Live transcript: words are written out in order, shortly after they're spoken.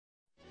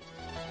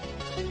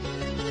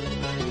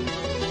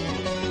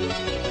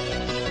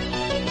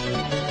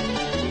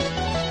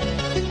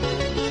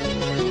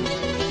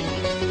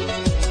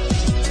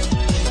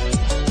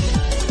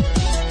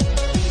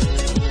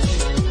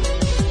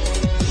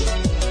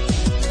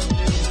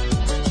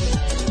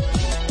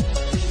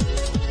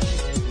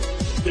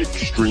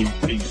Extreme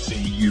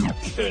PC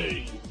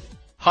UK.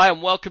 Hi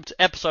and welcome to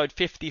episode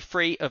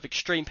 53 of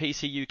Extreme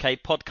PC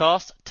UK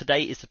podcast.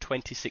 Today is the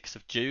 26th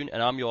of June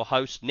and I'm your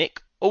host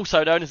Nick,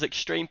 also known as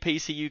Extreme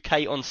PC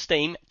UK on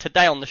Steam.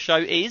 Today on the show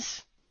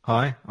is...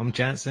 Hi, I'm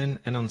Jansen,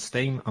 and on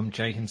Steam I'm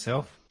Jay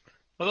himself.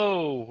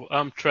 Hello,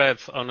 I'm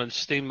Trev, and on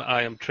Steam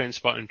I am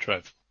Trainspotting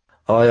Trev.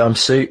 Hi, I'm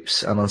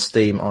Soups, and on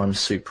Steam I'm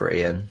Super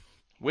Ian.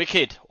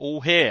 Wicked, all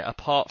here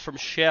apart from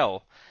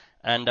Shell.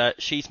 And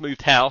she's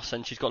moved house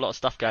and she's got a lot of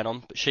stuff going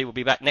on, but she will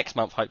be back next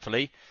month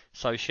hopefully.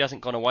 So she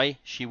hasn't gone away,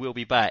 she will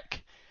be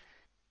back.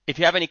 If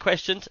you have any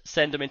questions,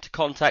 send them into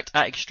contact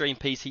at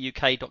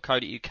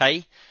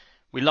extremepcuk.co.uk.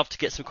 We love to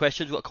get some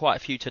questions, we've got quite a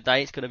few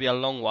today, it's going to be a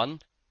long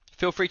one.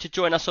 Feel free to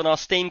join us on our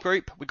Steam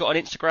group. We've got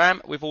an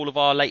Instagram with all of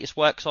our latest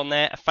works on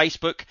there, a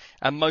Facebook,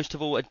 and most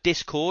of all a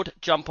Discord.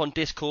 Jump on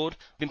Discord.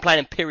 We've been playing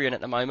Empyrean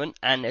at the moment,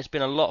 and there's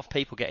been a lot of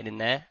people getting in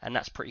there, and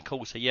that's pretty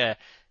cool. So yeah,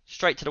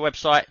 straight to the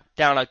website,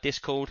 download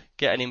Discord,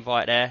 get an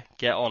invite there,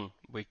 get on.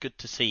 We're good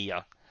to see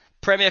ya.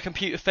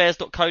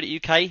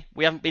 PremierComputerFairs.co.uk.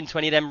 We haven't been to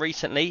any of them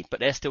recently, but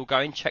they're still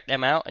going. Check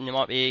them out, and there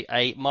might be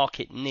a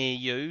market near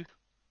you.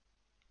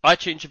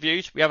 iTunes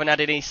reviews. We haven't had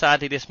any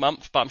sadly this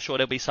month, but I'm sure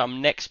there'll be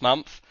some next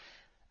month.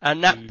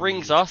 And that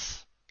brings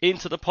us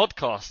into the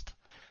podcast.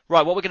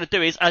 Right, what we're going to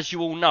do is, as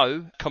you all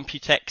know,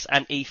 Computex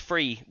and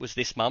E3 was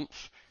this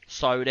month.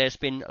 So there's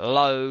been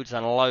loads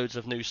and loads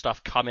of new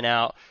stuff coming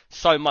out.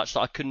 So much that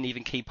I couldn't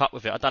even keep up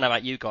with it. I don't know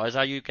about you guys.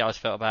 How you guys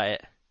felt about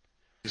it?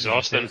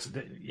 Exhausting.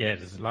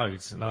 There's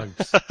loads.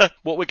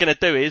 What we're going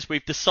to do is,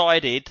 we've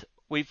decided,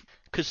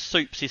 because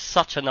Soups is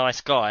such a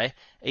nice guy,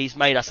 he's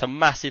made us a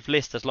massive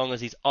list as long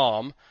as he's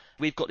ARM.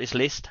 We've got this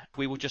list.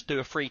 We will just do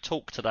a free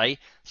talk today.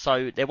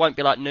 So there won't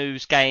be like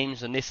news,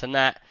 games and this and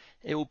that.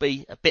 It will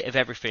be a bit of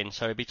everything.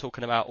 So we'll be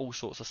talking about all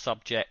sorts of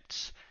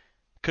subjects.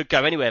 Could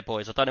go anywhere,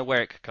 boys. I don't know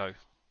where it could go.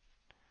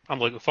 I'm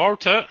looking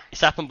forward to it.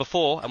 It's happened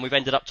before and we've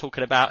ended up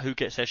talking about who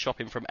gets their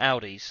shopping from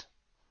Aldi's.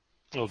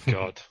 Oh,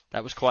 God.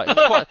 That was quite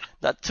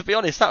to be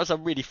honest, that was a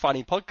really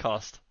funny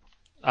podcast.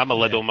 I'm a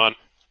Lidl man.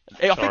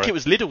 I think it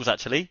was Lidl's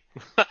actually.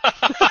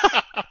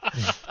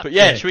 But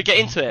yeah, should we get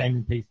into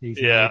it?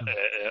 Yeah.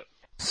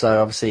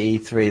 So obviously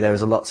E3, there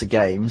was lots of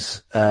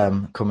games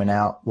coming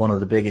out. One of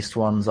the biggest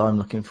ones I'm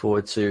looking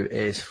forward to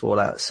is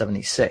Fallout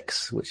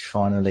 76, which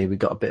finally we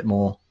got a bit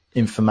more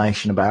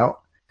information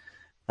about.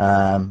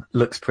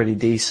 Looks pretty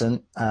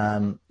decent.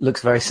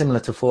 Looks very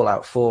similar to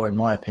Fallout 4 in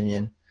my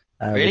opinion.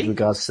 Really? With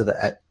regards to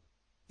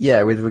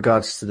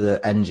the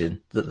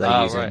engine that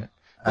they're using. Right.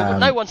 Well,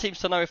 no one seems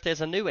to know if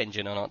there's a new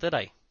engine or not, do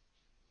they?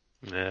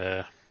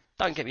 Yeah.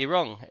 Don't get me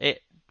wrong.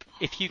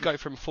 If you go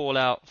from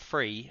Fallout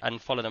 3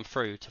 and follow them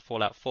through to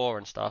Fallout 4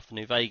 and stuff,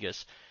 New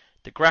Vegas,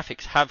 the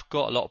graphics have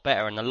got a lot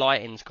better and the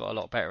lighting's got a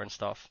lot better and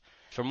stuff.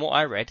 From what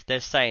I read,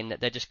 they're saying that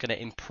they're just going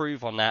to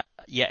improve on that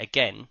yet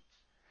again.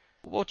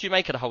 What do you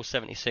make of the whole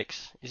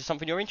 76? Is it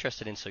something you're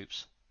interested in,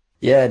 Soups?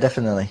 Yeah,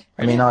 definitely.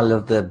 Really? I mean, I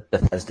love the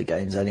Bethesda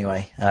games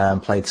anyway.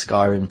 Played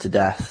Skyrim to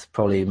death,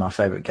 probably my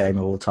favourite game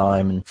of all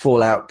time. And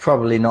Fallout,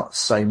 probably not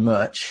so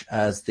much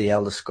as the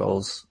Elder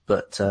Scrolls.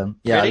 But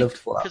yeah, Really? I loved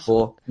Fallout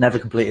 4. Never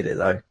completed it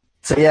though.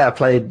 So yeah, I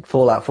played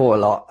Fallout 4 a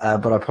lot,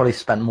 but I probably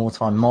spent more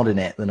time modding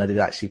it than I did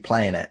actually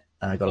playing it.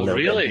 I got a little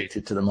bit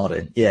addicted to the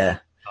modding. Yeah.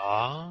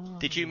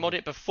 Did you mod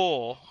it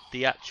before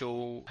the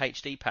actual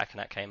HD pack and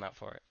that came out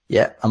for it?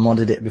 Yeah, I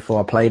modded it before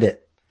I played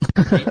it.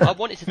 I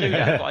wanted to do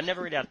that, but I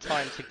never really had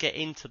time to get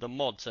into the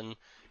mods, and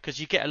because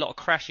you get a lot of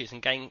crashes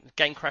and game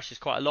crashes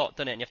quite a lot,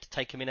 don't it? And you have to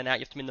take them in and out.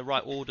 You have to be in the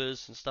right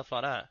orders and stuff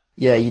like that.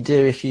 Yeah, you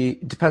do.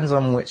 Depends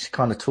on which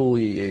kind of tool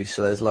you use.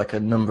 So there's like a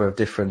number of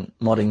different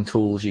modding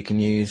tools you can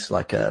use,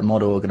 like a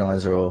mod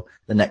organizer or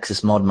the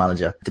Nexus Mod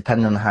Manager.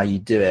 Depending on how you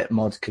do it,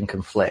 mods can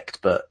conflict,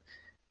 but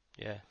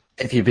yeah,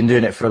 if you've been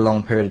doing it for a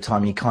long period of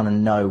time, you kind of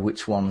know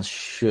which ones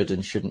should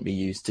and shouldn't be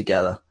used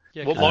together.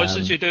 Yeah, what mods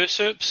did you do,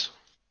 Soups?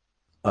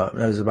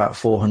 There was about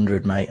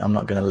 400, mate. I'm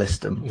not going to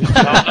list them.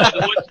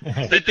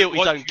 They built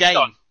his own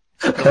game.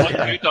 What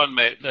have you done,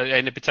 mate?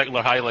 Any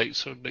particular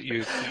highlights that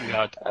you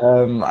had?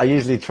 I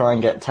usually try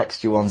and get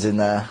texture ones in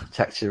there,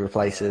 texture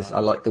replacers. I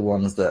like the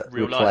ones that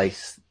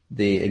replace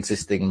the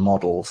existing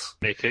models.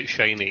 Make it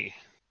shiny.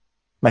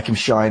 Make them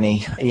shiny.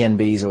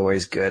 ENB is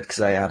always good because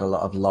they add a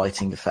lot of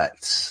lighting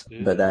effects,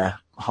 but they're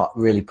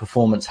really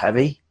performance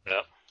heavy.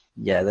 Yeah.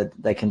 Yeah,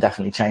 they can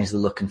definitely change the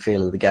look and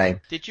feel of the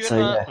game. Did you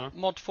ever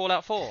mod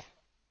Fallout 4?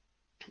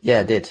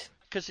 Yeah, I did.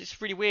 Because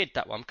it's really weird,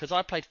 that one, because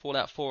I played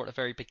Fallout 4 at the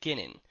very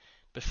beginning,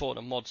 before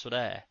the mods were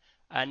there,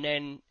 and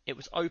then it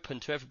was open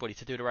to everybody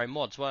to do their own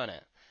mods, weren't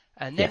it?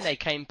 And then they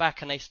came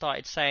back and they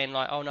started saying,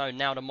 like, oh no,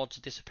 now the mods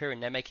are disappearing,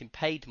 they're making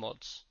paid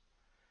mods.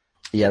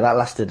 Yeah, that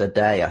lasted a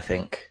day, I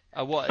think.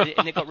 What?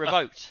 And it got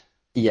revoked?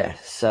 Yeah,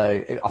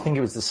 so I think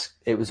it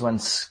was when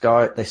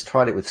they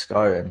tried it with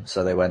Skyrim,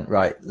 so they went,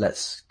 right,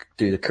 let's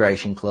do the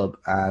Creation Club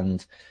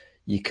and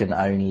you can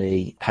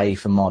only pay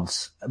for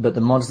mods. But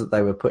the mods that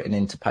they were putting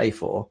in to pay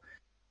for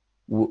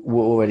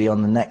were already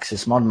on the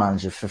Nexus Mod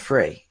Manager for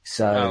free.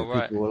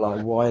 So people were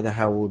like, why the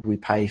hell would we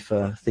pay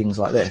for things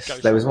like this?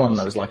 There was one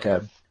that was like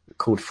a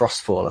called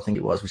Frostfall, I think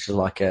it was, which is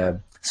like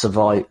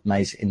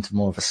made it into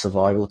more of a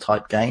survival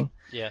type game.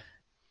 Yeah.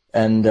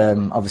 And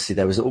obviously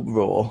there was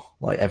uproar,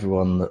 like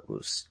everyone that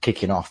was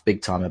kicking off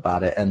big time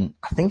about it. And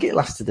I think it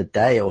lasted a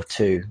day or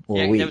two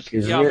or a week. It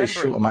was a really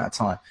short amount of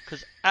time.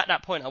 Because at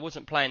that point I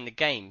wasn't playing the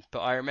game, but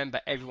I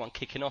remember everyone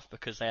kicking off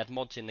because they had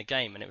mods in the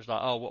game, and it was like,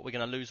 oh, what, we're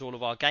going to lose all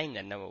of our game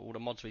then, all the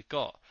mods we've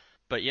got.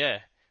 But yeah,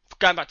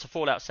 going back to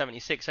Fallout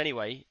 76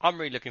 anyway, I'm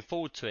really looking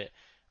forward to it.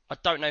 I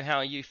don't know how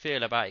you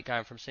feel about it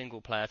going from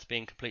single player to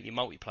being completely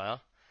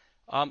multiplayer.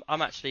 I'm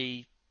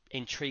actually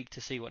intrigued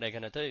to see what they're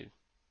going to do.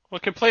 Well,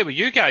 I can play with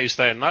you guys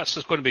then. That's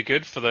just going to be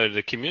good for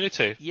the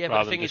community. Yeah, but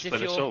rather the thing than is, just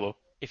playing it solo.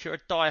 if you're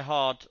a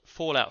die-hard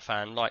Fallout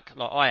fan like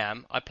I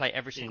am, I play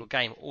every single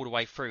game all the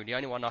way through. The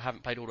only one I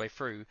haven't played all the way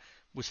through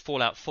was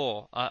Fallout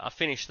 4. I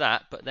finished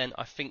that, but then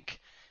I think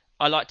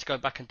I like to go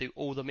back and do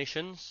all the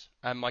missions,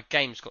 and my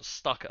game's got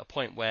stuck at a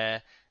point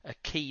where a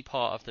key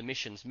part of the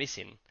mission's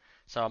missing.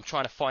 So I'm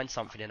trying to find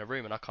something in a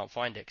room and I can't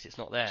find it because it's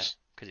not there.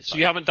 So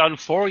you haven't done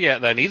 4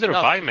 yet then, either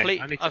have I,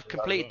 mate? I've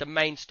completed the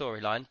main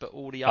storyline, but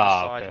all the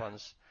other side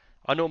ones.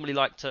 I normally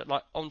like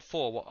on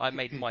 4, what I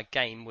made my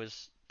game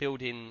was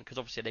building, because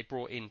obviously they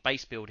brought in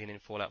base building in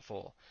Fallout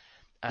 4.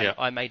 And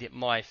I made it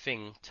my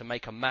thing to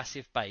make a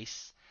massive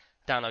base,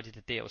 downloaded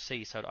the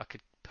DLC so that I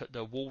could put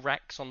the wall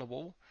racks on the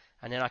wall,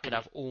 and then I could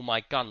have all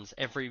my guns,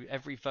 every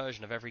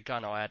version of every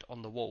gun I had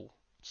on the wall.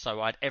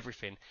 So I had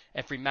everything.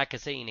 Every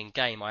magazine in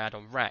game I had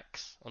on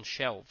racks, on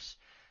shelves.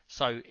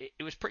 So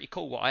it was pretty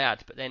cool what I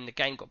had, but then the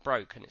game got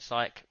broke, and it's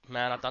like,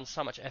 man, I've done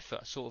so much effort,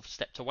 I sort of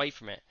stepped away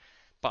from it.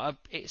 But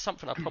it's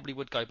something I probably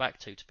would go back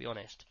to be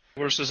honest.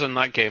 Where's is in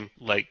that game,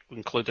 like,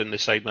 including the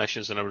side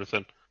missions and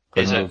everything?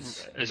 Is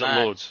it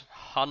loads?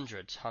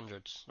 Hundreds.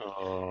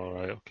 Oh,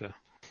 right, okay.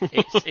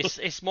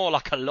 it's more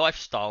like a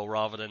lifestyle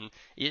rather than...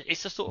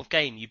 It's the sort of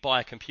game you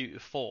buy a computer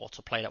for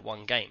to play that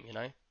one game, you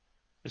know?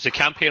 Is the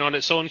campaign on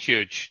its own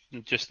huge?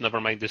 Just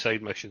never mind the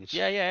side missions.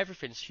 Yeah,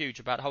 everything's huge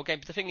about the whole game.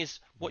 But the thing is,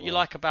 what you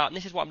like about... And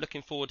this is what I'm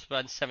looking forward to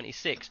in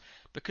 76,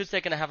 because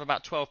they're going to have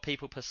about 12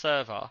 people per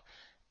server,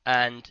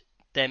 and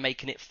they're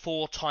making it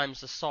 4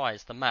 times the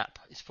size. The map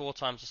is 4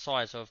 times the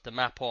size of the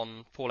map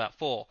on Fallout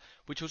 4,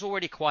 which was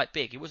already quite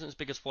big. It wasn't as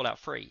big as Fallout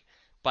 3,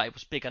 but it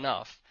was big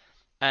enough.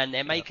 And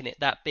they're making it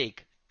that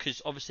big because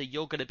obviously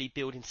you're going to be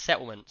building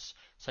settlements.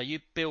 So you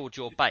build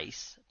your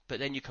base, but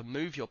then you can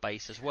move your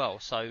base as well.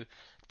 So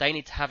they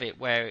need to have it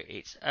where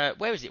it's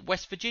where is it?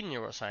 West Virginia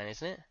or something,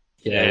 isn't it?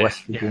 Yeah,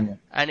 West Virginia.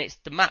 And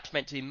the map's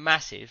meant to be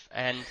massive,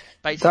 and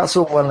basically that's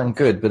all well and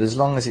good, but as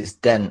long as it's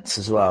dense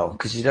as well,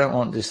 because you don't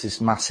want just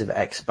this massive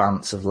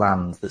expanse of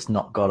land that's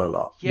not got a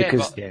lot. Yeah,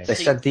 because they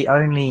said the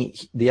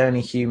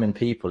only human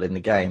people in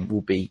the game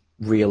will be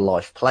real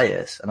life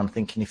players, and I'm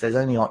thinking if there's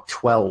only like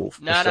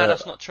 12. No,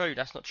 that's not true.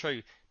 That's not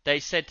true. They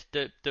said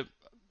that the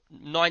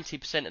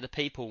 90% of the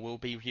people will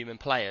be human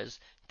players.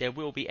 There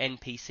will be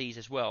NPCs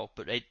as well,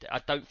 but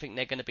I don't think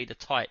they're going to be the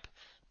type.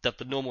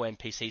 The normal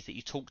NPCs that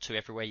you talk to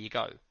everywhere you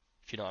go,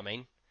 if you know what I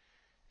mean.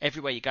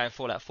 Everywhere you go in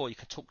Fallout 4, you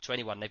can talk to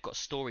anyone. They've got a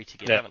story to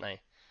give, haven't they?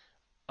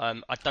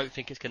 I don't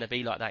think it's going to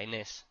be like that in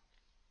this.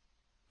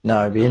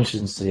 No, it'd be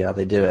interesting to see how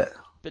they do it.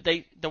 But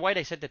the way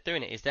they said they're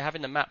doing it is they're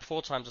having the map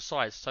 4 times the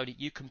size so that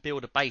you can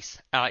build a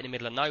base out in the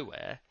middle of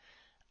nowhere,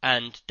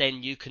 and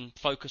then you can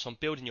focus on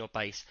building your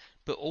base.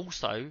 But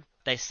also,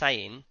 they're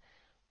saying,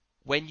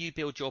 when you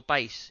build your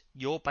base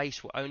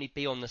will only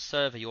be on the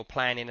server you're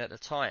playing in at the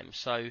time.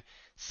 So,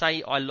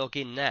 say I log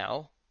in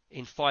now,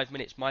 in 5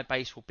 minutes my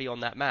base will be on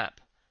that map.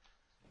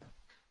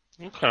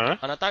 Okay.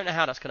 And I don't know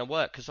how that's going to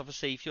work, because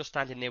obviously if you're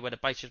standing near where the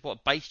base is,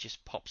 what base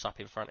just pops up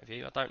in front of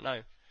you? I don't know.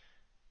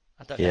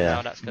 I don't know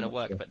how that's going to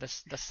work, but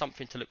that's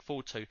something to look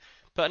forward to.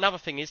 But another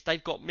thing is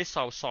they've got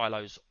missile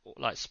silos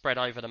like spread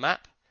over the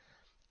map,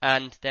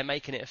 and they're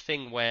making it a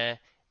thing where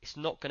it's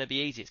not going to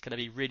be easy. It's going to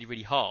be really,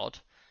 really hard.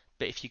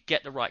 But if you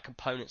get the right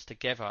components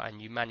together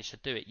and you manage to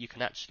do it, you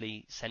can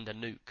actually send a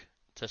nuke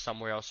to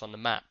somewhere else on the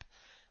map.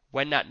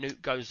 When that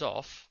nuke goes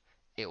off,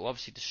 it will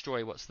obviously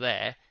destroy what's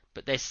there.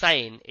 But they're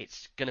saying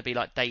it's going to be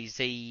like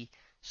DayZ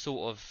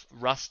sort of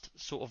Rust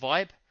sort of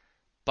vibe,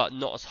 but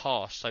not as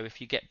harsh. So if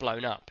you get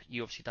blown up,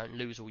 you obviously don't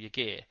lose all your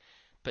gear.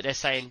 But they're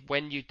saying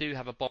when you do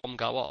have a bomb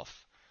go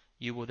off,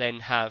 you will then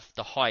have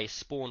the highest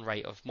spawn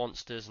rate of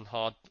monsters and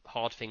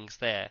hard things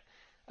there,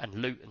 and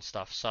loot and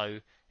stuff. So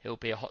it'll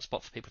be a hot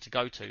spot for people to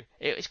go to.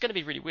 It's going to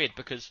be really weird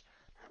because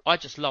I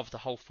just love the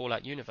whole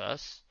Fallout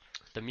universe,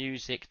 the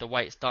music, the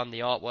way it's done, the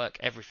artwork,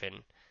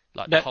 everything,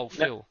 like the whole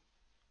feel.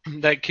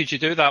 Then could you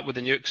do that with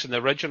the nukes in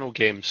the original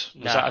games?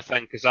 Was that a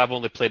thing? Because I've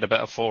only played a bit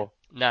of 4.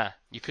 Nah,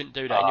 you couldn't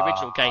do that. In the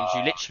original games,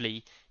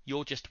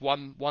 you're just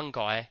one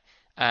guy,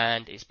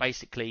 and it's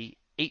basically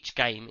each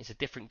game is a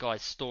different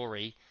guy's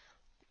story.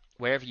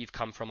 Wherever you've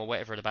come from or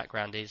whatever the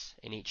background is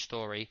in each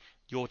story,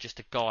 you're just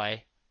a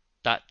guy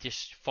that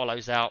just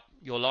follows out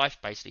your life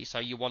basically. So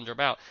you wander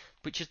about,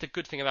 which is the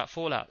good thing about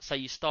Fallout. So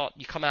you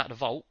come out of the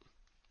vault,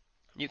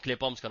 nuclear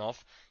bomb's gone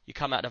off, you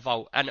come out of the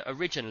vault, and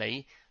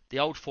originally the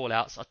old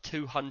Fallouts are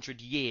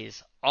 200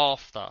 years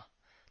after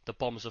the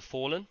bombs have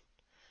fallen.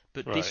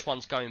 but Right. this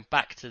one's going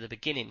back to the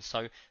beginning.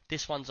 So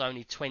this one's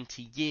only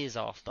 20 years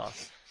after.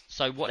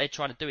 So what they're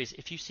trying to do is,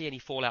 if you see any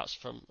fallouts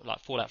from like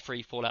Fallout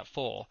 3, Fallout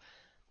 4,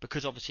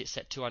 because obviously it's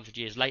set 200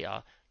 years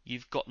later,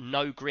 you've got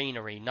no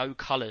greenery, no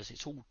colours.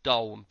 It's all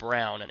dull and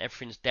brown, and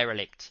everything's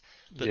derelict.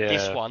 But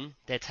this Yeah. one,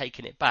 they're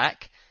taking it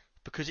back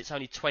because it's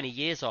only 20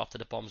 years after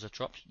the bombs have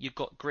dropped. You've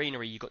got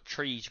greenery, you've got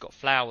trees, you've got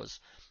flowers,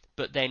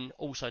 but then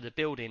also the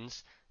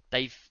buildings,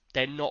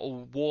 they're not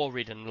all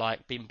war-ridden,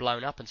 like been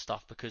blown up and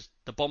stuff, because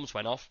the bombs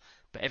went off,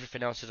 but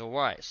everything else is all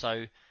right.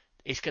 So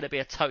it's going to be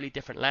a totally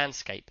different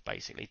landscape,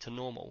 basically, to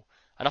normal.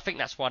 And I think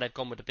that's why they've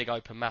gone with the big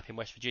open map in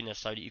West Virginia,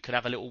 so that you can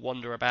have a little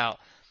wander about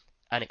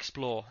and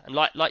explore. And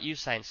like you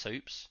saying,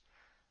 Soups,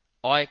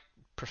 I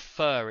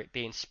prefer it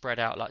being spread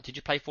out. Like, did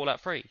you play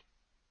Fallout 3?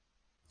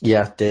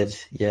 Yeah, I did.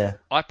 Yeah.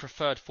 I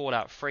preferred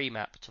Fallout 3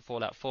 map to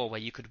Fallout 4, where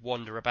you could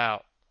wander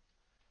about,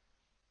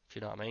 if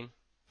you know what I mean.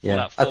 Yeah.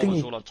 Fallout I 4 think was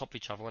you- all on top of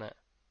each other, wasn't it?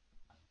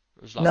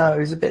 It was like,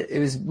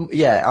 No,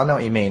 yeah, I know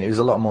what you mean. It was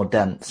a lot more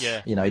dense.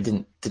 Yeah. You know, it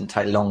didn't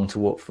take long to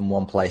walk from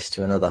one place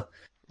to another.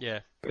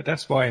 yeah, But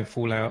that's why in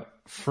Fallout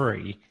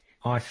 3,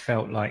 I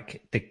felt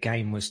like the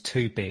game was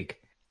too big.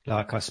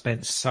 Like I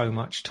spent so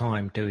much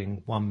time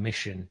doing one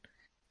mission,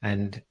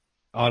 and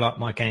I like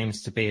my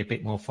games to be a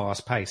bit more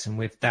fast paced. And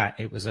with that,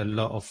 it was a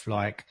lot of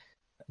like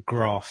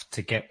graft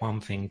to get one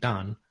thing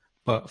done.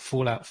 But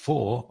Fallout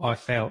 4, I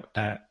felt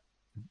that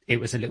it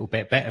was a little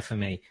bit better for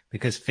me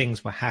because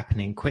things were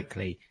happening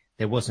quickly.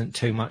 There wasn't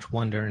too much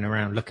wandering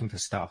around looking for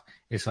stuff.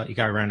 It's like you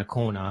go around a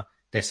corner,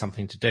 there's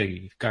something to do.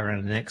 You go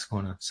around the next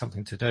corner,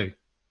 something to do.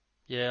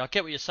 yeah. I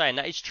get what you're saying.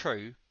 That is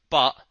true,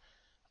 but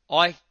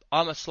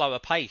I'm a slower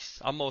pace.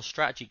 I'm more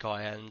strategy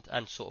guy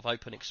and sort of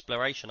open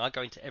exploration. I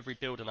go into every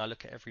building, I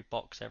look at every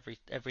box, every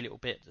little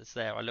bit that's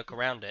there. I look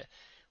around it.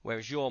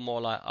 Whereas you're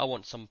more like, I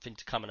want something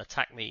to come and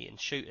attack me and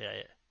shoot at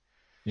it.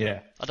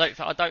 Yeah.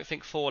 I don't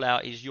think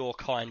Fallout is your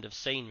kind of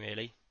scene,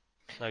 really.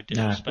 No No,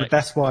 disrespect. but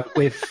that's why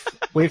with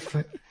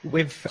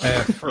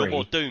Or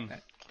 3. Doom.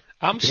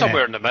 I'm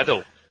somewhere in the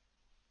middle.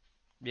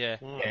 Yeah.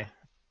 Yeah.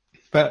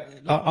 But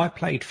I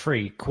played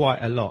 3 quite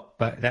a lot,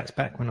 but that's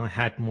back when I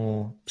had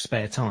more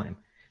spare time.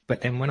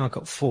 But then when I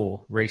got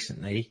 4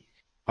 recently,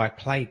 I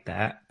played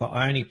that, but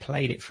I only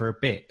played it for a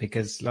bit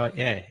because, like,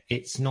 yeah,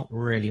 it's not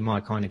really my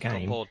kind of Got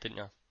game. bored, didn't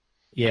you?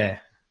 Yeah,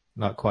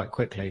 like quite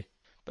quickly.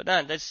 But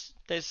no,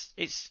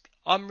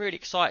 I'm really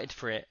excited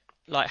for it.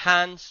 Like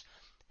Hans,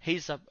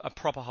 he's a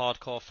proper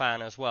hardcore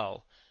fan as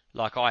well,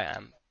 like I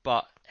am,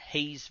 but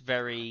he's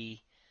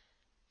very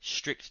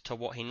strict to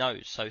what he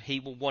knows, so he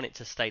will want it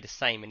to stay the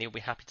same, and he'll be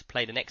happy to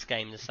play the next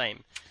game the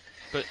same.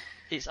 But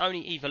it's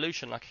only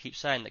evolution, like I keep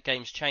saying, that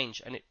games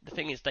change, and the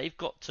thing is, they've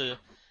got to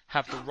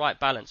have the right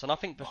balance, and I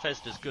think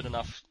Bethesda's good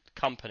enough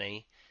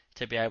company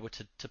to be able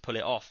to pull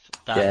it off.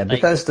 That Yeah, they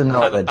Bethesda know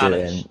have what a they're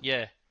balance. doing.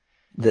 Yeah,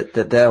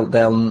 That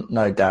they'll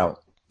no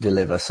doubt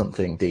deliver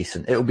something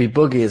decent. It'll be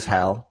buggy as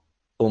hell,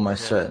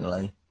 almost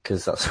certainly,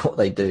 because that's what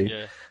they do.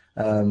 yeah.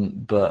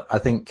 But I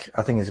think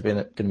it's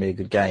going to be a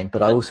good game.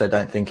 But I also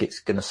don't think it's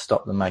going to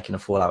stop them making a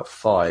Fallout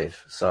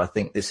 5. So I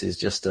think this is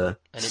just a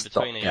And in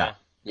between, yeah.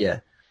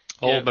 Yeah.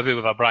 Oh, Yeah. maybe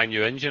with a brand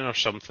new engine or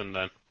something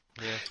then.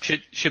 Yeah.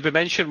 Should we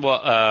mention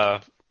what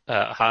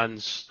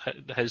Hans,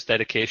 his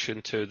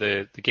dedication to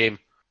the game?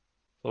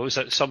 What was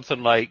it?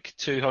 Something like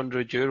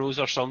 €200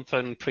 or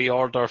something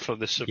pre-order for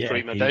the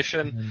Supreme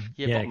Edition.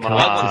 Yeah, but collector's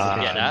I wanted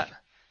to get edition. that,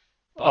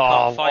 but I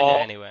can't Oh, find oh.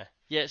 it anywhere.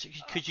 Yeah, so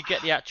could you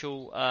get the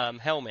actual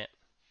helmet?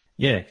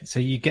 Yeah, so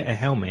you get a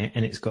helmet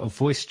and it's got a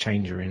voice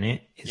changer in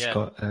it. It's Yeah.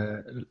 got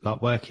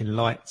like working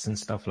lights and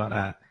stuff like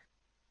that.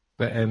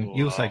 But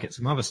you also get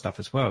some other stuff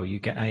as well. You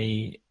get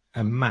a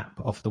map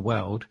of the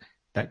world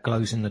that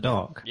glows in the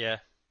dark. Yeah.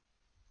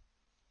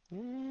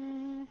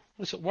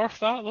 Is it worth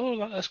that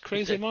though? That's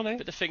crazy money.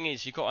 But the thing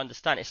is, you've got to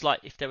understand, it's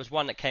like if there was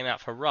one that came out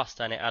for Rust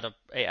and it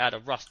had a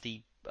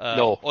rusty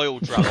No. oil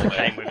drum that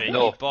came with it,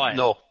 No, you'd buy it.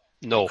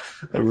 no.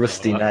 A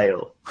rusty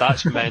nail.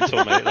 That's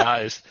mental, mate.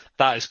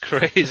 That is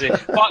crazy.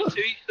 But to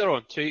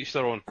each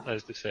their own,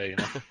 as they say. You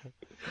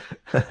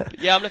know.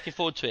 Yeah, I'm looking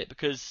forward to it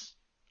because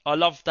I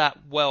love that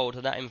world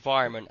and that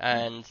environment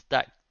and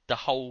the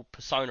whole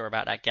persona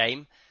about that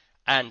game.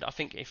 And I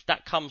think if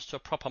that comes to a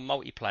proper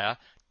multiplayer,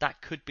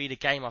 that could be the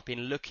game I've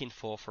been looking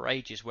for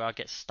ages, where I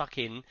get stuck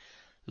in.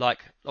 Like,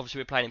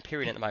 obviously we're playing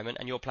Empyrean at the moment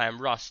and you're playing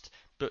Rust,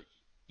 but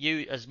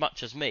you, as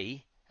much as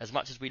me, as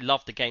much as we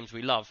love the games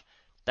we love,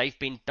 they've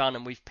been done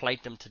and we've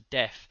played them to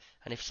death.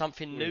 And if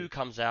something new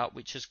comes out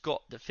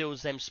that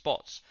fills them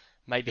spots,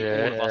 maybe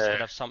all of us could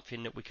have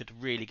something that we could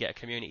really get a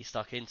community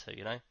stuck into,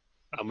 you know?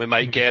 And we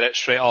might get it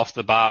straight off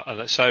the bat,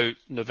 and it's out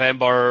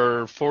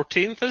November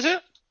 14th, is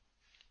it?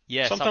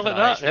 Yeah, Something like that.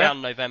 that, It's yeah.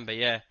 around November,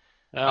 yeah.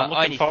 I'm I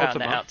looking only forward found to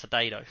that that. out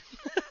today, though.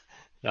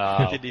 Ah,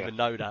 I didn't okay. even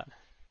know that.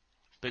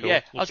 But Cool.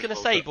 yeah, I was Looking going to forward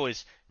to say, it.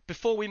 boys,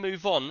 before we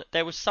move on,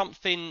 there was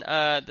something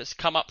that's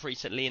come up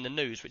recently in the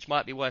news, which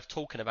might be worth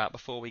talking about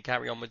before we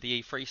carry on with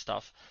the E3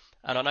 stuff.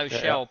 And I know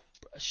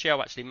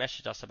Shell actually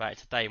messaged us about it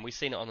today, and we've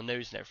seen it on the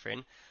news and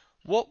everything.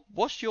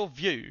 What's your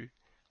view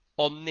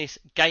on this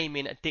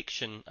gaming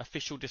addiction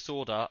official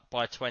disorder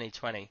by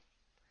 2020?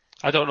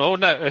 I don't know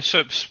now,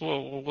 Soups.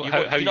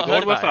 How you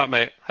going with that,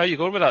 mate? How you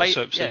going with that,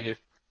 Soups? Yeah.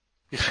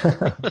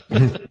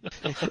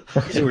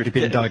 He's already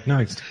been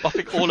diagnosed. I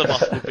think all of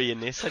us will be in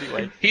this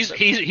anyway.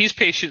 He's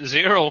patient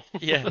zero.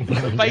 Yeah,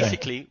 but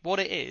basically what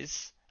it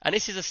is, and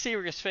this is a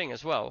serious thing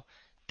as well,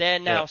 they're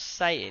now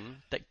saying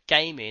that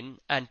gaming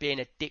and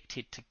being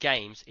addicted to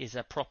games is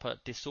a proper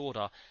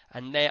disorder,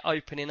 and they're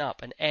opening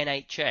up an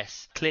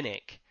NHS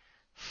clinic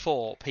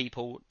for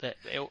people that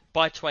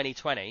by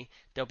 2020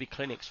 there'll be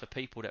clinics for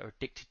people that are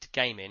addicted to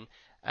gaming.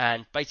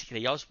 And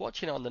basically I was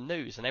watching it on the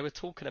news and they were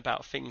talking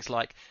about things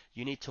like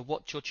you need to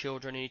watch your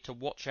children, you need to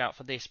watch out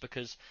for this,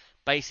 because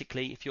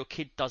basically if your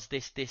kid does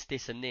this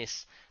and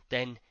this,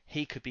 then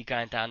he could be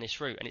going down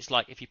this route. And it's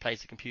like if he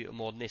plays the computer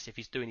more than this, if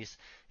he's doing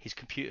his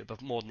computer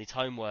but more than his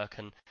homework.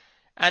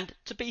 And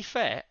to be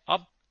fair,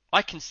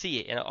 I can see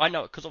it, and I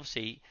know it because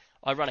obviously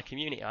I run a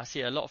community. I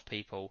see a lot of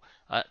people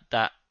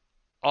that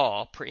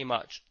are pretty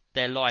much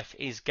their life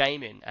is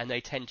gaming and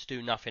they tend to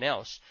do nothing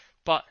else.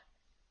 But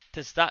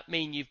does that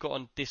mean you've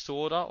got a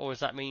disorder, or does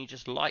that mean you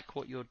just like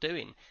what you're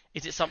doing?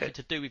 Is it something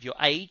to do with your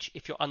age?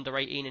 If you're under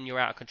 18 and you're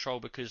out of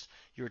control because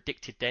you're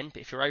addicted then,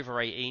 but if you're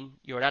over 18,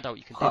 you're an adult,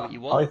 you can do what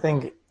you want. I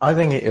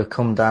think it'll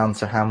come down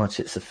to how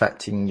much it's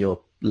affecting your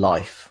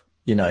life,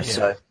 you know. Yeah.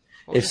 So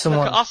well, if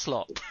someone, look at us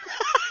lot.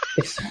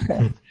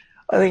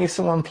 I think if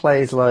someone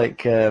plays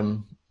like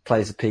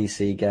plays the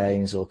PC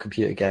games or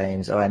computer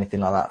games or anything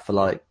like that for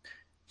like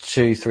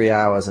 2-3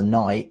 hours a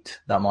night,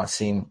 that might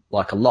seem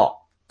like a lot.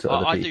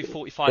 I do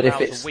 45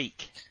 hours a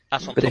week.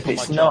 That's on top of my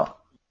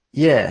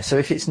job. So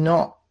if it's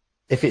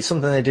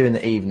something they do in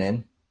the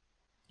evening,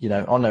 you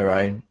know, on their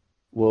own,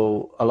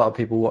 well, a lot of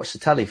people watch the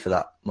telly for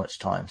that much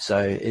time. So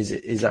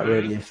is that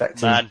really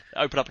affecting? Man,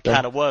 open up a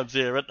can of worms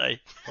here, aren't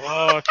they?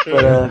 Oh,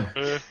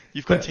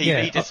 you've got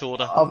TV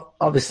disorder.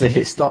 Obviously, if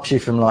it stops you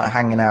from like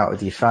hanging out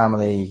with your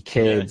family,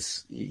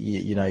 kids,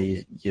 you know,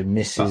 your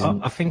missus.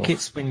 I think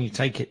it's when you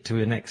take it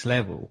to a next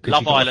level.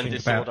 Love Island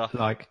disorder,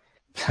 like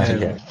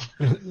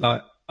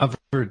other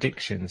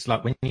addictions,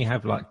 like when you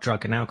have like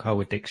drug and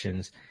alcohol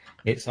addictions,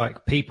 it's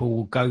like people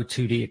will go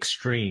to the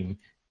extreme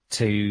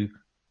to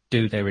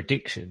do their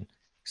addiction.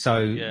 So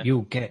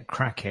you'll get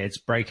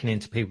crackheads breaking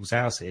into people's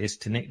houses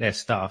to nick their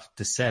stuff,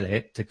 to sell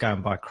it, to go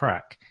and buy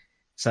crack.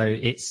 So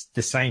it's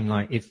the same,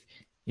 like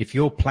if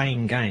you're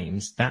playing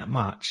games that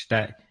much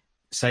that,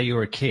 say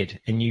you're a kid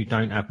and you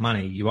don't have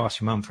money, you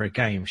ask your mum for a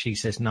game, she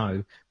says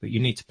no, but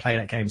you need to play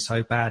that game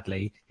so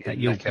badly that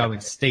you'll go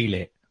and steal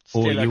it.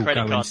 Steal her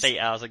credit card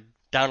details and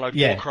download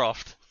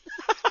Warcraft.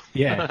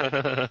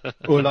 Yeah.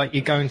 Or like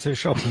you go into a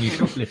shop and you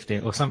shoplift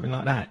it or something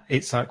like that.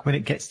 It's like when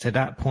it gets to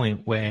that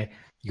point where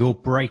you're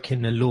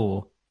breaking the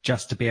law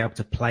just to be able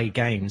to play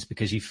games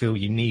because you feel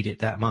you need it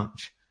that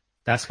much,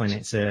 that's when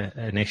it's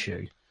an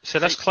issue. So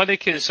this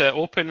clinic is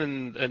open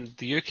in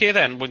the UK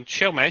then? When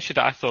Shell mentioned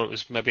it, I thought it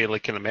was maybe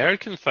like an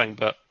American thing,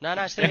 but no,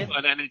 it's an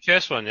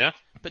NHS one, yeah?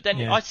 But then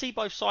I see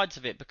both sides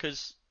of it,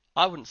 because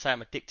I wouldn't say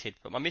I'm addicted,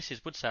 but my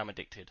missus would say I'm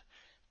addicted.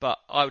 But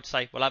I would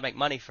say, well, I make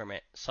money from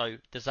it. So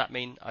does that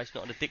mean it's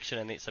not an addiction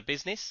and it's a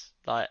business?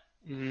 Like,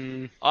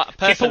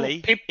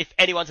 personally, if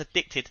anyone's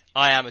addicted,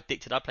 I am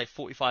addicted. I play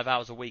 45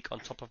 hours a week on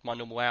top of my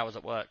normal hours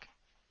at work.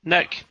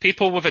 Nick,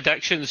 people with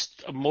addictions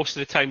most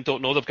of the time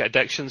don't know they've got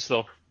addictions,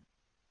 though.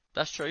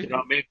 That's true. You know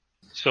what I mean?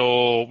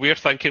 So we're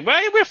thinking,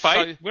 well, we're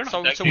fine.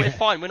 So we're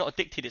fine. We're not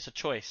addicted. It's a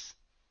choice.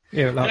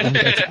 Yeah, like when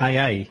you go to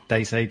AA,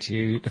 they say to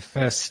you, the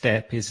first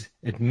step is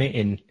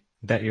admitting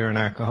that you're an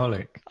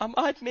alcoholic.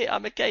 I admit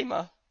I'm a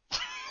gamer.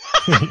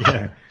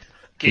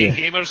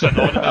 Gamers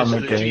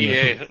Anonymous,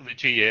 the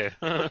GA.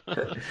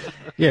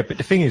 Yeah, but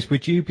the thing is,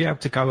 would you be able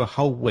to go a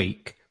whole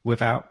week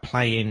without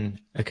playing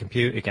a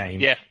computer game?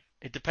 Yeah.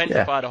 It depends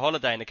if I had a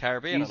holiday in the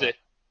Caribbean.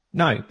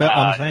 No, but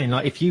I'm saying,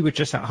 like, if you were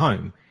just at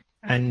home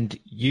and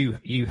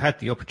you had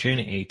the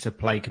opportunity to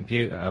play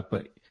computer,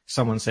 but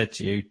someone said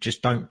to you,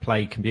 just don't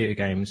play computer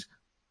games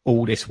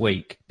all this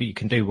week, but you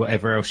can do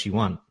whatever else you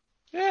want.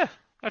 Yeah,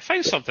 I'd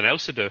find something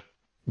else to do.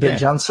 But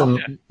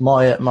Jansen,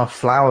 my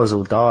flowers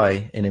will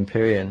die in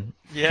Empyrean.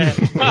 Yeah.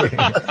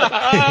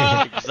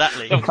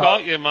 Exactly. I've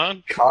got you,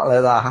 man. Can't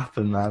let that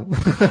happen, man.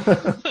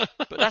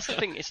 But that's the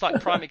thing. It's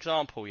like prime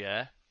example,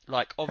 yeah?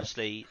 Like,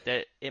 obviously,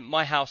 in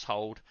my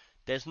household,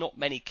 there's not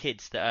many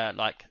kids that are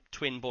like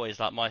twin boys,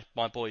 like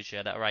my boys,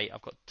 that are 8.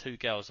 I've got 2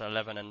 girls,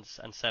 11 and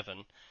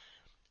 7.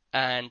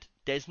 And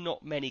there's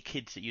not many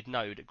kids that you'd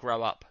know that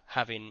grow up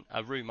having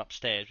a room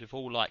upstairs with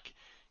all, like,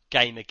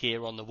 gamer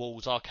gear on the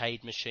walls,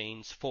 arcade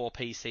machines, 4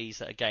 PCs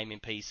that are gaming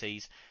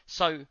PCs.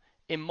 So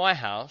in my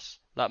house,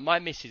 like, my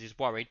missus is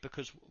worried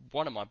because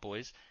one of my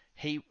boys,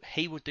 he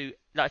would do,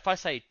 like, if I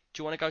say,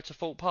 do you want to go to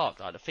Thorpe Park,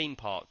 like the theme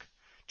park?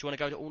 Do you want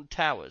to go to Alton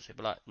Towers? He'd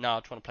be like, no, I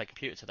just want to play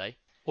computer today.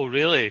 Oh,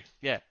 really?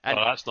 Yeah.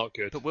 That's not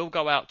good. But we'll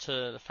go out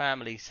to the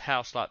family's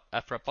house, like,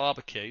 for a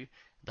barbecue.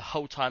 The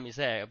whole time he's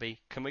there, it'll be,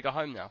 can we go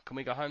home now? Can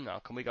we go home now?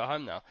 Can we go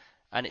home now?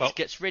 And it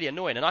gets really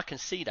annoying, and I can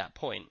see that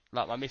point,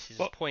 like my missus'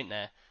 point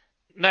there.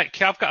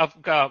 Nick, I've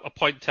got a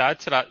point to add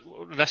to that.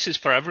 This is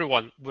for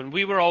everyone. When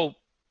we were all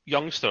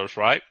youngsters,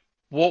 right?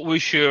 What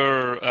was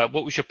your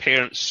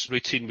parents'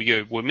 routine with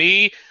you? With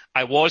me,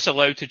 I was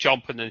allowed to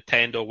jump on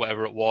Nintendo,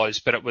 whatever it was,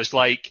 but it was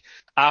like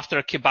after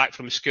I came back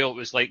from school, it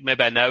was like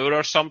maybe an hour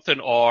or something,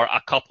 or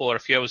a couple or a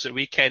few hours at the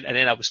weekend, and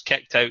then I was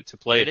kicked out to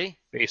play. Really?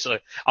 Basically,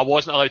 I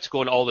wasn't allowed to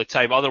go in all the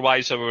time.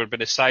 Otherwise, I would have been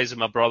the size of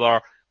my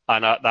brother,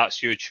 and that's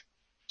huge.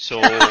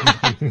 So,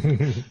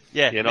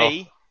 yeah, you know.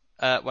 me,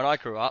 when I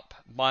grew up,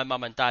 my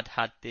mum and dad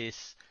had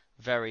this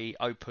very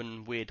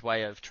open, weird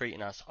way of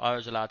treating us. I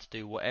was allowed to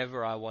do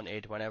whatever I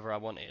wanted, whenever I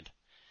wanted.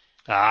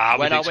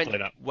 When I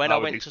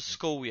went to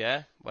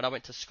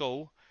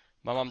school,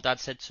 my mum and dad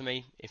said to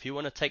me, if you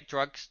want to take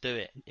drugs, do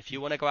it. If you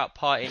want to go out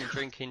partying,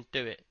 drinking,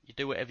 do it. You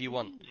do whatever you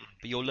want,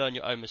 but you'll learn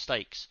your own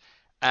mistakes.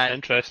 And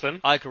interesting.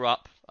 I grew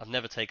up, I've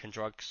never taken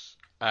drugs,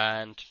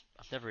 and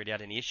I've never really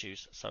had any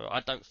issues, so I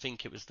don't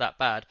think it was that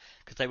bad,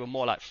 because they were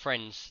more like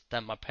friends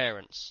than my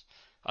parents.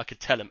 I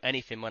could tell them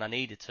anything when I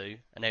needed to,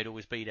 and they'd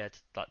always be there to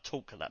like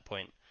talk at that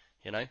point,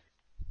 you know?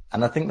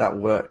 And I think that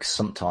works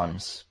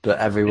sometimes, but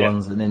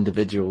everyone's an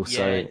individual,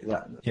 so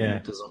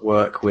that doesn't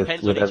work with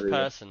Depends on each everyone.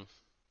 person.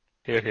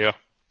 Here.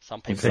 Some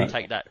people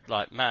take that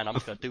like, man, I'm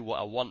just going to do what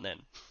I want then.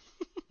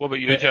 What about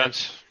you,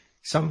 Jans?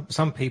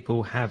 Some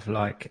people have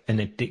like an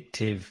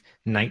addictive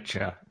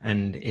nature,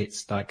 and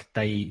it's like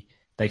they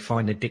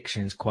find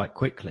addictions quite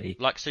quickly.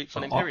 Like Soups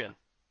on Empyrean.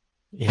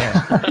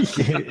 Yeah.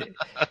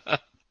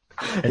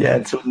 Yeah,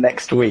 until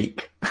next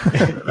week.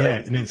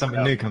 Yeah, and then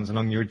something new comes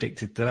along, you're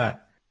addicted to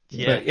that.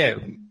 Yeah. But yeah,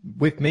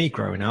 with me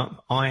growing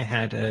up, I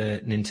had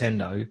a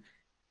Nintendo,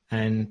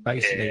 and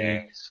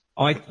basically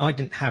I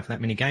didn't have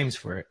that many games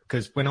for it,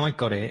 because when I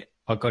got it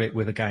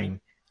with a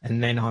game,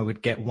 and then I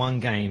would get one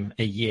game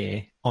a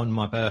year on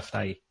my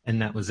birthday,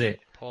 and that was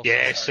it.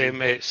 Yeah, same,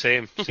 mate,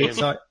 same. It's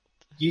like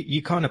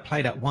you kind of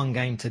play that one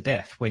game to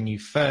death when you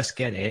first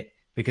get it,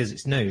 because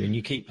it's new, and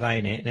you keep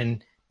playing it, and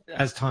then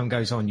as time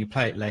goes on, you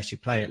play it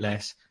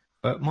less.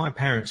 But my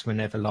parents were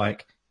never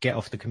like, get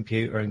off the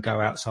computer and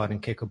go outside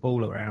and kick a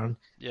ball around.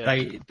 Yeah.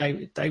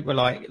 They were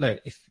like,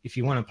 look, if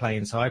you want to play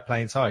inside,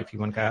 play inside. If you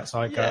want to go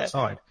outside, go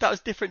outside. That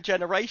was different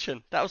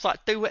generation. That was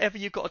like, do whatever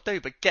you got to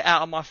do, but get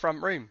out of my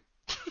front room.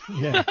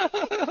 Yeah.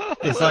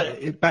 It's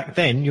like, back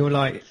then, you're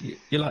like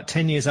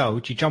 10 years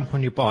old, you jump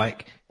on your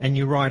bike and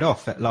you ride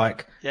off at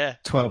like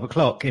 12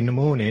 o'clock in the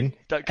morning.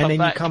 You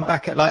come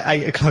back at like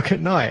 8 o'clock at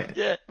night.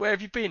 Yeah, where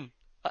have you been?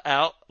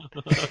 Out.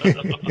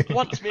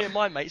 Once me and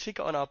my mates, we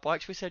got on our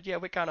bikes, we said, yeah,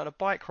 we're going on a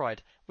bike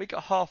ride. We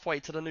got halfway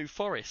to the New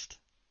Forest.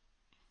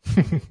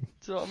 Do you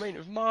know what I mean? It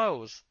was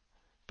miles.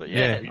 But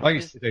yeah, I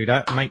used to do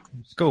that. Mate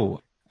from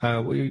school,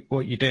 what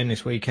are you doing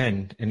this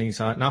weekend? And he's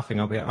like, nothing,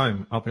 I'll be at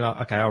home. I'll be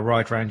like, okay, I'll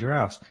ride around your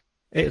house.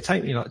 It'll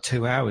take me like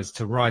 2 hours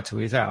to ride to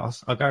his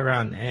house. I'll go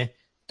around there,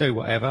 do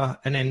whatever,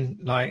 and then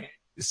like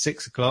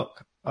 6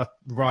 o'clock, I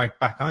ride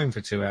back home for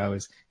 2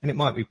 hours, and it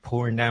might be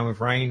pouring down with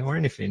rain or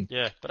anything.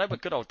 Yeah, but they were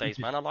good old days,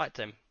 man. I liked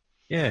them.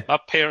 Yeah. My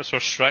parents were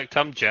strict.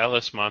 I'm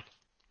jealous, man.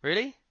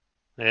 Really?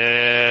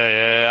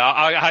 Yeah.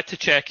 I had to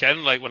check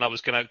in, like when I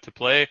was going out to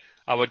play.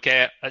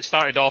 It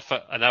started off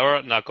at an hour,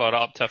 and I got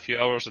up to a few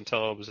hours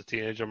until I was a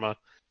teenager, man.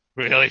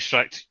 Really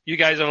strict. You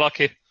guys are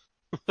lucky.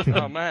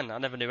 Oh, man, I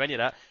never knew any of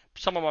that.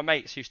 Some of my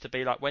mates used to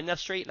be like, when the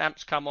street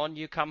lamps come on,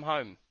 you come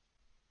home.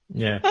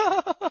 Yeah.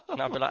 And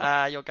I'd be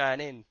like, you're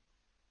going in.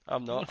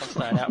 I'm not. I'm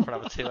staying out for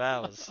another 2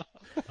 hours.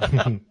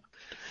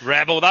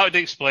 Rebel, that would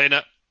explain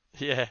it.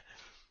 Yeah.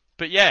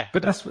 But yeah.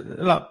 But that's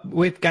like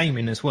with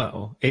gaming as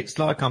well. It's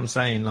like I'm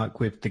saying, like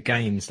with the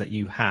games that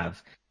you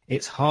have,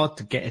 it's hard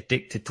to get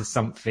addicted to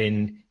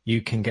something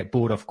you can get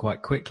bored of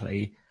quite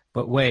quickly.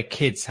 But where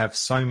kids have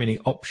so many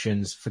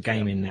options for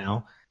gaming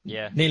now,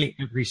 nearly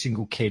every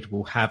single kid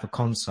will have a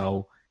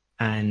console,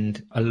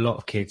 and a lot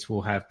of kids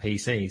will have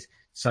PCs.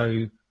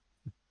 So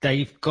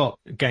they've got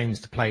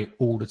games to play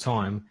all the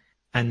time.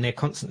 And they're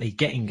constantly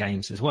getting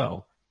games as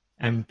well.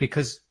 And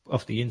because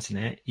of the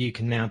internet, you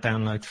can now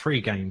download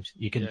free games.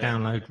 You can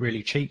download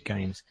really cheap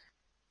games.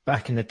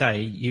 Back in the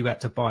day, you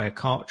had to buy a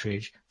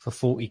cartridge for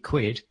 40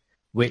 quid,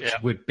 which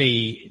would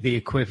be the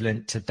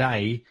equivalent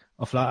today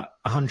of like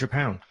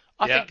 £100.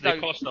 I think they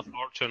cost a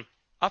fortune.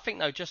 I think,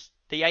 though, just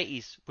the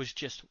 80s was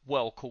just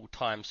well-cool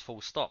times,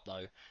 full stop,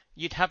 though.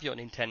 You'd have your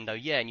Nintendo,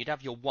 and you'd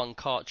have your one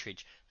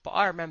cartridge. But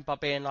I remember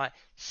being like,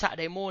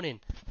 Saturday morning,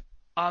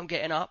 I'm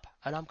getting up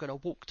and I'm going to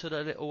walk to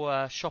the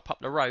little shop up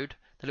the road,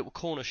 the little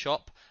corner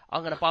shop.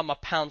 I'm going to buy my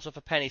pounds worth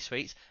of penny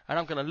sweets, and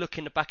I'm going to look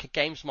in the back of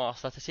Games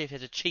Master to see if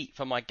there's a cheat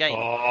for my game.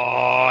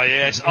 Oh,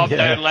 yes. Up,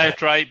 down,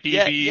 left, right,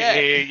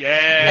 BBA.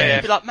 Yeah. And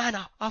you'd be like, man,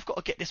 I've got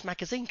to get this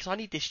magazine because I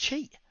need this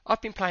cheat.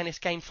 I've been playing this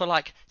game for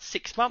like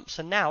 6 months,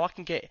 and now I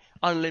can get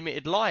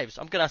unlimited lives.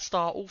 I'm going to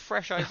start all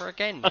fresh over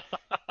again.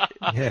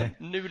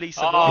 New lease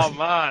of life. Oh,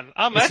 man.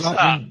 I missed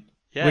that.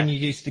 When you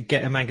used to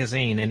get a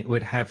magazine and it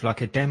would have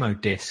like a demo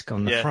disc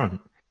on the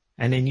front,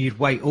 and then you'd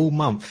wait all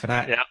month for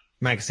that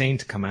magazine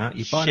to come out.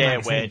 You'd buy the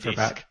magazine for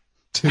about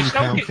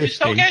 £2.50. You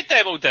still get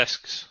demo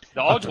discs?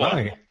 The odd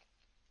one? I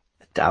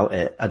doubt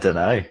it. I don't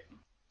know.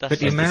 That's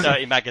the just the amount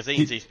dirty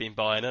magazines he's been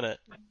buying, isn't it?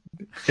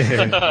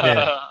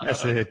 yeah,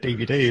 that's a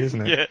DVD,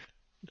 isn't it?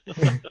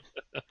 Yeah.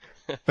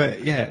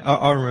 But yeah,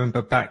 I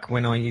remember back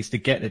when I used to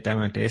get the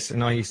demo disc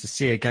and I used to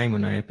see a game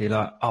on there and be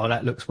like, oh,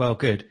 that looks well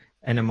good.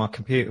 And then my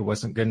computer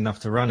wasn't good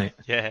enough to run it.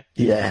 Yeah.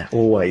 Yeah,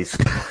 always.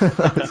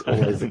 That's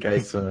always the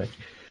case for me.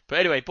 But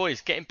anyway, boys,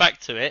 getting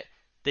back to it,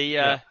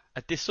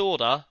 a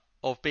disorder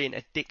of being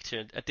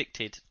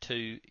addicted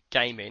to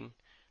gaming,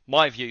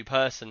 my view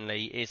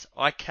personally is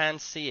I can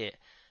see it,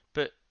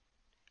 but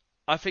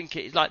I think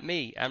it's like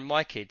me and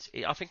my kids.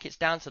 I think it's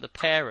down to the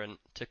parent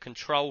to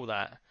control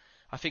that.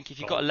 I think if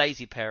you've got a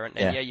lazy parent,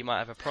 then you might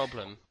have a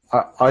problem.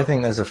 I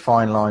think there's a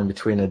fine line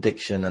between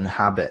addiction and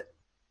habit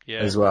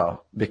as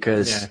well,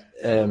 because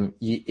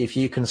if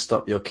you can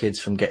stop your kids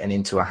from getting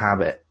into a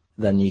habit,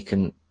 then you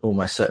can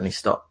almost certainly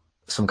stop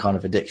some kind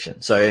of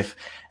addiction. So if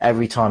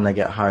every time they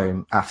get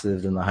home after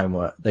they've done the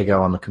homework, they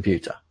go on the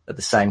computer at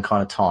the same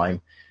kind of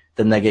time,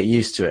 then they get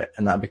used to it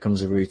and that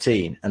becomes a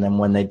routine. And then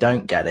when they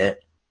don't get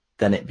it,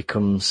 then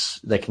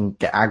they can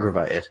get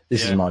aggravated.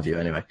 This is my view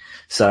anyway.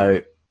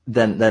 So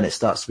then it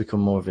starts to become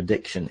more of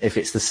addiction. If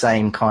it's the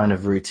same kind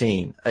of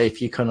routine, if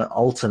you can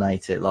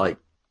alternate it, like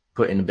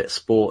putting a bit of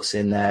sports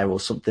in there or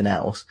something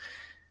else,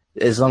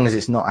 as long as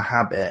it's not a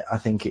habit, I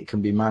think it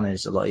can be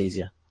managed a lot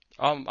easier.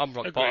 I'm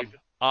rock bottom.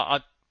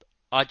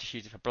 I just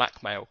use it for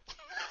blackmail.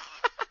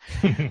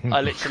 I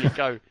literally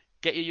go,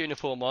 get your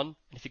uniform on, and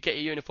if you get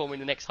your uniform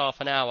in the next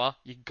half an hour,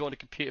 you can go on the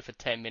computer for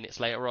 10 minutes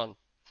later on.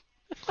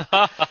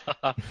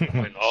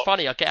 It's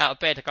funny, I get out of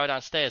bed, I go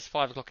downstairs,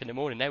 5 o'clock in the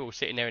morning, they're all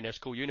sitting there in their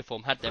school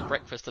uniform, had their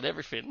breakfast and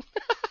everything.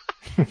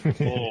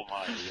 Oh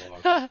my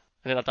lord. And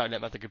then I don't let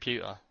them have the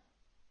computer.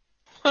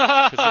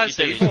 Because what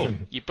you do is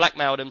you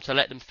blackmail them to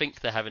let them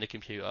think they're having a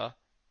computer,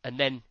 and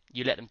then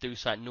you let them do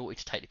something naughty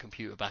to take the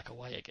computer back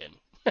away again.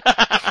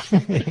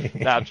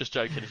 No, I'm just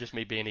joking, it's just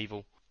me being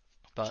evil.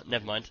 But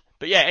never mind.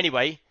 But yeah,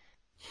 anyway,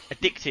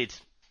 addicted.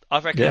 I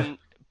reckon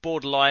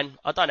borderline.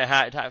 I don't know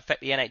how it would affect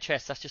the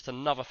NHS. That's just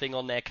another thing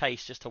on their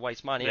case just to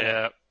waste money.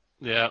 Yeah.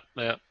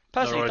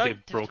 Personally, they're already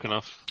broke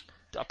enough.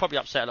 I'll probably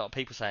upset a lot of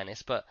people saying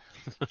this, but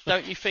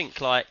don't you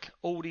think like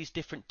all these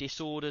different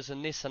disorders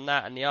and this and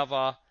that and the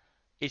other,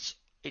 it's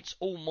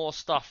all more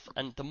stuff,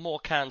 and the more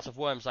cans of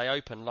worms they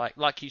open,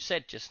 like you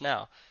said just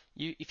now,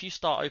 if you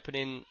start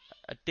opening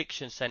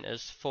addiction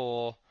centres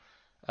for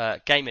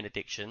gaming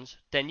addictions,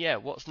 then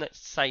what's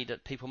next to say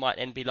that people might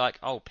then be like,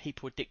 oh,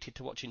 people addicted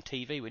to watching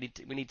TV,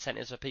 we need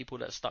centres for people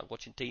that are stuck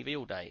watching TV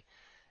all day.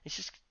 It's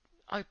just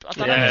I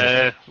don't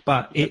know.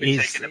 But it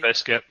is taking a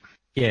biscuit.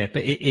 Yeah,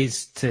 but it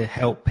is to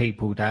help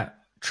people that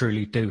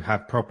truly do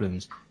have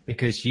problems,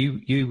 because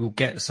you will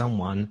get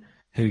someone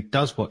who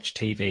does watch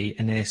TV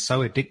and they're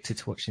so addicted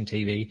to watching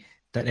TV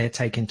that they're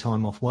taking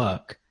time off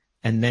work,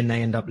 and then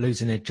they end up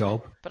losing their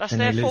job, but that's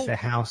and their they lose fault. their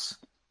house.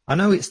 I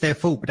know it's their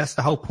fault, but that's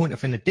the whole point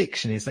of an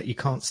addiction, is that you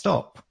can't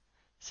stop.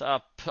 So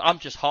I'm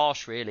just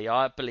harsh, really.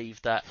 I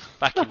believe that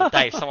back in the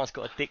day, if someone's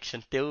got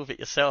addiction, deal with it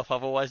yourself.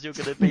 Otherwise, you're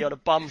going to be on a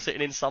bum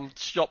sitting in some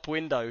shop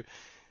window,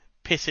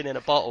 pissing in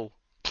a bottle.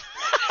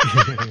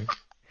 I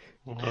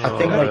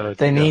think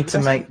they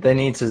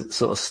need to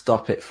sort of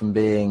stop it from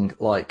being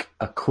like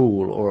a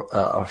cool or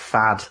a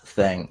fad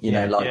thing,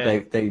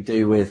 they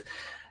do with,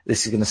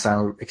 this is going to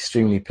sound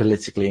extremely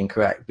politically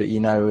incorrect, but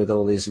with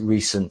all these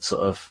recent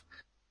sort of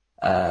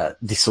not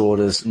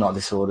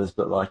disorders,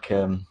 but like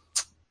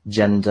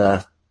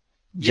gender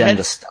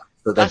stuff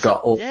that they've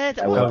got all.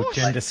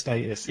 Gender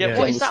status. Yeah,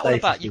 what is that all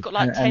about? You've got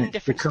like 10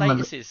 different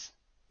statuses.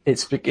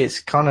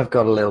 It's kind of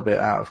got a little bit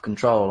out of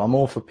control. I'm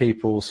all for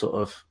people sort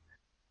of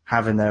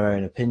having their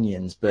own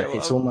opinions, but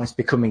it's almost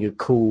becoming a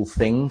cool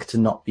thing to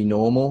not be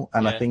normal.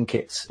 And I think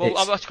it's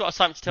I've got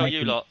something to tell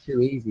you lot. It's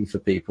too easy for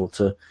people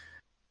to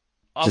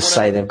just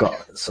say they've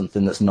got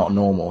something that's not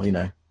normal,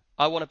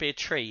 I want to be a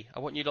tree. I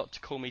want you lot to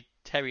call me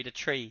Terry the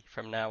Tree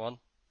from now on.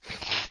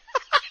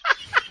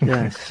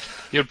 Yes.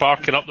 You're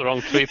barking up the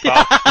wrong tree,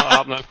 pal. Not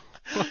happening.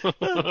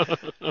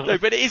 No,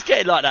 but it is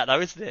getting like that, though,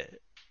 isn't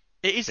it?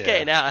 It is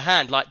getting out of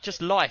hand. Like,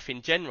 just life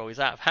in general is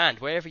out of hand.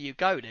 Wherever you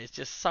go, there's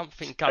just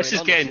something going on. This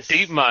is getting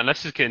deep, man.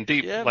 This is getting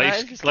deep. Yeah,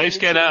 life's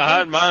getting out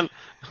of hand, man.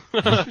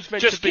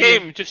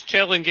 Just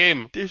chilling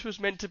game. This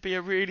was meant to be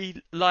a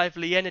really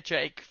lively,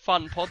 energetic,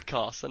 fun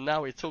podcast, and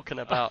now we're talking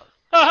about...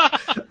 I'm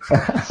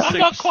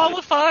not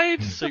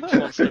qualified. Soups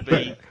wants to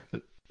be...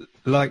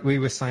 Like we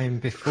were saying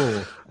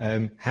before,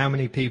 how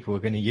many people are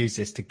going to use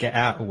this to get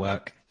out of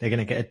work? They're going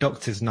to get a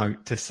doctor's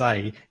note to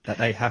say that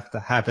they have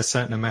to have a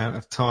certain amount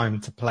of time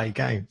to play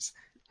games.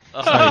 So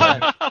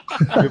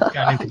you're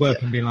going into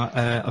work and being like,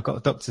 I've got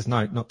a doctor's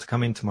note not to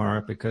come in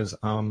tomorrow because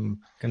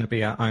I'm going to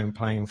be at home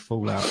playing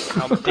Fallout.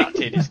 I'm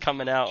addicted. It's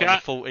coming out on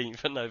the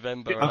 14th of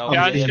November.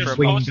 You're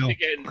supposed to be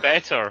getting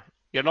better.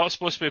 You're not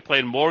supposed to be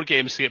playing more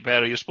games to get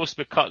better. You're supposed to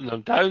be cutting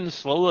them down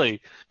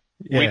slowly.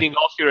 Weeding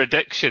off your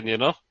addiction,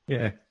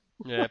 Yeah.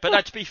 Yeah,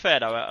 but to be fair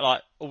though,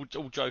 like all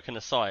joking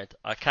aside,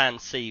 I can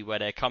see where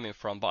they're coming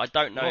from, but I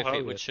don't know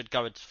if it should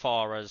go as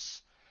far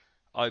as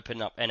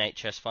open up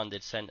NHS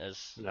funded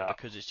centres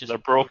because it's just they're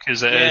broke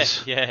as it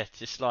is. Yeah,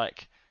 just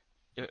like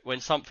when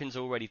something's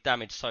already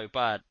damaged so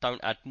bad,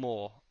 don't add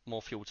more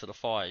fuel to the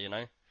fire, you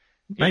know?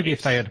 Maybe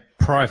if they had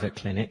private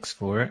clinics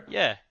for it.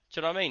 Yeah, do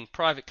you know what I mean?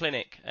 Private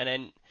clinic, and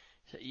then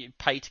you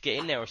pay to get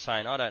in there or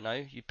something. I don't know.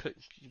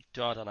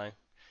 I don't know.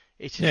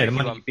 It's a Yeah, the tricky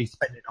money one. you'd be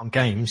spending on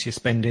games, you're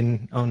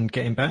spending on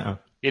getting better.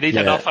 You need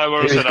enough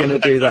hours Who's going to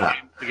do that?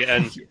 to get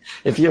in.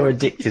 If you're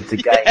addicted to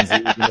games, you're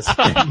going to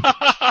spend.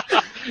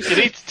 You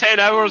need 10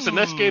 hours in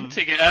this game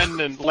to get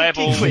in and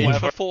level £40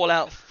 whatever. for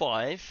Fallout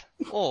 5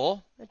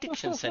 or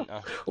Addiction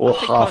Centre. Or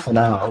half an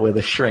hour with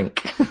a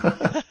shrink.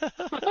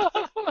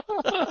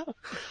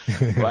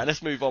 Right,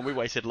 let's move on. We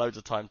wasted loads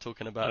of time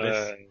talking about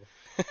this.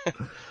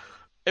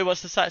 Who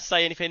wants to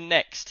say anything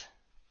next?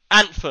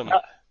 Anthem.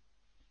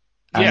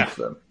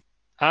 Anthem.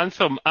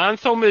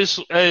 Anthem is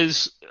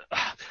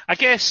I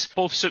guess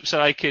both Soups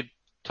and I could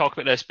talk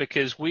about this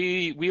because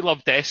we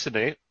love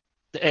Destiny.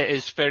 It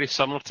is very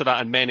similar to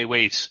that in many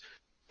ways.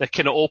 The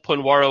kind of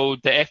open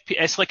world,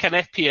 it's like an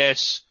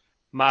FPS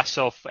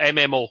massive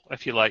MMO,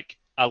 if you like.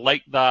 I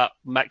like that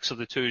mix of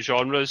the two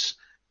genres.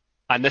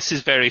 And this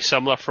is very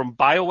similar from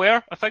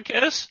BioWare, I think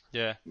it is.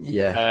 Yeah.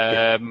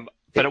 Yeah.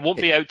 But it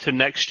won't be out till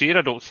next year,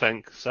 I don't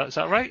think. Is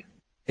that right?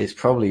 It's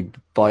probably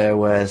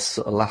BioWare's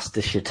sort of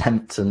last-dish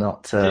attempt to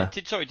not...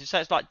 Did you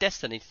say it's like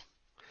Destiny?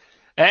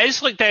 It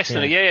is like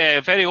Destiny, yeah.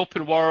 Very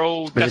open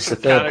world, but it's a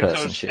different third-person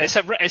characters.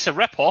 shooter. It's a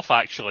rip-off,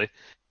 actually.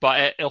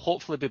 But it'll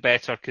hopefully be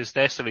better, because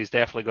Destiny's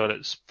definitely got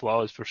its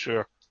flaws, for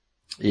sure.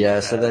 Yeah,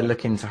 so they're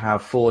looking to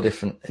have four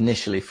different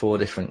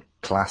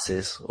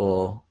classes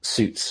or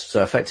suits.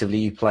 So effectively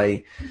you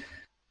play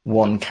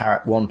one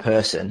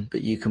person,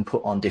 but you can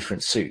put on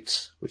different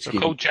suits.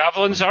 They're called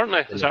javelins, aren't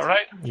they? Is that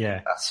right?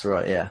 Yeah. That's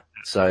right, yeah.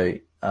 So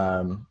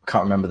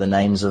can't remember the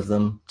names of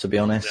them, to be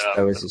honest. Yeah.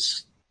 There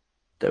was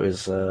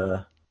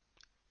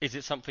Is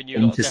it something you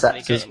lot are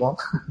definitely Interceptors getting? one.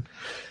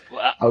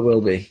 Well, I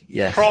will be,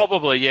 yes.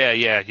 probably,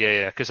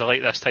 yeah, because I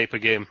like this type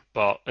of game,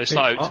 but it's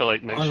not out till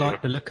like next I year.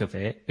 like the look of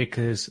it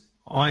because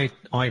I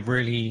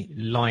really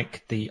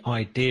like the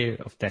idea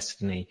of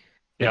Destiny,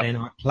 but Yep. then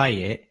I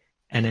play it,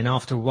 and then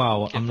after a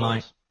while I'm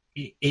like,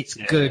 it's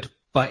good,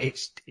 but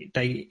it's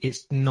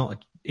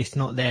not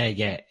there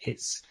yet.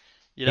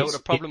 You know what the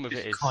problem with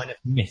it is? Kind of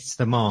missed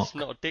the mark. It's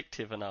not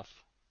addictive enough.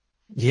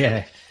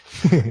 Yeah.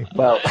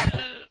 Well,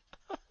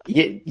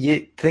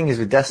 thing is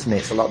with Destiny,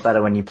 it's a lot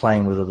better when you're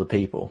playing with other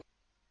people.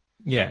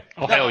 Yeah.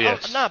 Oh, hell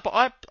yes.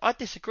 But I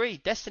disagree.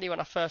 Destiny, when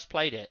I first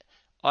played it,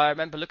 I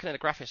remember looking at the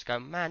graphics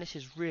going, man, this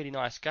is a really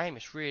nice game.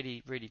 It's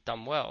really, really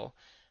done well.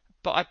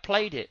 But I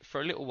played it for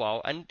a little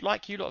while, and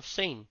like you lot have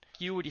seen,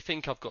 you already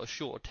think I've got a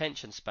short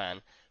attention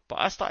span. But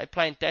I started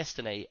playing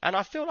Destiny, and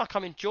I feel like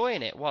I'm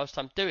enjoying it whilst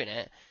I'm doing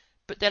it.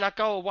 But then I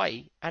go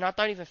away, and I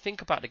don't even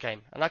think about the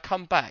game. And I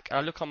come back, and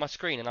I look on my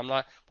screen, and I'm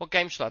like, what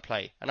game should I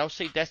play? And I'll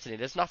see Destiny.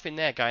 There's nothing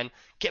there going,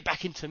 get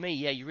back into me.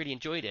 Yeah, you really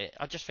enjoyed it.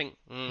 I just think,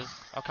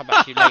 I'll come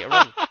back to you later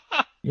on.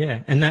 Yeah,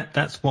 and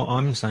that's what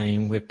I'm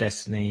saying with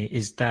Destiny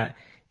is that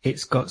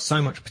it's got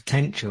so much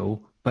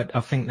potential, but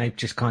I think they've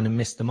just kind of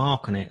missed the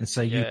mark on it. And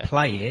so you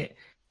play it,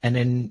 and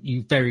then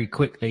you very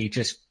quickly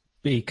just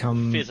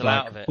become Fizzle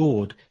out of it.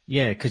 bored.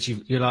 Yeah, because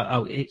you're like,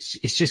 oh, it's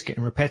just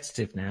getting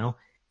repetitive now.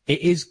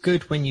 It is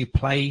good when you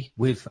play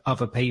with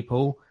other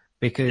people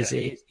because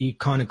you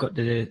kind of got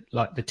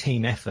the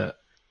team effort.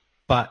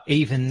 But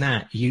even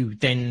that, you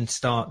then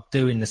start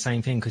doing the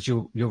same thing because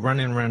you're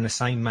running around the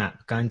same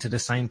map, going to the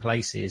same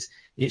places.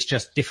 It's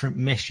just different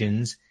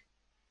missions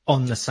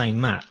on the same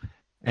map,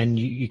 and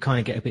you kind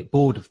of get a bit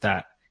bored of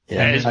that.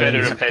 Yeah, It is very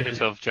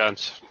repetitive,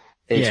 Chance.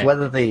 It's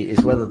whether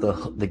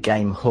the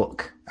game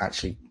hook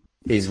actually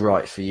is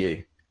right for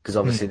you. Because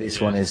obviously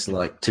this one is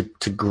like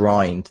to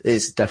grind.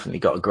 It's definitely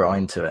got a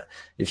grind to it.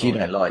 If you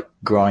don't like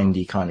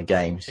grindy kind of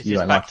games, Is you this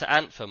don't back like to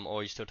Anthem, or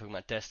are you still talking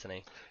about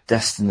Destiny?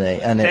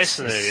 Destiny. And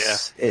Destiny,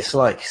 it's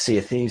like Sea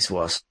of Thieves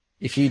was.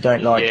 If you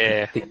don't like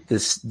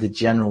the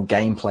general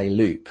gameplay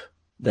loop,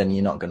 then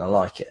you're not going to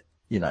like it.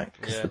 You know,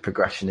 because the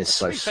progression is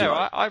so To be slow.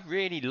 fair, I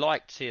really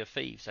liked Sea of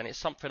Thieves, and it's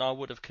something I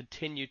would have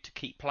continued to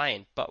keep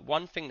playing. But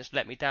one thing that's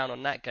let me down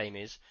on that game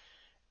is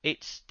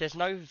there's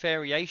no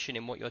variation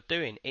in what you're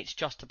doing. It's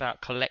just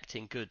about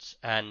collecting goods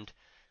and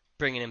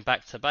bringing them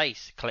back to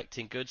base.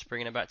 Collecting goods,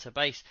 bringing them back to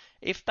base.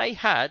 If they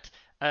had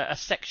a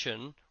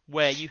section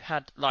where you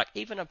had like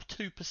even a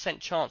 2%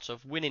 chance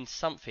of winning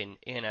something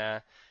in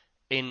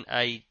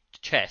a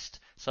chest,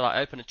 so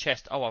I open a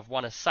chest, I've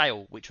won a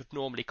sale which would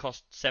normally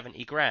cost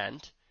 70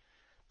 grand,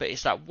 but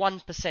it's that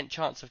 1%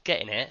 chance of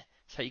getting it,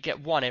 so you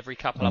get one every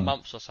couple of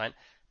months or something.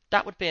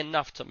 That would be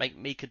enough to make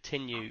me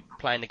continue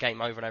playing the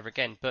game over and over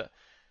again. But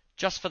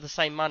just for the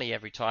same money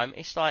every time,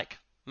 it's like,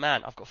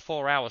 man, I've got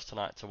 4 hours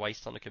tonight to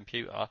waste on the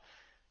computer.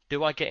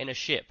 Do I get in a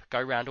ship,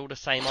 go round all the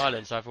same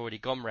islands I've already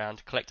gone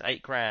round, collect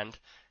 8 grand,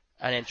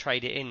 and then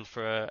trade it in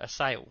for a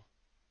sale?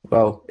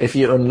 Well, if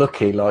you're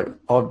unlucky, like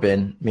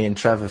me and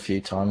Trevor a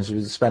few times, we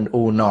would spend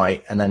all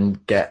night and then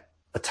get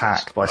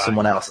attacked by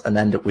someone else and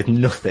end up with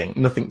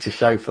nothing to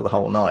show for the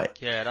whole night.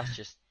 Yeah, that's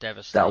just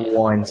devastating. That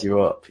winds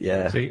you up,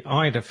 yeah. See,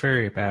 I had a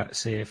theory about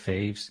Sea of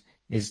Thieves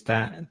is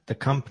that the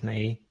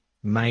company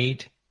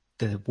made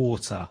the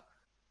water.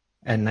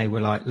 And they were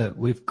like, look,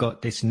 we've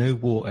got this new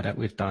water that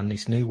we've done,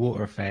 this new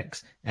water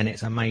effects, and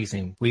it's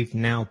amazing. We've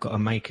now got to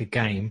make a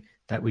game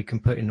that we can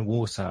put in the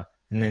water.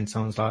 And then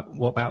someone's like,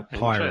 what about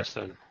Pirate?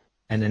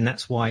 And then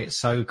that's why it's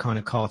so kind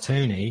of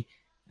cartoony.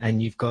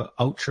 And you've got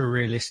ultra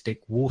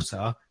realistic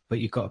water, but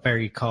you've got a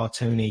very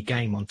cartoony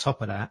game on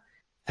top of that.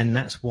 And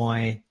that's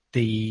why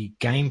the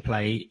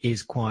gameplay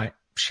is quite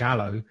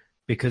shallow,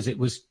 because it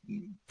was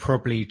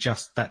probably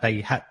just that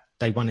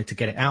they wanted to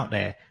get it out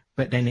there.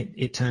 But then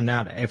it turned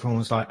out that everyone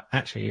was like,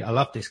 actually, I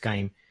love this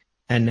game.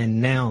 And then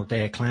now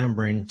they're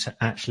clamoring to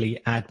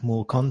actually add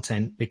more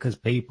content because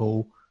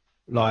people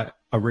are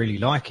really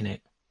liking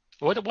it.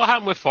 What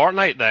happened with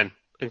Fortnite then?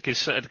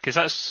 Because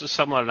that's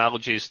similar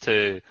analogies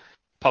to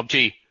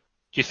PUBG.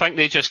 Do you think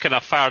they just kind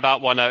of fired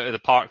that one out of the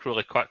park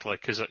really quickly?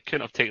 Because it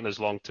couldn't have taken as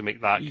long to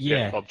make that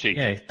PUBG.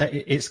 Yeah,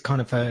 it's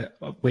kind of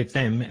with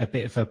them a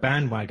bit of a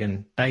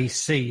bandwagon. They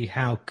see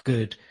how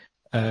good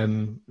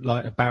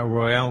like a battle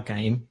royale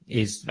game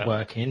is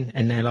working,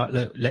 and they're like,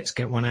 look, let's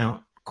get one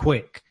out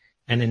quick.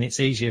 And then it's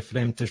easier for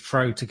them to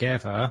throw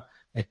together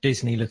a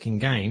Disney-looking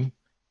game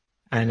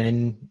and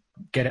then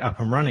get it up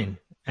and running.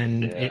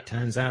 And it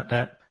turns out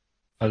that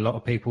a lot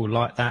of people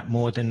like that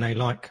more than they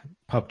like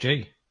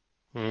PUBG.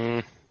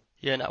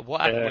 Yeah, no, what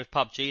happened with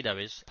PUBG, though,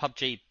 is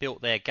PUBG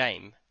built their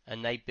game,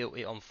 and they built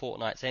it on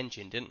Fortnite's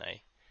engine, didn't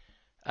they?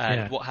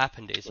 And what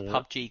happened is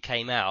PUBG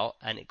came out,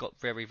 and it got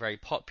very, very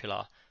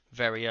popular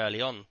very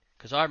early on.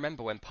 Because I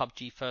remember when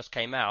PUBG first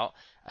came out,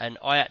 and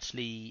I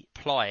actually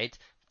applied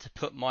to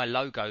put my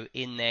logo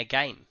in their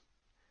game.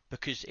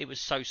 Because it was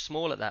so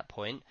small at that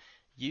point,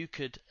 you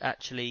could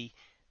actually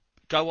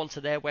go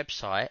onto their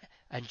website,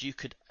 and you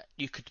could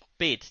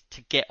bid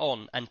to get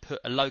on and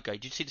put a logo.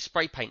 Did you see the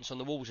spray paints on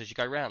the walls as you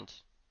go round?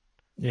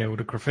 Yeah, with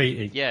the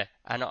graffiti. Yeah,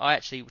 and I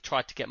actually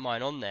tried to get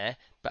mine on there,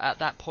 but at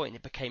that point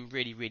it became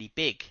really, really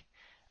big.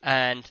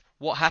 And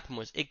what happened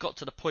was it got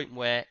to the point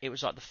where it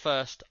was like the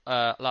first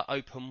like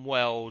open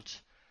world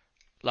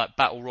like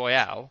battle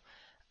royale,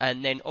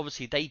 and then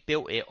obviously they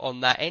built it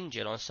on that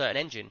engine, on a certain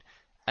engine,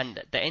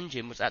 and the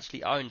engine was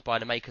actually owned by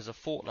the makers of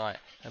Fortnite.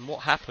 And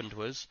what happened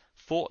was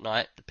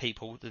Fortnite, the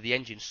people, the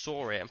engine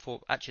saw it and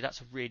thought, actually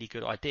that's a really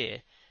good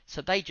idea,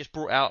 so they just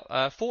brought out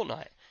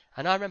Fortnite.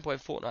 And I remember when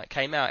Fortnite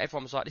came out,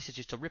 everyone was like, this is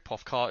just a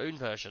rip-off cartoon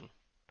version,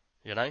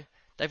 you know?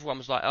 Everyone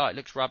was like, oh, it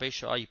looks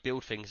rubbish, oh, you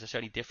build things, there's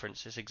only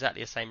difference, it's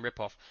exactly the same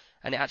rip-off.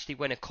 And it actually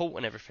went a court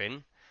and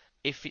everything.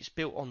 If it's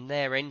built on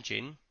their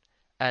engine,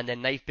 and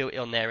then they've built it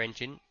on their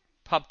engine,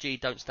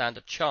 PUBG don't stand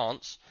a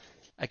chance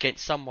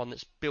against someone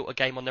that's built a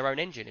game on their own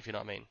engine, if you know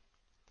what I mean.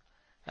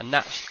 And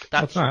that's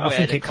I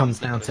think it comes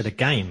down to the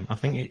game. I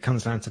think it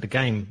comes down to the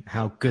game,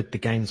 how good the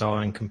games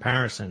are in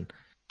comparison.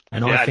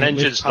 And I think an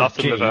engine's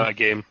nothing without a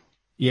game.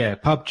 Yeah,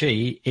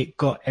 PUBG, it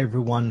got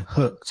everyone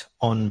hooked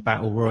on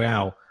Battle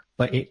Royale,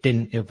 but it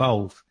didn't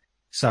evolve.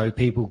 So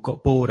people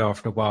got bored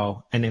after a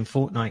while, and then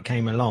Fortnite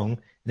came along,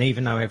 and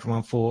even though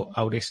everyone thought,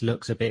 oh, this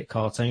looks a bit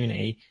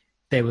cartoony,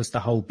 there was the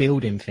whole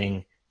building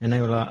thing, and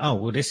they were like, oh,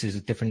 well, this is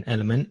a different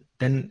element,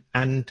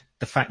 and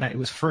the fact that it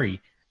was free.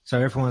 So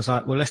everyone's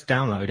like, well, let's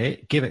download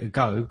it, give it a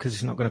go, because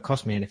it's not going to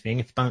cost me anything.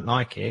 If I don't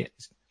like it,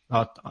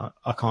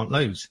 I can't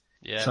lose.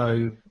 Yeah.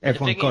 So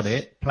everyone got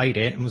it, played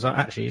it, and was like,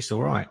 actually, it's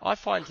all right. I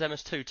find them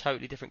as two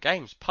totally different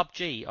games.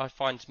 PUBG, I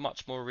find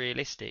much more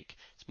realistic.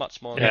 It's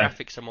much more,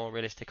 graphics are more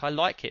realistic. I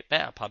like it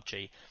better,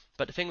 PUBG.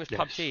 But the thing with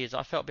PUBG is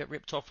I felt a bit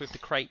ripped off with the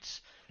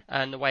crates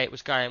and the way it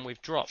was going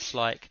with drops.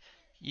 Like,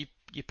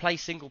 you play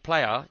single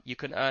player, you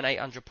can earn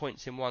 800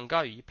 points in one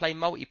go. You play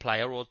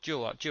multiplayer or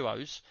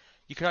duos,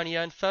 you can only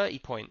earn 30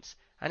 points.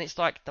 And it's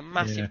like the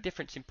massive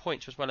difference in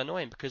points was well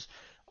annoying, because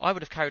I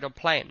would have carried on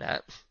playing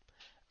that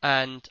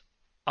and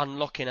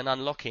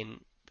unlocking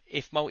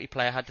if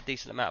multiplayer had a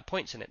decent amount of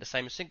points in it, the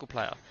same as single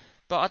player.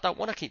 But I don't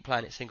want to keep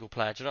playing it single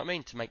player, do you know what I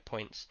mean, to make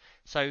points.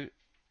 So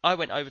I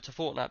went over to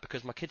Fortnite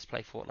because my kids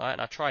play Fortnite,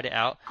 and I tried it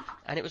out,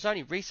 and it was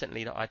only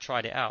recently that I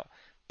tried it out.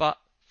 But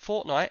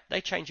Fortnite, they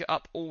change it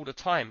up all the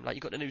time. Like,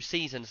 you've got the new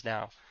seasons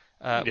now,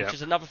 which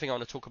is another thing I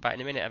want to talk about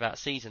in a minute, about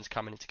seasons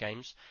coming into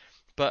games.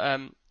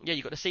 But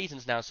you've got the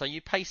seasons now, so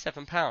you pay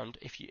 £7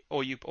 if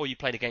you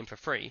play the game for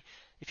free.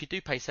 If you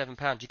do pay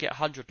 £7, you get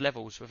 100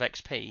 levels with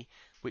XP,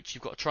 which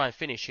you've got to try and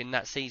finish in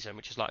that season,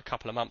 which is like a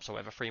couple of months or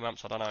whatever, 3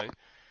 months, I don't know.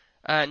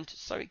 And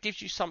so it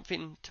gives you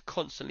something to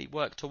constantly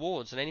work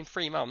towards. And then in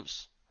 3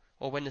 months,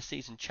 or when the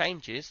season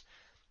changes,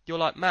 you're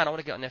like, man, I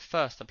want to get on there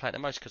first and play it the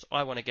most, because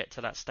I want to get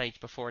to that stage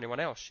before anyone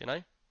else, you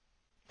know?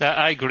 Yeah,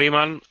 I agree,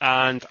 man.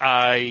 And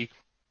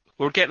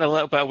we're getting a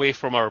little bit away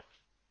from our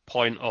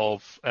point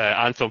of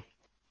Anthem.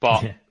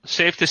 But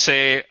safe to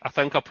say, I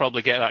think I'll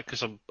probably get that,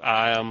 because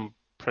I am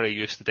pretty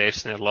used to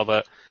Destiny. I love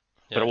it.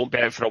 But it won't be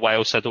out for a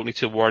while, so I don't need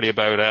to worry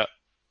about it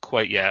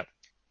quite yet.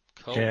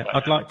 Cool. Yeah,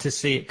 I'd like to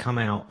see it come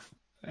out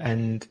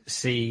and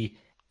see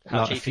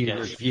like a few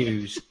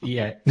reviews.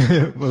 Yeah,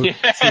 we'll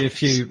see a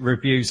few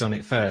reviews on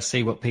it first,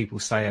 see what people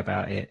say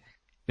about it,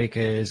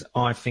 because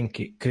I think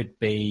it could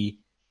be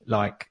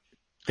like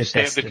the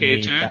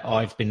Destiny that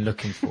I've been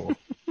looking for.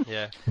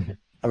 Yeah.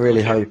 I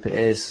really hope it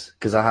is,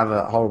 because I have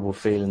a horrible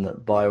feeling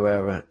that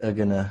BioWare are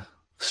going to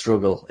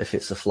struggle if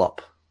it's a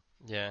flop.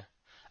 Yeah.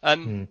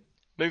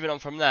 Moving on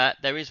from that,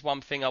 there is one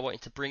thing I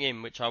wanted to bring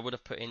in, which I would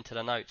have put into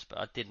the notes, but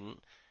I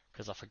didn't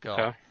because I forgot.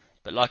 Okay.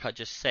 But like I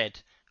just said,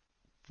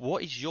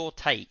 what is your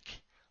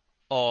take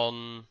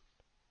on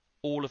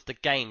all of the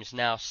games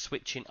now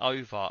switching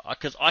over?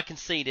 Because I can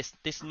see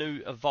this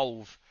new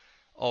evolve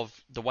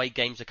of the way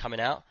games are coming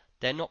out.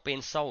 They're not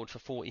being sold for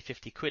 40,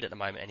 50 quid at the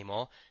moment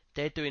anymore.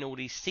 They're doing all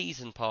these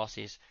season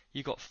passes.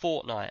 You've got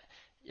Fortnite.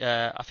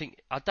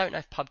 I don't know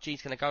if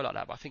PUBG's going to go like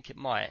that, but I think it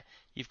might.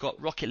 You've got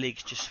Rocket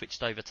League's just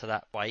switched over to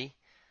that way.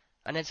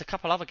 And there's a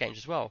couple other games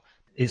as well.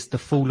 It's the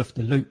fall of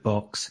the loot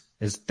box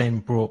has then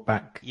brought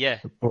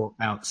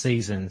out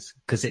seasons,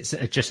 because it's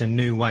just a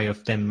new way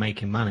of them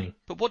making money.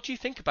 But what do you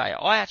think about it?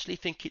 I actually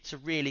think it's a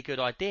really good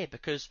idea,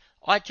 because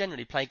I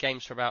generally play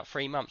games for about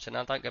 3 months and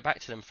I don't go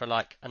back to them for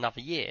like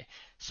another year.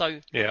 So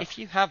if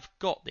you have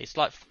got this,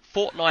 like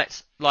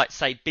Fortnite's, like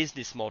say,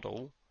 business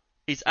model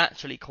is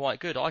actually quite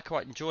good. I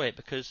quite enjoy it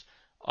because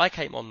I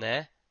came on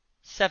there,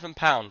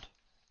 £7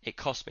 it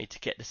cost me to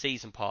get the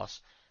season pass.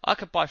 I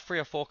could buy 3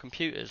 or 4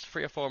 computers,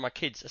 3 or 4 of my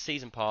kids a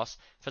season pass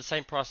for the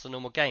same price as a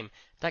normal game.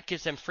 That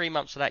gives them 3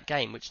 months of that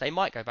game, which they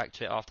might go back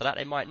to it after that,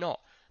 they might not.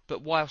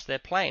 But whilst they're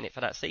playing it for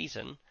that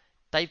season,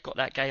 they've got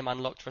that game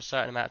unlocked for a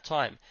certain amount of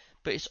time.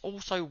 But it's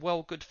also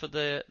well good for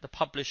the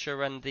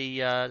publisher and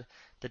the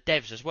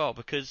devs as well,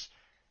 because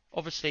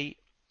obviously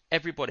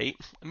everybody,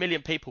 1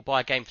 million people buy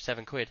a game for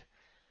 £7.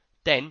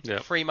 Then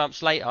 3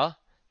 months later,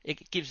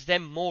 it gives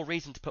them more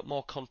reason to put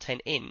more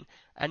content in,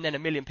 and then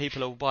 1 million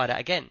people will buy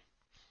that again.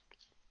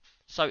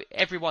 So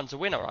everyone's a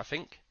winner, I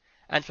think.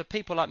 And for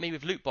people like me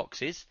with loot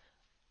boxes,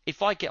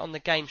 if I get on the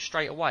game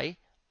straight away,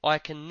 I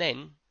can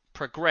then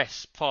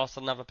progress faster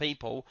than other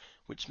people,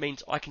 which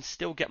means I can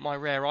still get my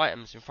rare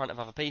items in front of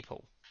other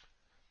people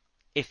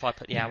if I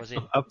put the hours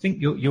in. I think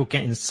you're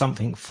getting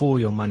something for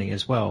your money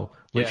as well,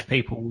 which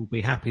people will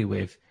be happy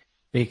with,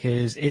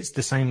 because it's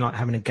the same like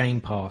having a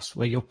Game Pass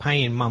where you're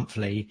paying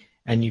monthly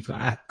and you've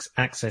got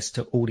access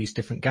to all these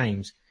different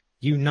games.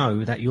 You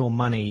know that your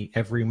money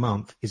every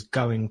month is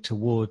going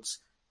towards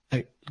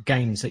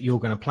games that you're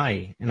going to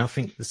play. And I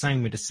think the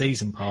same with the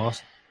season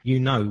pass. You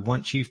know,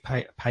 once you've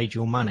paid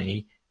your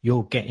money,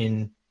 you're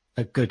getting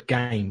a good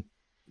game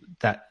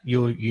that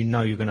you're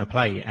going to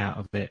play out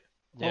of it.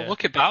 Well,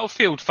 look at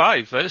Battlefield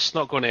 5. It's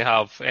not going to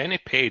have any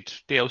paid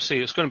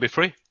DLC. It's going to be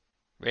free.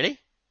 Really?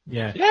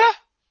 Yeah. Yeah,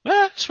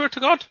 I swear to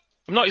God.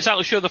 I'm not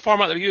exactly sure the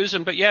format they're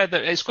using, but yeah,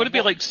 it's going to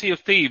be like Sea of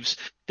Thieves.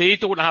 They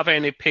don't have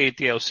any paid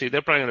DLC.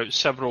 They're bringing out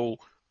several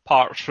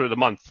parts through the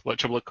month,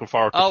 which I'm looking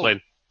forward to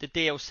playing. The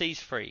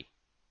DLC's free?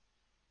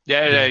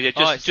 Yeah.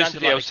 Just the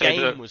DLC. Like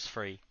the game was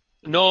free.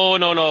 No.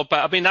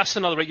 But I mean, that's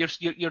another.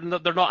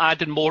 They're not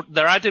adding more.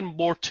 They're adding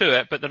more to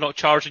it, but they're not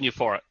charging you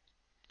for it,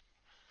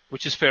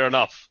 which is fair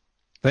enough.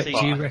 But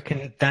do you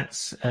reckon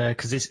that's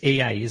because it's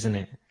EA, isn't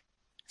it?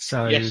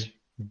 So yes.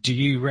 Do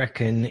you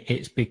reckon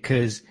it's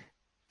because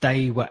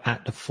they were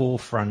at the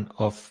forefront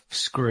of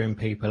screwing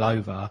people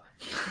over,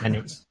 and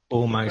it's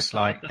almost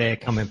like they're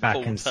coming back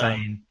and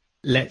saying,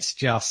 let's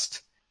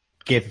just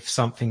give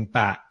something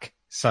back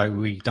so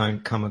we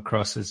don't come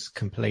across as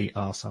complete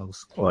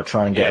arseholes? Or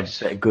try and get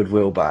a bit of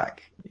goodwill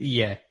back.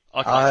 Yeah.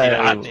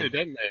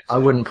 I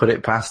wouldn't put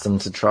it past them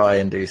to try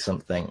and do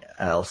something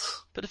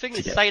else. But the thing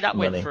is, say that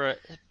went for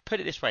put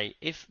it this way,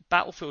 if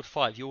Battlefield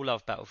 5, you all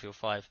love Battlefield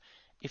 5,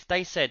 if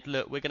they said,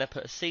 look, we're going to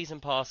put a season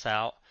pass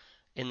out,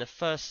 in the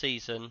first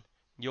season,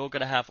 you're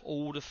going to have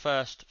all the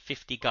first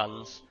 50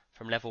 guns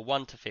from level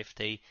 1 to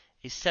 50,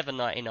 is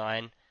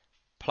 $7.99,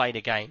 play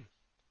the game.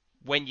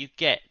 When you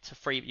get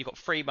to you've got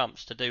 3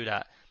 months to do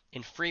that.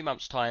 In 3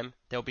 months' time,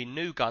 there'll be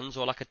new guns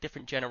or like a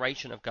different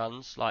generation of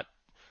guns, like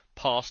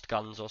past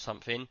guns or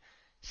something,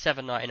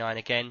 $7.99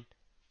 again.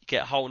 You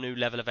get a whole new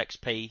level of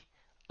XP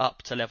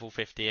up to level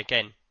 50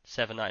 again,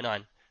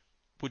 $7.99.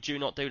 Would you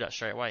not do that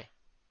straight away?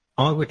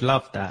 I would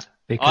love that,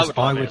 because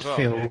I would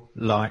feel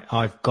like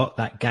I've got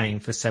that game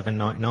for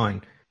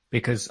 $7.99.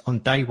 Because on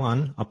day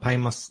one, I pay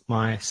my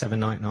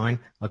 $7.99,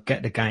 I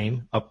get the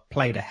game, I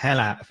play the hell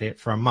out of it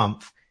for a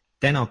month,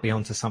 then I'll be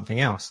on to something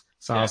else.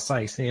 So I'll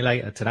say, see you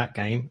later to that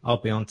game,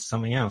 I'll be on to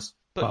something else.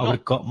 But I would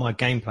have got my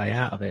gameplay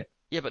out of it.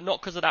 Yeah, but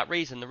not because of that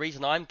reason. The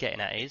reason I'm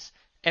getting at is,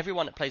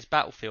 everyone that plays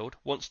Battlefield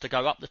wants to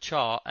go up the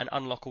chart and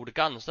unlock all the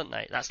guns, don't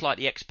they? That's like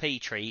the XP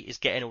tree is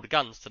getting all the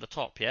guns to the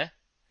top, yeah?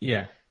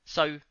 Yeah.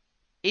 So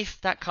if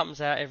that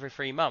comes out every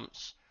 3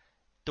 months,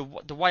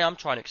 the way I'm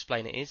trying to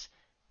explain it is,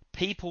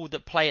 people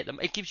that play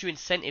it gives you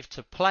incentive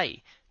to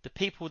play. The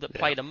people that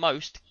play the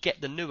most get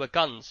the newer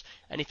guns.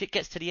 And if it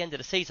gets to the end of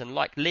the season,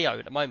 like Leo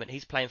at the moment,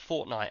 he's playing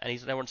Fortnite and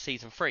they're on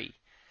season 3.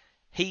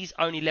 He's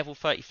only level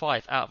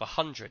 35 out of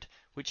 100,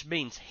 which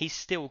means he's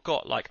still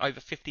got like over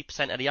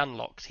 50% of the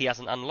unlocks he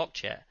hasn't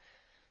unlocked yet.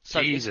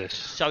 So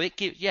Jesus. It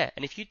gives,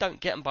 and if you don't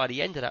get them by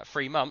the end of that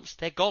 3 months,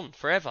 they're gone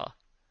forever.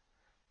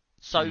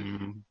 So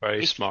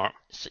smart.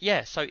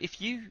 So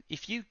if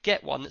you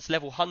get one that's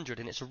level 100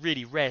 and it's a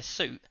really rare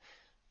suit,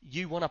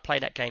 you want to play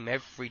that game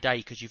every day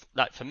because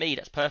for me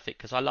that's perfect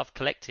because I love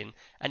collecting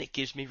and it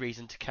gives me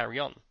reason to carry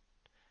on.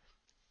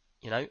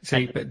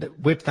 See, but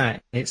with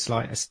that, it's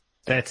like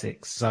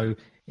aesthetics, so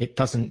it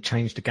doesn't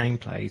change the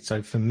gameplay.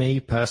 So for me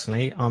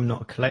personally, I'm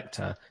not a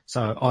collector,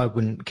 so I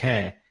wouldn't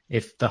care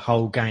if the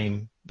whole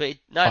game. But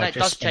it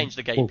does change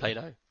the gameplay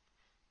though.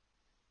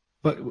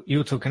 But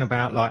you're talking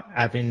about like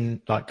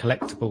having like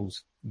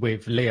collectibles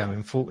with Leo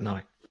in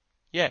Fortnite.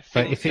 Yeah,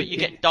 but you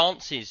get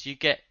dances, you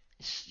get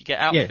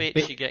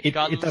outfits, you get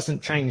guns. It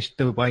doesn't change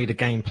the way the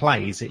game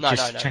plays. It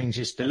just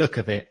changes the look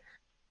of it.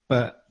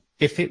 But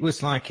if it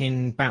was like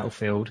in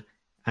Battlefield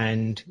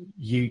and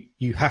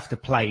you have to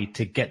play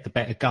to get the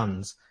better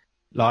guns,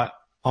 like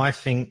I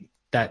think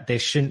that there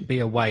shouldn't be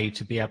a way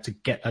to be able to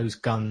get those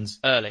guns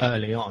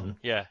early on.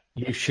 Yeah.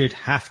 You should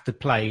have to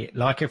play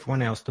like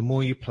everyone else. The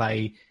more you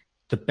play,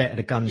 the better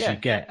the guns you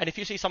get. And if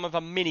you see some of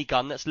a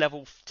minigun that's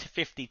level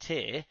 50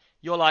 tier,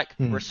 you're like,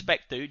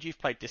 respect, dude, you've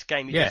played this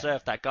game, you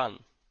deserve that gun.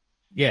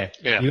 Yeah.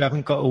 You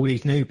haven't got all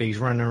these newbies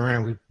running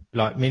around with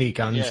like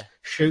miniguns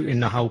shooting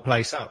the whole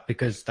place up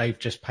because they've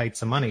just paid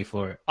some money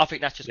for it. I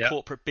think that's just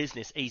corporate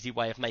business, easy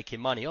way of making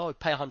money. Oh,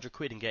 pay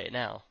 £100 and get it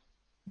now.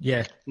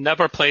 Yeah.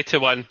 Never play to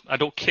one. I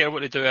don't care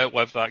what they do out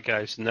with that,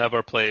 guys.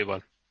 Never play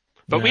one.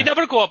 But we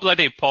never go up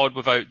bloody pod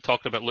without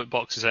talking about loot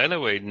boxes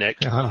anyway, Nick.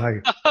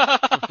 Oh.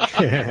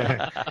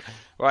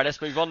 Right,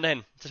 let's move on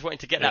then. Just wanting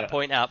to get that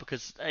point out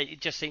because it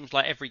just seems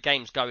like every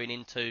game's going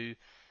into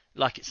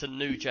like it's a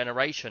new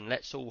generation.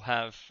 Let's all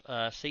have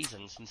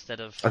seasons instead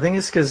of. I think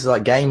it's because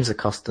like games are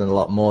costing a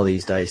lot more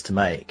these days to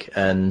make,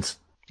 and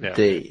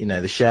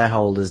the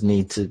shareholders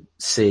need to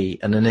see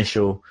an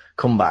initial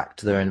comeback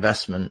to their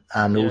investment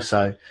and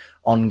also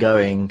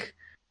ongoing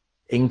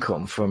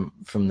income from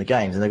the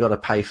games, and they've got to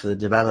pay for the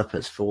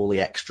developers for all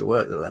the extra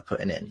work that they're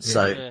putting in.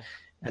 So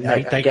and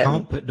they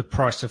can't put the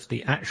price of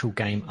the actual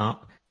game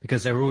up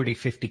because they're already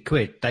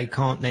 £50. They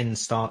can't then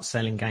start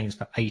selling games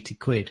for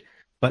 £80,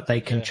 but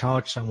they can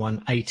charge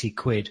someone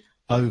 £80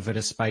 over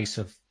the space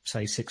of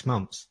say 6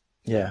 months.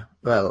 Yeah,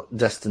 well,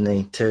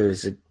 Destiny 2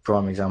 is a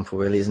prime example,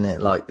 really, isn't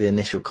it? Like the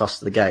initial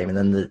cost of the game, and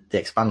then the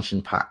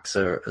expansion packs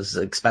are as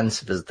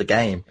expensive as the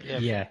game.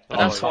 Yeah. But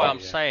that's why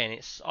I'm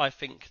saying I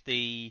think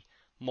the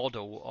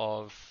model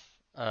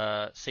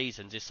of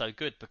seasons is so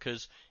good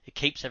because it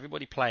keeps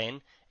everybody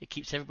playing, it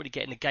keeps everybody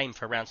getting the game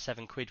for around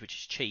 £7, which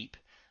is cheap,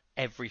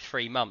 every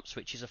 3 months,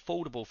 which is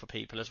affordable for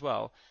people as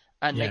well.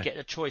 And they get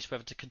a choice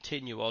whether to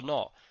continue or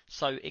not.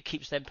 So it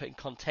keeps them putting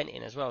content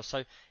in as well.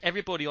 So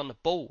everybody on the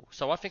ball.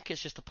 So I think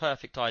it's just a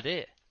perfect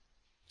idea.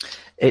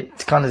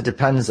 It kind of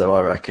depends, though,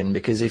 I reckon,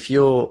 because if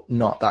you're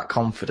not that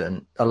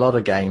confident, a lot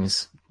of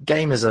gamers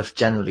are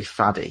generally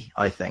faddy,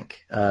 I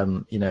think.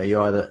 You're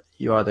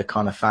either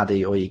kind of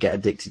faddy or you get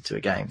addicted to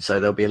a game. So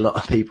there'll be a lot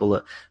of people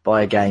that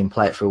buy a game,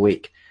 play it for a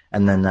week,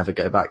 and then never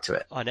go back to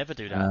it. I never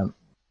do that.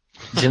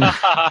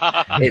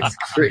 It's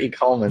pretty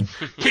common.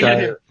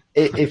 So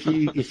if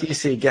you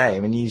see a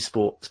game and you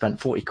spent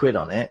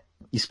 £40 on it,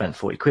 you spent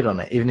 £40 on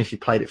it, even if you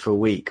played it for a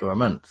week or a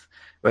month.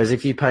 Whereas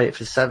if you paid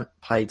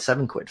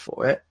 £7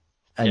 for it,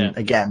 and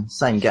again,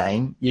 same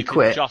game, you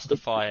quit.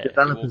 Justify it.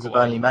 Developers have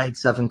only made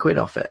 £7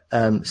 off it.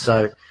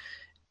 So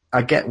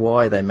I get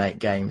why they make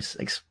games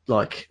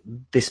like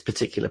this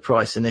particular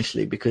price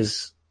initially,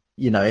 because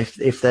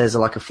if there's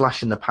like a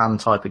flash in the pan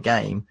type of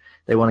game,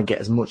 they want to get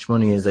as much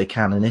money as they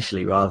can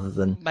initially rather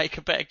than make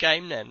a better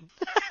game then.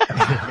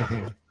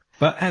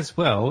 But as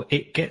well,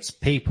 it gets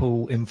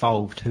people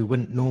involved who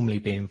wouldn't normally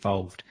be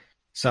involved.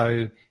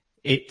 So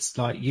it's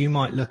like you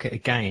might look at a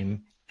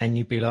game and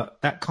you'd be like,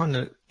 that kind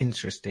of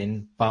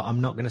interesting, but I'm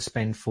not going to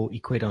spend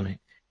 £40 on it.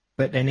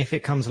 But then if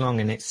it comes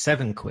along and it's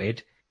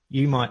 £7,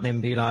 you might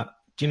then be like,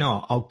 do you know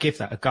what? I'll give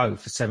that a go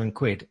for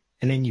 £7.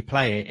 And then you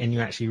play it and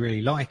you actually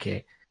really like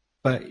it.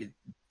 But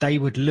they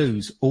would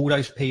lose all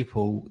those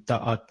people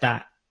that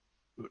are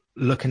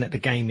looking at the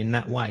game in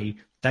that way.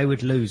 They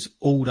would lose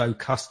all those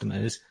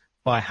customers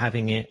by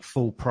having it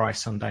full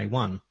price on day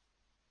one.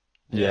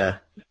 Yeah.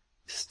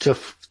 It's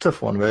tough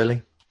one,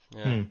 really.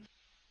 Yeah.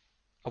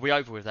 Are we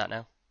over with that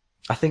now?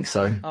 I think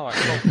so. All right,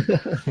 cool.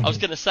 I was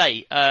going to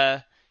say,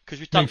 because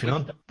we've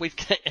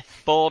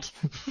bored.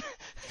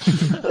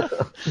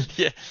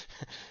 Yeah.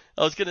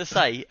 I was going to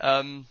say,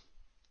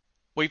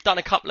 we've done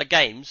a couple of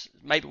games.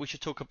 Maybe we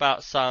should talk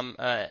about some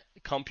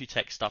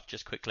Computech stuff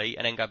just quickly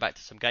and then go back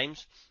to some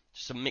games.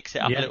 Just to mix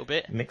it up a little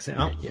bit. Mix it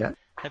up. Yeah.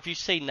 Have you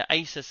seen that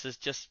Asus has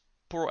just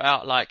brought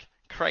out like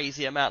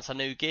crazy amounts of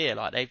new gear?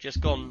 Like they've just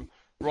gone,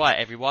 right,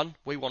 everyone,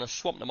 we want to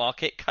swamp the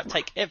market,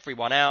 take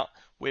everyone out,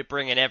 we're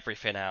bringing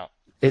everything out.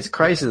 It's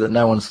crazy that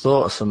no one's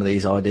thought of some of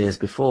these ideas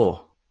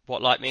before.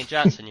 What, like me and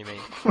Jansen, you mean?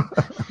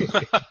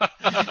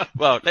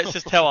 Well, let's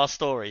just tell our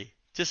story,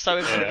 just so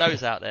everyone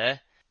knows out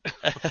there.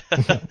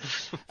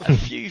 A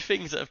few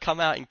things that have come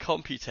out in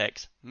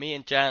Computex, me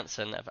and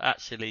Jansen have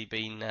actually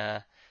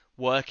been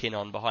working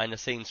on behind the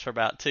scenes for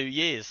about 2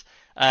 years.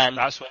 And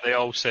that's what they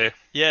all say.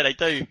 Yeah, they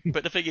do.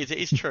 But the thing is, it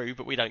is true,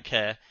 but we don't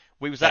care.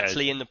 We was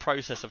actually in the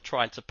process of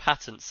trying to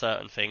patent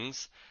certain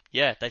things.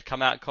 Yeah, they've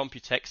come out at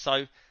Computex,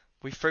 so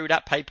we threw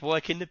that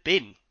paperwork in the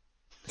bin.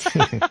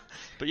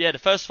 But yeah, the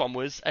first one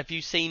was, have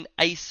you seen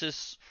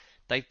Asus?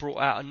 They've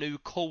brought out a new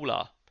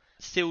cooler,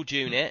 sealed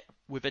unit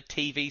with a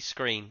TV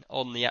screen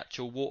on the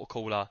actual water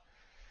cooler.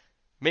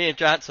 Me and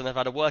Jansen have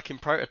had a working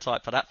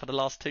prototype for that for the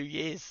last 2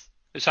 years.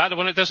 Is that the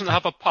one that doesn't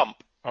have a pump,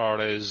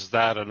 or is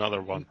that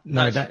another one?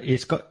 No, that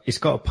it's got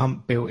a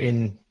pump built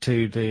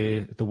into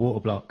the water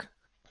block.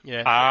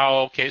 Yeah.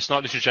 Okay. It's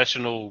not the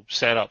traditional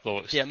setup though.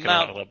 It's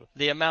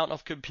the amount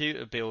of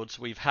computer builds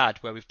we've had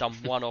where we've done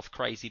one-off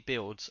crazy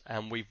builds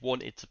and we've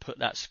wanted to put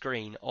that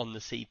screen on the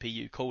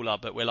CPU cooler,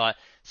 but we're like,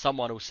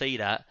 someone will see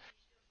that.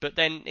 But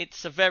then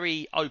it's a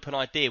very open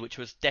idea which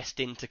was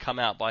destined to come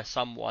out by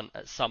someone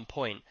at some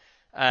point.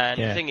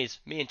 And the thing is,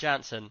 me and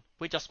Jansen,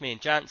 we're just me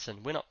and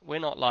Jansen. We're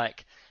not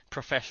like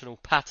professional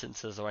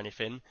patenters or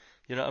anything.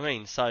 You know what I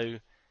mean? So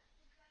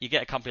you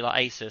get a company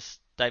like Asus,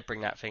 they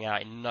bring that thing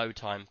out in no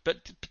time.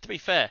 But to be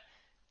fair,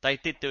 they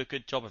did do a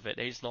good job of it.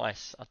 It's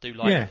nice. I do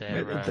like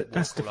their.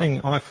 That's the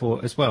thing I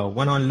thought as well.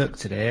 When I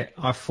looked at it,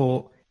 I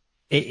thought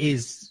it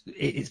is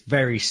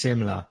very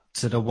similar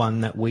to the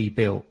one that we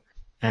built,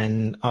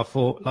 and I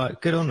thought, like,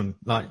 good on them.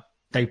 Like,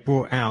 they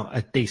brought out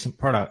a decent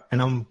product,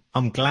 and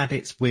I'm glad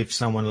it's with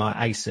someone like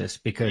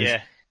Asus, because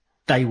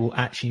they will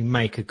actually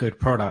make a good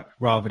product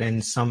rather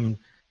than some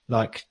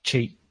like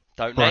cheap.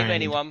 Don't brand. name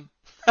anyone.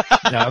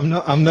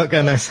 No, I'm not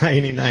going to say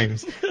any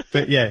names,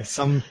 but yeah,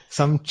 some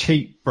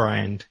cheap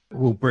brand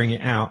will bring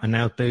it out and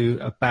they'll do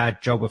a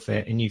bad job of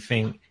it, and you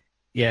think,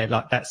 yeah,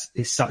 like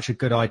it's such a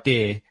good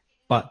idea,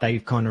 but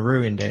they've kind of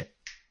ruined it.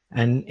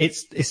 And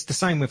it's the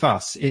same with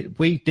us.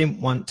 We didn't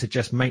want to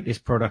just make this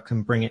product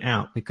and bring it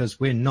out because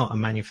we're not a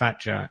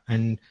manufacturer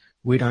and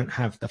we don't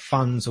have the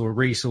funds or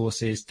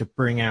resources to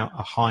bring out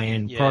a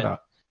high-end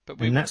product.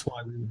 And that's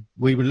why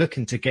we were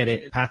looking to get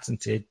it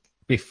patented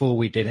before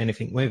we did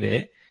anything with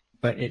it.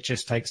 But it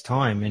just takes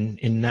time. And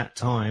in that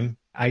time,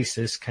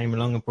 Asus came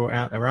along and brought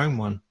out their own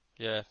one.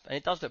 Yeah, and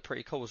it does look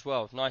pretty cool as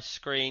well. Nice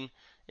screen.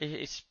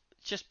 It's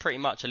just pretty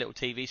much a little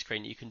TV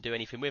screen that you can do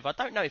anything with. I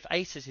don't know if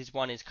Asus's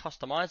one is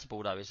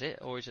customizable though, is it?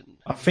 Or is it?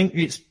 I think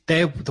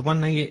the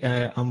one they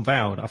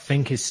unveiled, I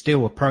think is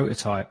still a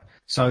prototype.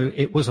 So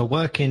it was a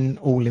working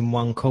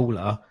all-in-one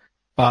cooler,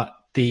 but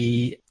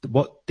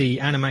what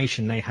the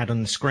animation they had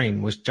on the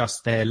screen was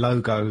just their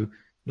logo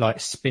like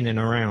spinning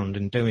around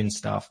and doing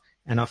stuff.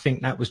 And I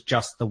think that was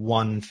just the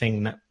one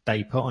thing that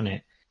they put on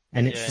it.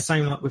 And it's the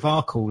same like with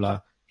our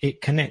cooler.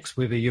 It connects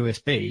with a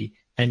USB,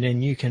 and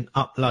then you can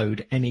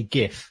upload any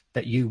GIF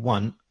that you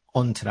want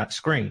onto that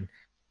screen.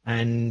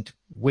 And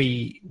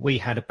we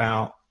had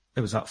about,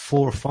 it was like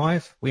 4 or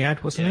 5 we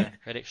had, wasn't it?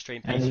 We had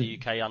Extreme PC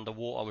UK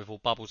underwater with all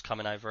bubbles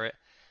coming over it.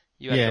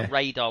 You had the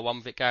radar one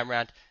with it going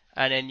around.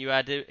 And then you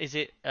had, is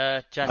it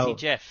Jazzy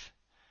Jeff?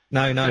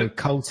 No,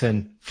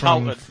 Colton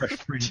from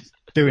Fresh Prince.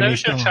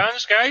 Now's your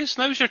chance, guys.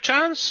 Now's your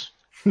chance.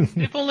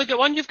 You've only got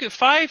one, you've got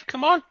 5.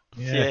 Come on.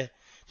 Yeah.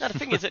 Now, the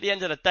thing is, at the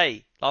end of the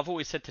day, I've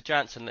always said to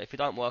Jansen that if you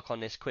don't work on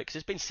this quick, because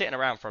it's been sitting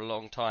around for a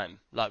long time,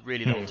 like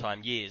really long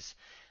time, years.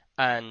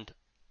 And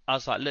I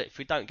was like, look, if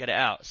we don't get it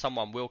out,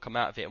 someone will come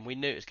out of it. And we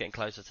knew it was getting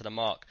closer to the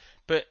mark.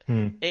 But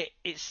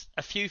it's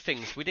a few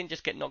things. We didn't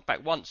just get knocked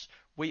back once.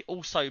 We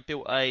also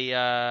built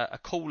a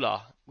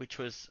cooler, which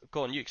was,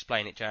 go on, you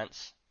explain it,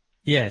 Jance.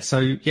 Yeah,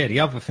 so the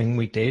other thing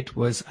we did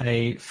was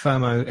a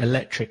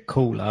thermoelectric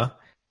cooler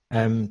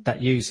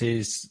that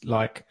uses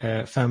like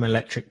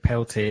thermoelectric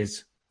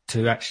peltiers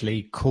to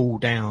actually cool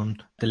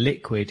down the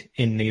liquid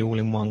in the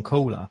all-in-one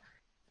cooler.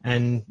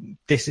 And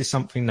this is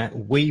something that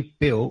we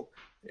built.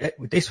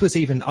 This was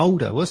even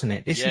older, wasn't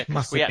it? This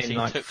must have been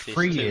like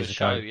 3 years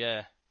ago.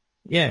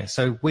 Yeah,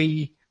 so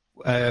we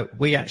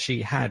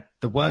actually had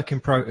the working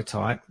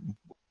prototype,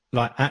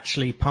 like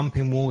actually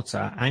pumping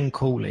water and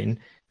cooling,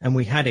 and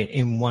we had it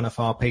in one of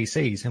our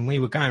PCs, and we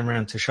were going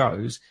around to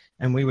shows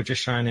and we were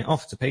just showing it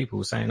off to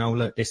people saying, oh,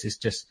 look, this is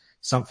just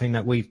something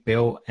that we've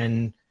built.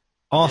 And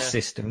our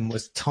system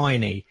was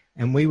tiny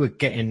and we were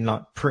getting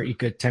like pretty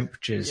good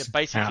temperatures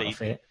out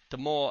of it. The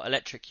more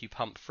electric you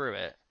pump through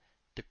it,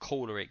 the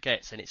cooler it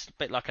gets. And it's a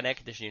bit like an air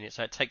conditioning unit.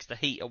 So it takes the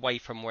heat away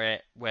from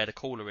where the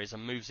cooler is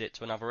and moves it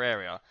to another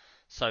area.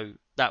 So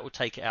that will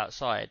take it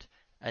outside.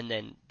 And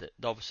then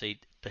obviously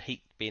the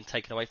heat being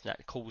taken away from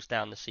that cools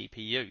down the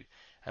CPU.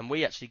 And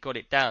we actually got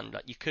it down,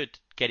 like you could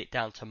get it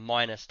down to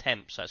minus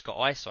temp, so it's got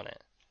ice on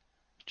it.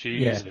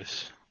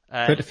 Jesus.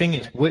 But the thing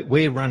is,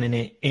 we're running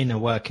it in a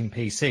working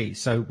PC,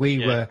 so we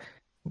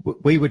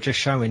were just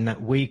showing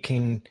that we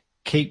can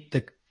keep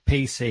the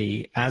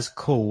PC as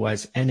cool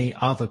as any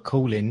other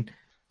cooling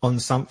on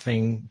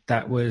something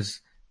that was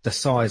the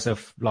size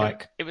of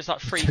like it was like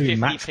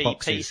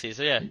 350p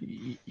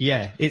pieces,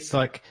 Yeah, it's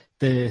like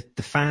the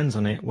fans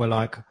on it were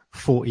like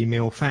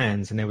 40mm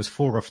fans, and there was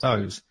 4 of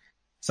those.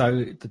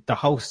 So the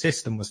whole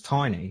system was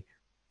tiny,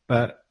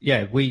 but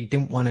we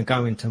didn't want to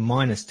go into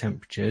minus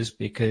temperatures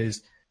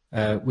because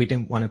we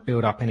didn't want to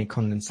build up any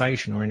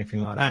condensation or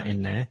anything like that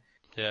in there.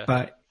 Yeah.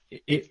 But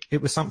it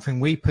was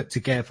something we put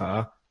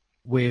together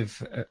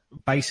with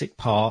basic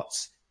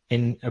parts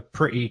in a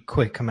pretty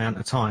quick amount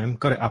of time,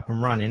 got it up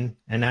and running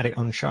and had it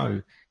on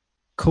show.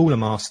 Cooler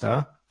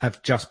Master,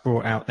 have just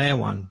brought out their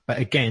one. But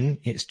again,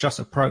 it's just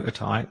a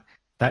prototype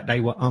that they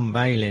were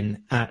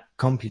unveiling at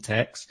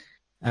Computex.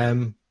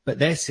 But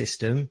their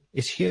system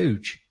is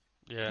huge.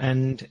 Yeah.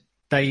 And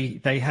they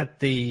had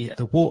the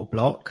water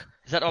block.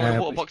 Is that on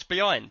the water box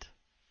behind?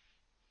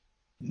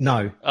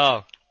 No.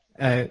 Oh.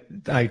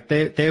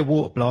 Their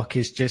water block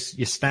is just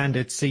your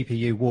standard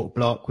CPU water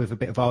block with a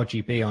bit of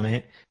RGB on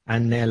it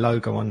and their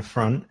logo on the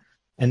front.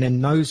 And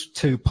then those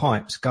two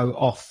pipes go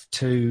off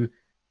to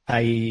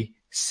a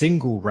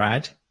single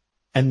rad,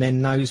 and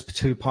then those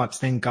two pipes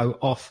then go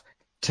off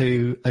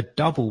to a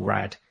double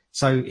rad.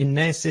 So in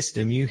their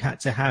system, you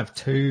had to have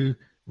two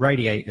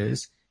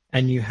radiators,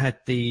 and you had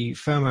the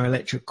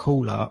thermoelectric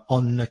cooler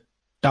on the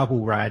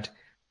double rad,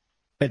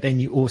 but then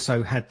you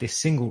also had this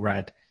single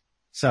rad.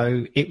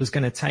 So it was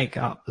going to take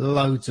up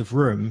loads of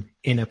room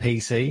in a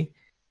PC,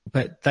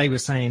 but they were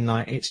saying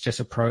like it's just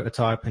a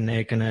prototype and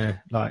they're going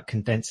to like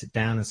condense it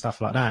down and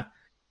stuff like that.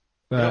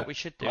 But you know what we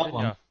should do,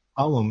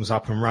 our one was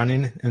up and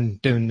running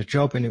and doing the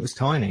job, and it was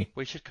tiny.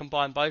 We should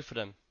combine both of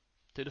them.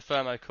 Do the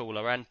thermo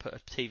cooler and put a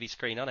TV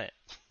screen on it.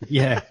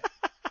 Yeah.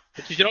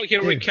 Did you not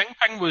hear what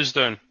Kingpin was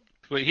doing?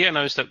 He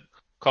announced at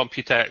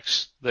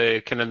Computex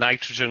the kind of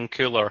nitrogen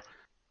cooler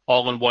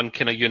all in one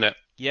kind of unit.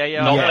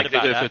 Yeah, not I heard like they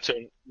about do that. for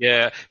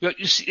yeah.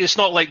 It's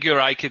not like you or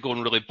I could go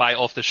and really buy it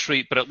off the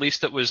street, but at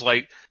least it was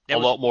like a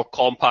lot more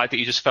compact that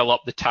you just fill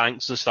up the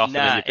tanks and stuff, and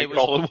then you put it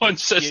all in one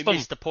system. You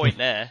missed the point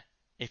there.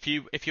 If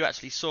you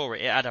actually saw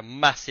it, it had a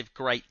massive,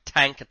 great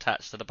tank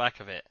attached to the back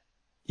of it.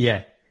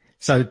 Yeah.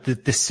 So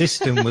the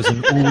system was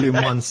an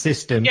all-in-one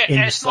system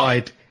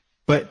inside,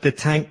 but the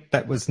tank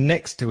that was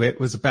next to it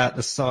was about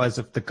the size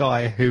of the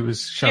guy who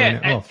was showing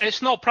it off.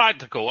 It's not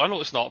practical. I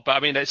know it's not, but I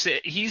mean,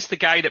 he's the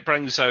guy that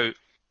brings out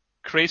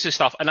crazy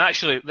stuff. And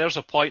actually, there's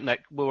a point,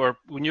 Nick,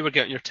 when you were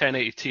getting your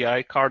 1080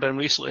 Ti card in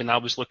recently, and I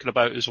was looking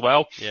about as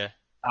well. Yeah.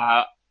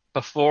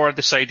 Before I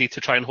decided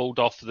to try and hold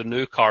off for the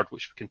new card,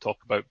 which we can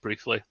talk about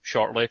briefly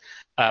shortly,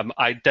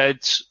 I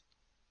did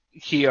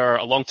hear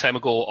a long time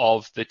ago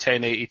of the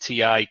 1080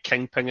 Ti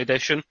Kingpin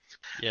edition.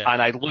 Yeah.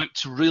 And I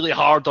looked really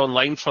hard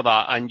online for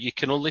that, and you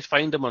can only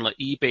find them on like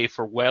eBay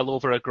for well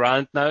over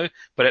 $1,000 now.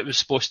 But it was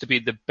supposed to be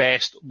the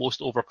best, most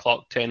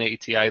overclocked 1080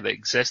 Ti that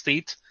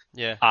existed.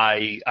 Yeah.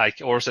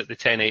 Or is it the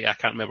 1080? I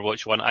can't remember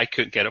which one. I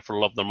couldn't get it for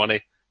love nor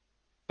money.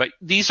 But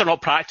these are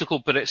not practical,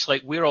 but it's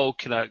like we're all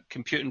kind of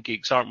computing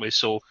geeks, aren't we?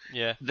 So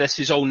yeah. This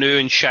is all new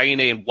and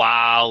shiny and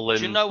wow. And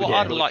do you know what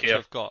I'd like to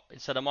have got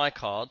instead of my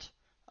card?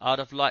 I'd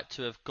have liked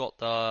to have got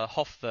the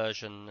Hoff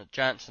version that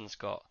Jansen's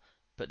got,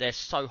 but they're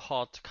so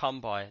hard to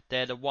come by.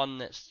 They're the one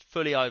that's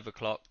fully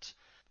overclocked.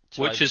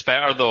 Which is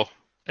better though?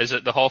 Is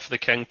it the Hoff or the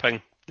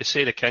Kingpin? They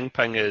say the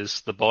Kingpin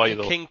is the boy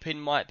though. The Kingpin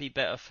might be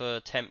better for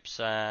temps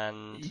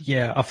and...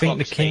 Yeah, I think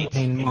the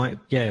Kingpin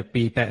might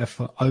be better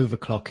for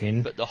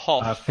overclocking. But the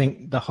Hoff... I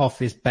think the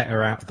Hoff is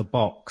better out of the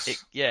box.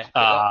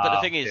 But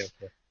the thing is,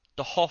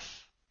 the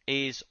Hoff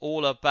is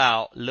all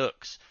about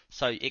looks.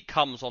 So it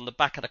comes on the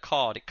back of the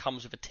card, it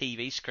comes with a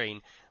TV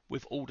screen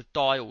with all the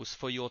dials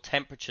for your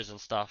temperatures and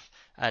stuff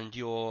and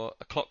your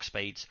clock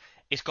speeds.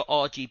 It's got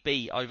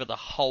RGB over the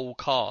whole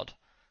card.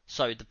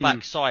 So the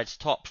back, sides,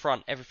 top,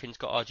 front, everything's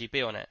got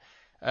RGB on it.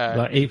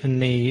 Like even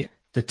the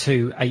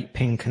two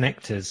 8-pin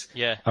connectors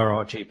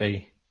are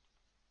RGB.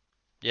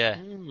 Yeah.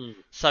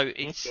 So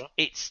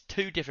it's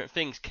two different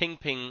things.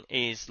 Kingpin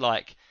is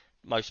like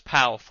most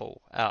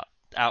powerful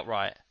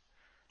outright.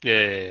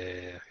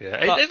 Yeah.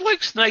 It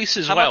looks nice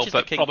as well,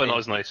 but probably not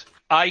as nice.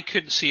 I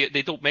couldn't see it.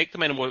 They don't make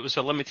them anymore. It was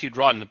a limited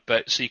run,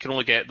 but so you can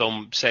only get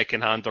them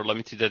second-hand or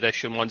limited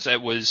edition ones.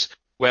 It was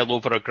well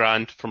over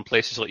 $1,000 from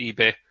places like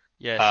eBay.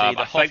 Yeah, the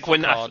I think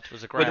when was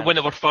 $1,000. When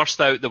they were first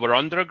out, they were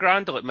under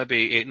 $1,000, like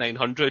maybe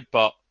 $800-900.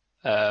 But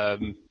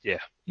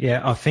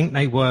yeah, I think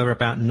they were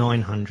about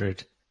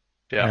 900.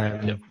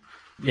 Yeah,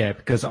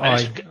 because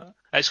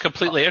it's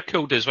completely air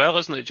cooled as well,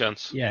 isn't it,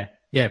 gents? Yeah,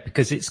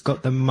 because it's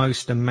got the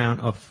most amount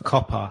of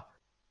copper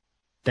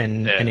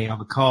than any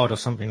other card or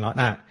something like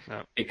that.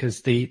 Yeah.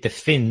 Because the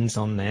fins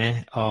on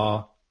there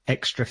are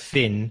extra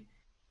thin,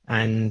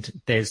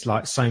 and there's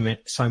like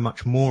so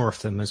much more of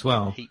them as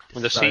well.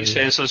 When the seat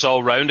sensors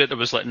all round it, there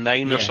was like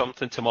 9 or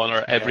something to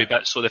monitor every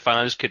bit, so the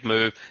fans could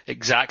move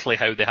exactly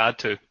how they had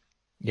to.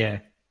 Yeah.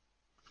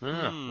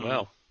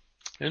 Well,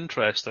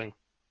 interesting.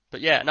 But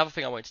yeah, another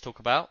thing I wanted to talk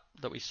about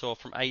that we saw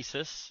from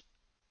Asus,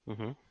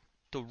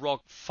 the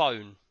ROG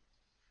Phone.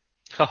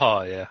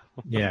 Oh, yeah.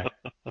 Yeah.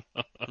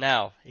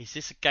 Now, is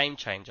this a game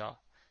changer?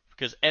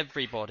 Because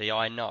everybody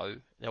I know,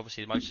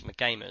 obviously most of them are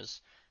gamers,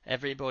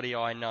 everybody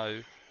I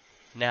know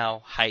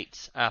now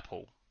hates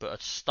Apple, but are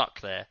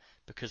stuck there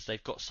because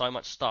they've got so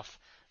much stuff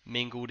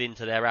mingled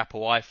into their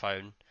Apple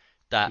iPhone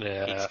that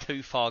it's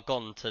too far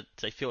gone to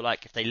they feel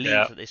like if they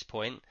leave at this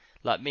point,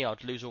 like me,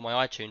 I'd lose all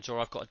my iTunes, or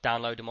I've got to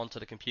download them onto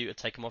the computer,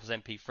 take them off as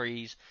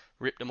MP3s,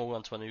 rip them all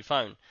onto a new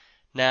phone.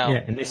 Now,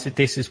 and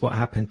this is what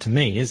happened to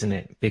me, isn't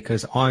it?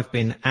 Because I've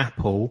been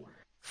Apple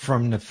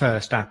from the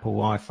first Apple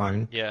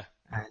iPhone,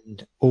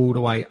 and all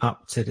the way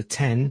up to the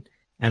 10,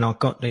 and I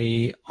got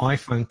the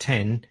iPhone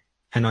 10,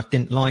 and I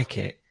didn't like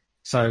it.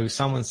 So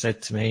someone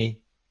said to me,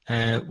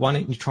 why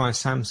don't you try a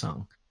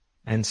Samsung?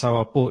 And so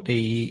I bought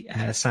the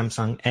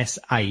Samsung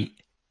S8,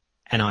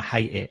 and I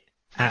hate it.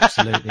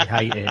 Absolutely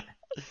hate it.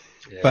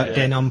 But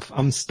then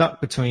I'm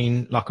stuck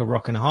between like a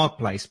rock and a hard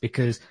place,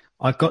 because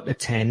I've got the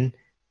 10,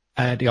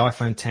 the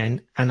iPhone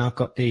 10, and I've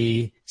got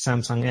the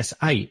Samsung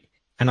S8,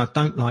 and I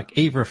don't like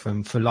either of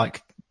them for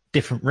like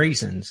different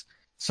reasons.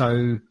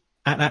 So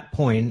at that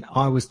point,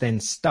 I was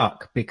then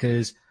stuck,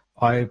 because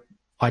I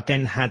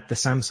then had the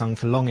Samsung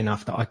for long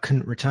enough that I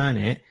couldn't return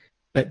it.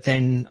 But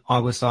then I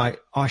was like,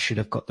 I should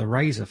have got the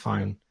Razer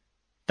phone.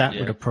 That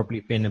would have probably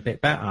been a bit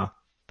better,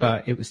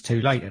 but it was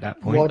too late at that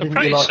point. Why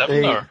didn't you like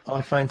the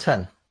iPhone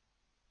 10?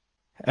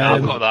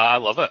 I've got that. I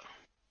love it.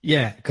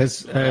 Yeah,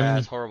 because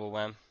it's horrible,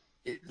 man.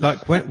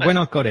 Like when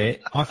I got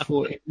it, I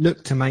thought it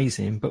looked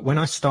amazing, but when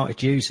I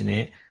started using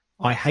it,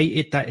 I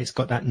hated that it's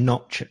got that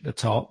notch at the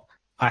top.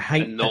 I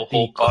hate that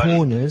the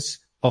corners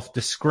of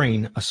the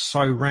screen are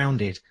so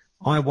rounded.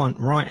 I want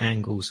right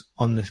angles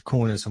on the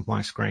corners of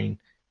my screen.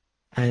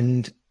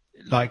 And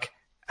like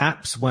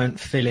apps weren't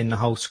filling the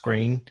whole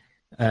screen,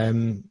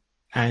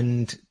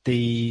 and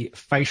the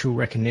facial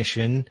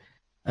recognition,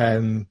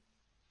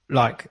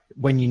 like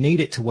when you need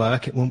it to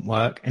work, it won't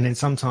work. And then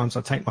sometimes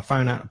I take my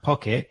phone out of the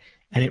pocket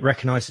and it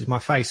recognizes my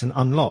face and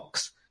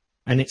unlocks,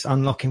 and it's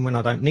unlocking when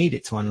I don't need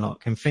it to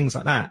unlock, and things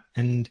like that.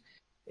 And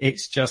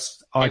it's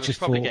just, I just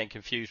probably thought, getting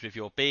confused with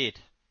your beard.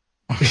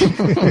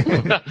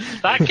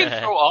 That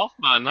can throw off,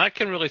 man. That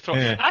can really throw.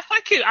 Yeah.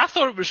 I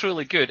thought it was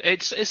really good.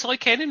 It's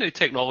like any new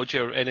technology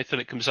or anything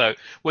that comes out.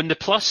 When the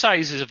plus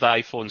sizes of the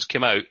iPhones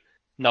came out,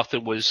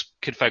 nothing was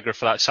configured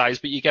for that size.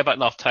 But you give it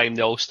enough time,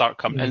 they all start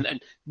coming.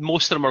 And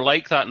most of them are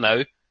like that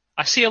now.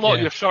 I see a lot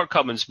of your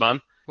shortcomings,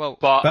 man. Well,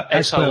 but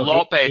it's a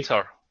lot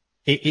better.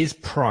 It is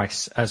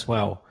price as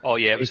well. Oh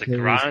yeah, it was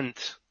 $1,000.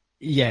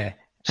 Yeah.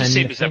 It's the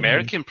same as the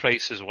American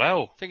price as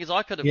well. Thing is,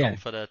 I could have gone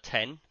for the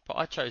 10, but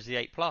I chose the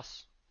 8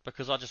 Plus.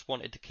 Because I just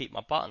wanted to keep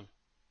my button.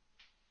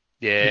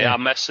 Yeah,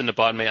 I'm missing the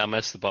button, mate. I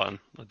missed the button.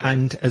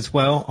 And as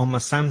well, on my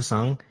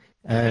Samsung,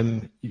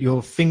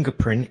 your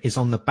fingerprint is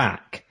on the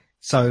back.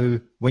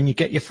 So when you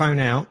get your phone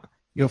out,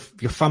 you're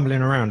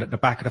fumbling around at the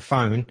back of the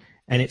phone,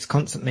 and it's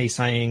constantly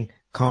saying,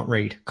 can't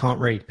read,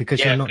 because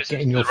you're not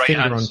getting your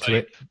finger onto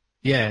it.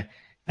 Yeah.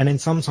 And then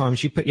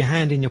sometimes you put your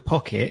hand in your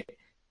pocket,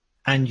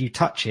 and you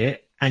touch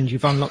it, and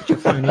you've unlocked your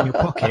phone in your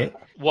pocket.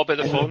 What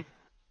about the phone?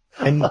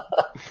 And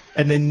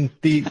then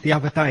the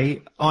other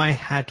day I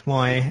had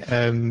my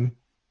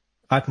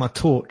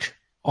torch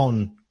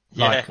on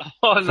like for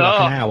like an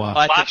hour.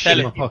 I had to tell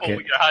him with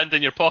your hand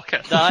in your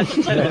pocket. No, I had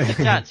to tell him,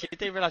 Jans, you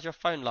do realise your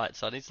phone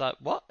light's on. He's like,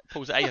 what?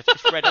 Pulls it out.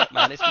 It's red up,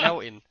 man. It's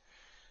melting.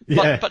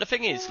 But the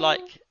thing is,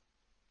 like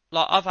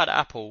I've had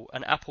Apple,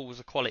 and Apple was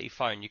a quality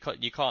phone. You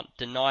can't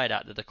deny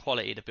that the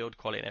quality, the build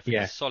quality, and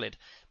everything is solid.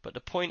 But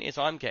the point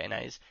I'm getting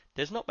at is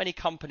there's not many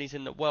companies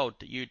in the world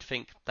that you'd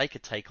think they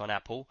could take on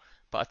Apple.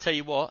 But I tell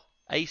you what,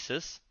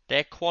 Asus,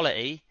 their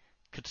quality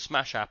could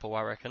smash Apple,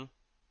 I reckon.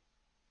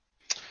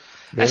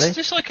 Really? It's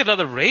just like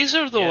another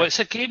Razer, though. Yeah. It's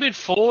a gaming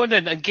phone,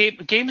 and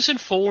games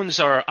and phones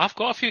are. I've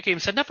got a few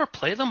games. I never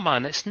play them,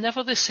 man. It's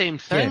never the same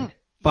thing. Yeah.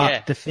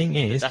 But the thing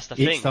is,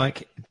 it's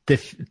like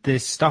the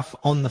stuff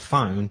on the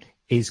phone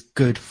is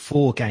good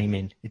for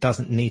gaming. It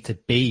doesn't need to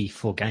be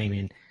for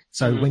gaming.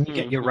 So when you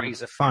get your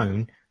Razer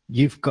phone,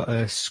 you've got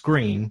a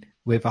screen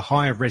with a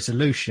higher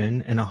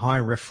resolution and a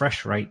higher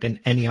refresh rate than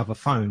any other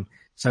phone.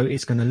 So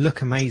it's going to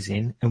look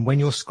amazing. And when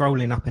you're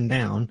scrolling up and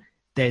down,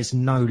 there's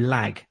no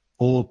lag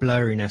or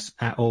blurriness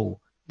at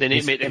all. They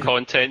need to make the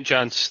content,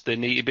 Jans. They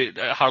need to be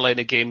hardly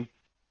any game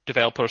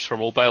developers for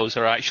mobiles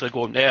are actually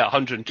going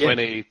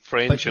 120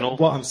 frames. You know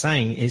what I'm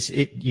saying is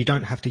you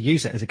don't have to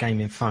use it as a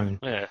gaming phone.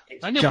 Yeah,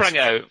 and they'll bring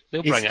it out.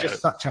 It's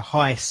just such a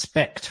high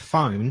spec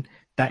phone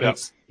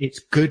that it's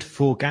good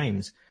for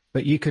games.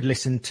 But you could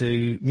listen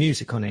to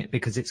music on it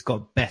because it's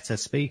got better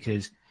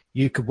speakers.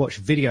 You could watch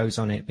videos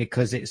on it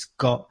because it's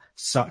got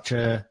such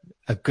a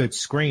good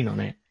screen on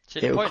it.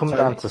 It will come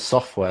down to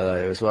software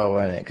though as well,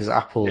 won't it? Because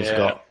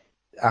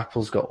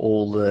Apple's got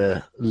all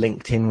the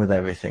linked in with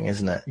everything,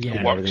 isn't it? Yeah,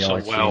 it works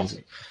so well.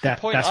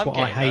 That's what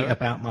I hate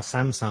about my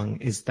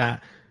Samsung is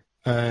that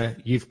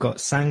you've got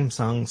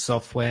Samsung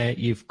software,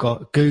 you've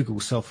got Google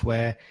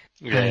software,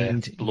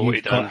 and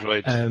you've got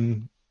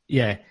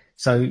Android.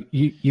 So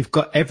you've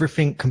got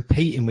everything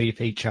competing with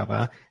each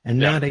other, and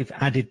now they've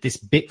added this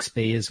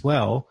Bixby as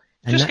well,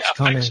 and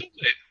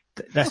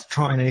that's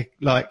trying to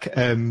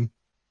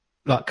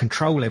like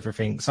control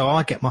everything. So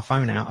I get my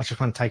phone out, I just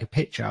want to take a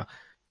picture,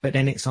 but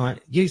then it's like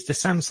use the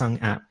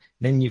Samsung app,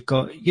 then you've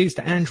got use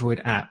the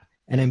Android app,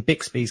 and then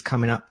Bixby's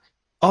coming up.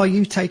 Are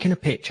you taking a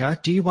picture?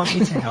 Do you want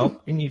me to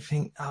help? And you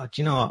think, oh,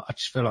 do you know what? I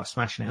just feel like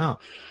smashing it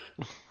up.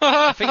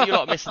 I think you're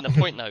not missing the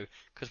point though,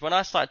 because when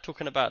I started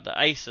talking about the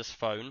Asus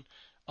phone,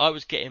 I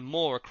was getting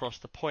more across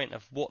the point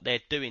of what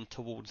they're doing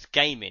towards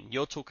gaming.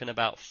 You're talking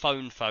about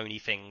phony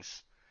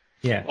things.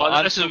 Yeah. Well,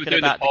 I'm this is talking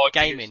about the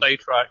gaming.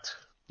 Sidetracked.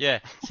 Yeah.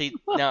 See,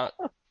 now,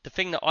 the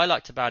thing that I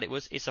liked about it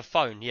was it's a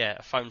phone. Yeah,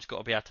 a phone's got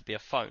to be able to be a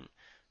phone.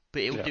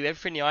 But it will do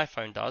everything the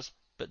iPhone does.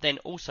 But then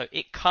also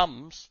it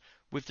comes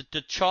with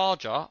the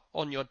charger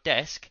on your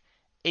desk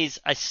is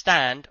a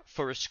stand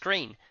for a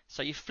screen.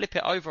 So you flip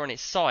it over on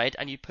its side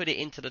and you put it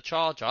into the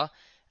charger,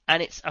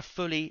 and it's a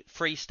fully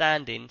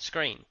freestanding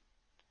screen.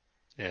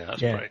 Yeah,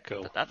 that's pretty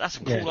cool. That's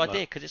a cool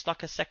idea because it's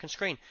like a second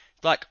screen.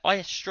 Like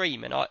I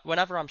stream, and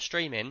whenever I'm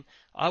streaming,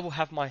 I will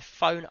have my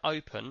phone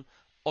open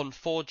on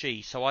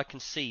 4G so I can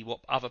see what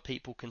other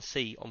people can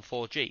see on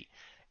 4G.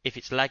 If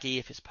it's laggy,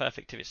 if it's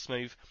perfect, if it's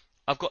smooth.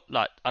 I've got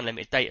like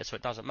unlimited data, so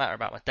it doesn't matter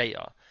about my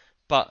data.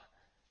 But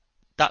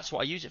that's what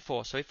I use it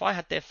for. So if I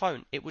had their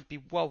phone, it would be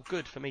well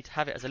good for me to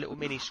have it as a little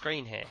mini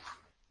screen here.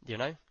 You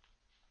know?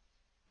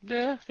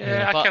 Yeah,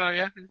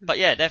 But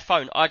yeah, their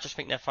phone, I just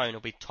think their phone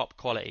will be top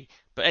quality.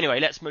 But anyway,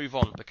 let's move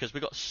on because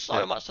we've got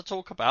so much to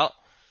talk about.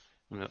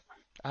 Yeah.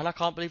 And I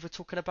can't believe we're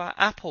talking about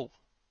Apple.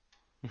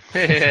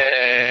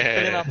 Yeah.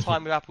 Filling our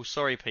time with Apple,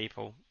 sorry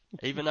people.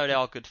 Even though they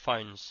are good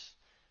phones,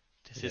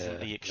 this isn't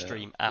the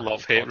extreme Apple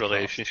love-hate podcast.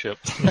 relationship.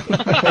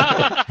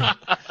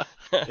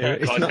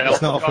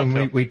 It's not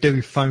often we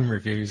do phone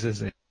reviews,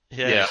 is it?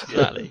 Yeah,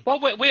 exactly. Well,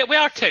 we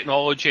are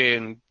technology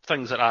and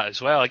things like that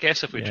as well. I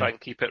guess if we try and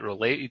keep it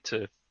related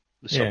to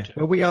the subject.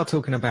 Well, we are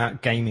talking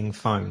about gaming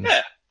phones.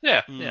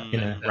 Yeah. In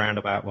a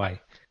roundabout way.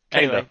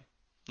 Anyway,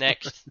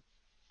 next.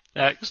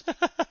 Next.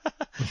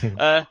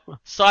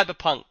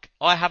 Cyberpunk.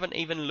 I haven't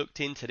even looked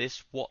into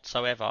this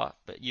whatsoever,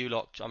 but you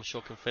lot, I'm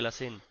sure, can fill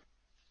us in.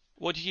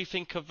 What did you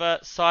think of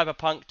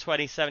Cyberpunk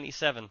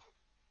 2077?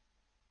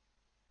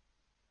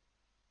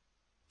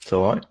 It's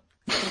alright.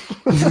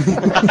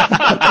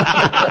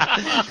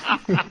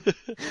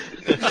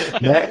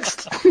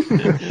 Next.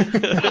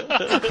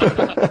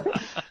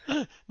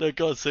 No,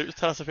 God, so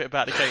tell us a bit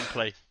about the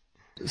gameplay.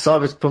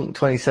 Cyberpunk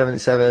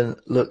 2077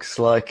 looks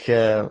like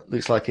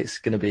it's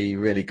going to be a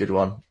really good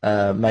one.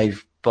 Made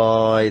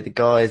by the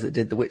guys that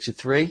did The Witcher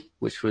 3,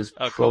 which was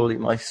probably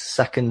my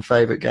second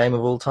favourite game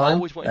of all time. I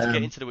always wanted to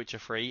get into The Witcher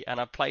 3, and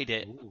I played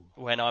it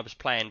when I was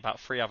playing about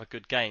 3 other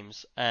good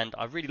games, and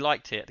I really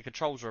liked it. The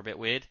controls were a bit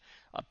weird,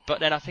 but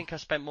then I think I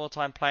spent more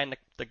time playing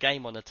the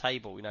game on the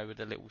table, you know, with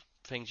the little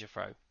things you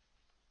throw.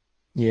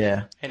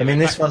 Yeah, Anyway, I mean,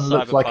 this one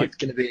looks like Cyberpunk. it's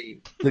going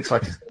to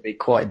be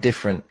quite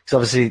different. Because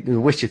obviously, The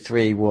Witcher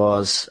 3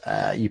 was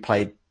you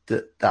played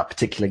that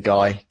particular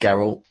guy,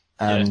 Geralt,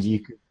 and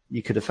you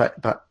could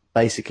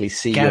basically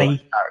see your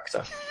Gary.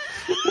 character.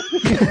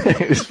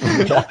 It was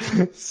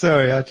from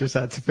Sorry, I just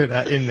had to put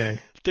that in there.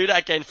 Do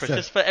that again for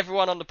just for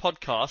everyone on the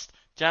podcast.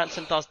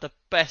 Jansen does the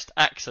best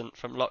accent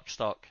from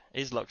Lockstock.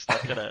 He's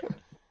Lockstock, isn't it?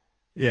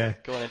 Yeah.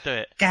 Go on and do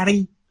it.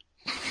 Gary.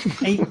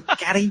 Hey,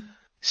 Gary.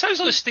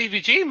 Sounds like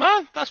Stevie G,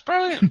 man. That's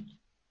brilliant.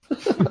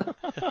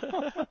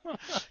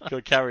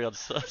 Go carry on,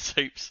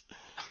 Soups.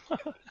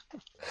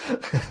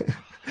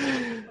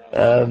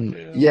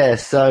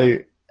 So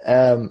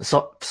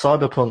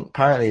Cyberpunk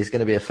apparently is going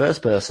to be a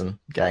first-person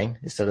game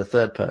instead of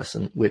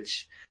third-person,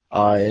 which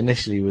I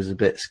initially was a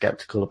bit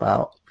skeptical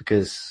about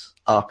because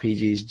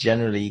RPGs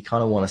generally you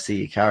kind of want to see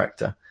your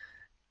character.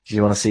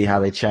 You want to see how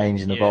they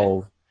change and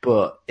evolve.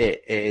 But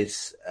it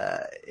is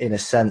in a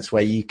sense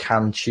where you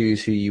can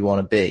choose who you want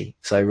to be.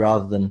 So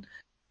rather than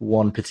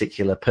one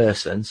particular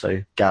person,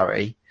 so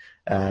Gary,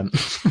 I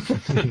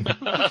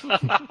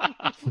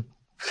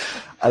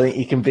think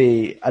you can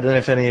be. I don't know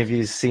if any of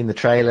you've seen the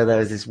trailer.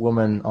 There's this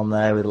woman on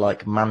there with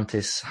like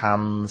mantis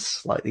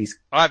hands, like these.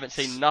 I haven't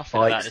seen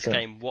nothing about this spikes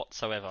game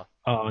whatsoever.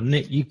 Oh,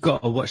 Nick, you've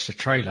got to watch the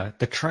trailer.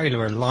 The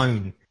trailer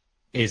alone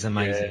is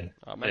amazing.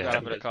 Maybe I'll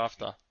have a look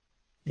after.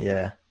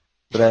 Yeah,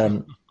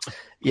 but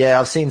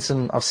I've seen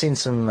some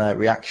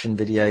reaction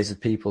videos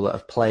of people that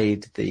have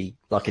played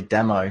a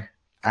demo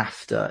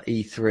after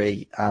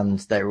E3, and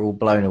they were all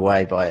blown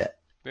away by it.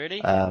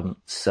 Really?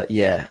 So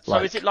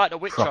is it like The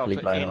Witcher properly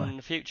but blown in away.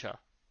 the future?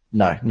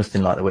 No,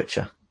 nothing like The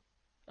Witcher.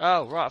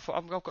 Oh, right.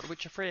 I've got The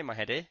Witcher 3 in my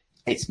head here.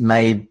 It's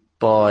made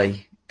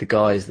by the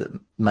guys that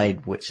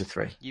made Witcher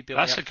 3. You built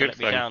That's me a up good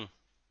to let thing. me down.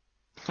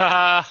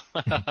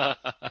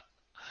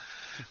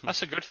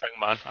 That's a good thing,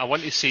 man. I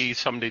want to see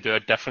somebody do a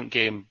different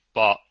game,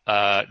 but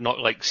not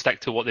like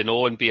stick to what they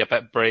know and be a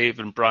bit brave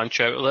and branch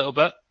out a little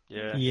bit.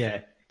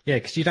 Yeah. Yeah,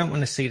 because you don't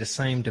want to see the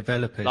same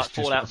developers. Like just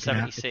Fallout looking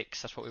at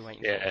 76, that's what we're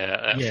waiting for.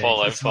 Yeah,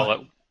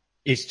 Fallout.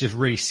 It's just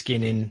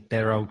reskinning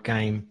their old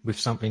game with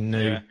something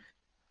new. Yeah.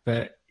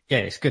 But yeah,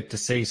 it's good to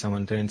see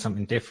someone doing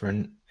something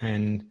different.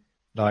 And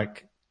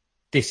like,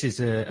 this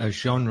is a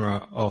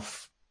genre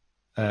of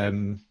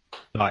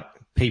like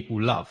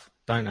people love,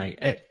 don't they?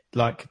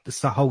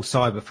 It's the whole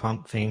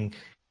cyberpunk thing,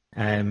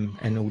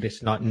 and all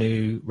this like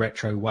new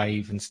retro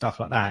wave and stuff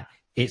like that.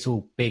 It's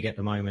all big at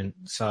the moment.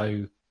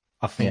 So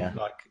I think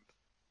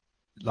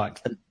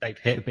like they've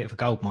hit a bit of a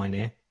gold mine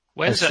here.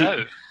 When's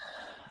it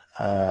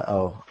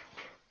out?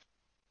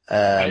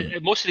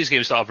 Most of these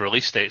games don't have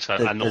release dates. I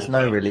know There's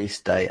no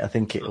release date. I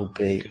think it'll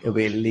be at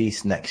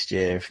least next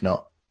year, if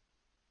not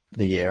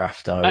the year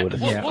after. I would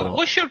have thought.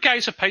 What's your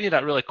guys' opinion of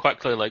that really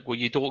quickly? Like, when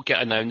you don't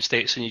get announced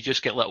dates and you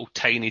just get little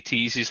tiny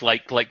teases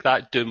like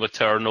that Doom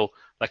Eternal,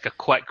 like a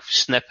quick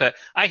snippet.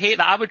 I hate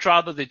that. I would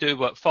rather they do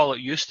what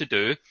Fallout used to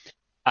do,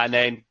 and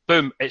then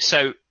boom, it's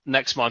out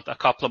next month, a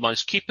couple of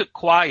months. Keep it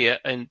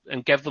quiet and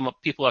give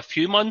people a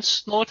few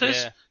months'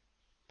 notice. Yeah.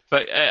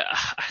 But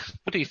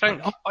what do you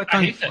think? I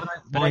hate don't it.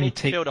 But they need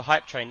to build a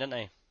hype train, don't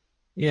they?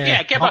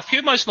 Yeah, give a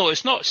few months'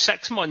 notice, not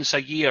 6 months,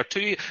 a year, 2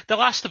 years. The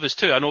Last of Us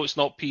 2, I know it's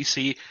not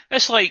PC.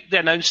 It's like they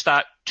announced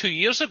that 2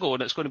 years ago,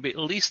 and it's going to be at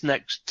least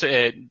next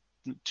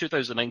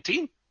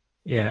 2019.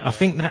 Yeah, I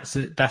think that's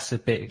a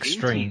bit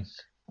extreme.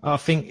 I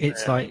think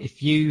it's like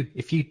if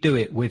you do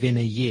it within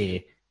a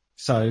year,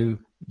 so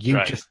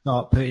you just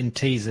start putting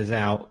teasers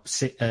out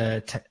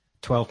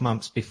 12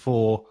 months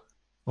before.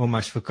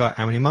 Almost forgot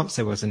how many months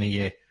there was in a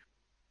year,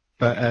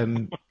 but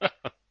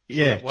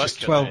yeah,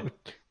 just 12.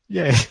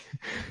 Yeah,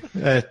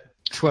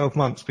 12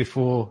 months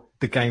before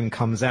the game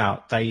comes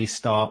out, they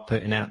start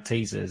putting out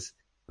teasers.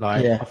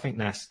 Like, I think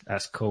that's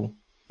cool.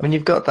 I mean,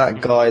 you've got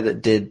that guy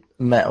that did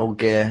Metal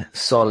Gear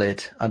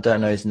Solid. I don't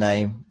know his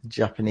name,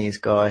 Japanese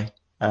guy.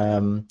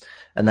 And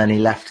then he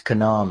left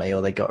Konami,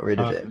 or they got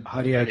rid of him.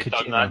 Hideo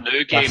Kojima. That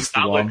new game,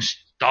 that looks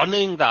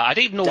stunning. That I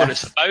don't even know what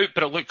it's about,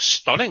 but it looks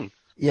stunning.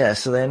 Yeah,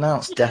 so they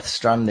announced Death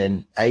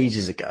Stranding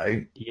ages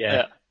ago.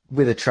 Yeah.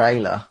 With a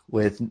trailer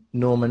with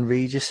Norman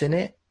Reedus in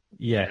it.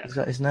 Yeah. Is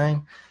that his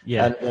name?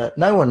 Yeah. And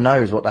no one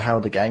knows what the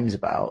hell the game's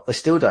about. They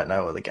still don't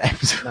know what the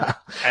game's about.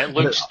 It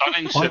looks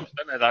stunning, doesn't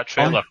it, that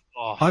trailer?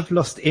 I've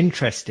lost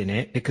interest in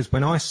it because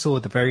when I saw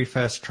the very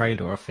first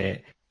trailer of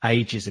it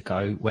ages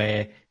ago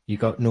where you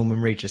got Norman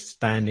Reedus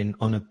standing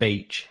on a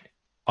beach,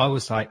 I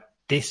was like,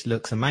 this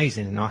looks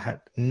amazing, and I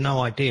had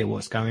no idea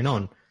what's going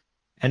on.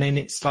 And then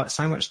it's like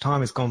so much time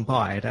has gone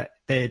by that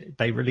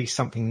they release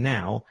something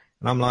now,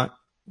 and I'm like,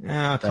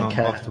 I can't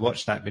have to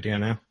watch that video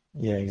now.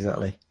 Yeah,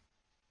 exactly.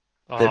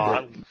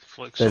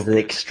 There's the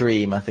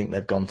extreme I think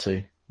they've gone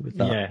to with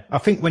that. Yeah, I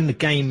think when the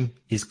game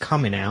is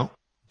coming out,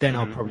 then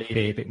I'll probably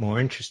be a bit more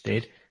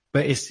interested.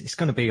 But it's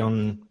going to be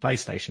on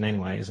PlayStation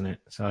anyway, isn't it?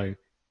 So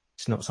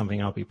it's not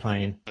something I'll be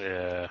playing.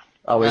 Yeah.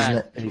 Oh, isn't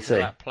it? PC?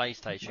 That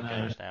PlayStation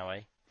games now,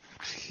 eh?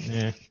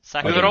 Yeah.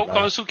 We were all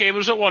console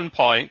gamers at one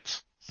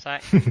point.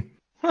 Sacked.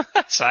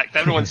 Sacked.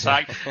 Everyone's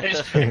sacked.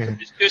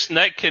 It's just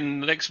Nick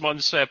and next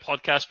month's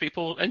podcast,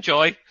 people.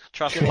 Enjoy.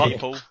 Trust me,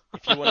 people.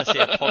 If you want to see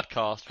a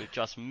podcast with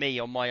just me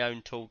on my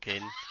own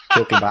talking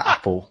about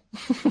Apple,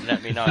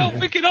 let me know. I'll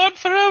pick it on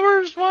for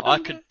hours, man. I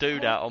could do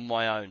that on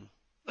my own.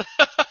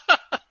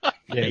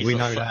 Yeah, we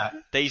know that.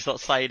 These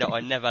lot say that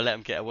I never let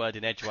them get a word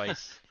in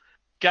edgeways.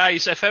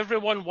 Guys, if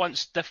everyone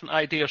wants different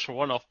ideas for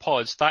one-off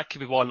pods, that could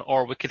be one,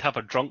 or we could have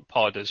a drunk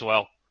pod as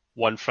well,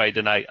 one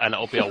Friday night, and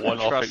it'll be a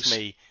one-off. Trust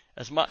me,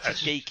 as much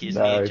as geeky as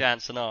me and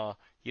Jansen are,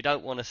 you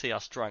don't want to see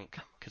us drunk,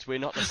 because we're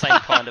not the same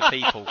kind of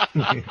people.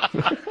 Put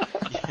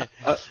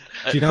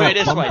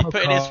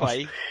it this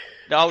way.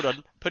 No, hold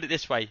on. Put it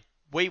this way.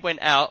 We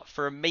went out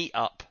for a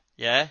meet-up,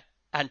 yeah?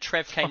 And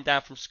Trev came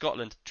down from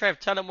Scotland. Trev,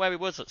 tell them where we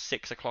was at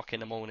 6 o'clock in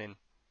the morning.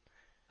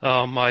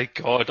 Oh my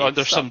God!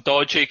 Under some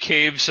dodgy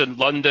caves in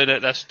London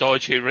at this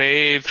dodgy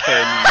rave,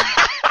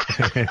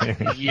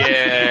 and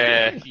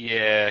yeah.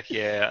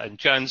 And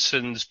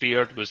Jansen's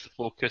beard was the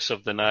focus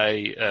of the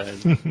night,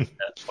 and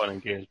that's fun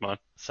and games, man.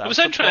 It was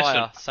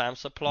interesting. Sam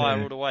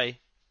Supplier all the way.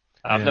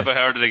 I've never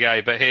heard of the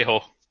guy, but hey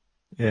ho.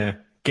 Yeah,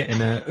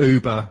 getting an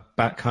Uber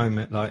back home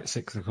at like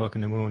 6 o'clock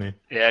in the morning.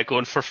 Yeah,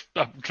 going for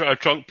a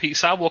drunk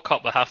pizza. I woke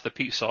up with half the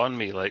pizza on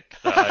me, like.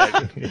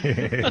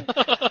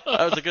 That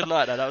was a good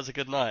night, though. That was a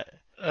good night.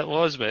 It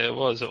was, mate. It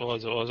was.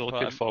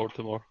 Looking forward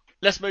to more.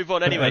 Let's move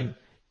on anyway.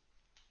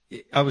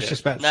 I was just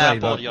about to say,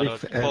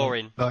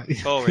 boring.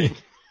 Boring.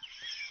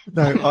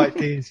 No,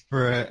 ideas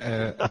for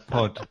a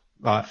pod.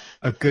 Like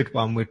a good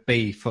one would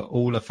be for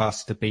all of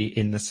us to be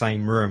in the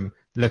same room,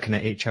 looking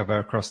at each other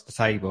across the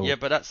table. Yeah,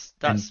 but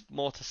that's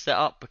more to set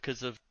up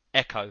because of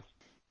echo.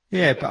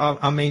 Yeah, but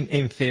I mean,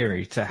 in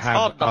theory, to have. It's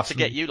hard not to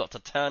get you lot to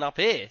turn up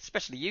here,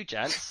 especially you,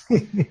 Jance.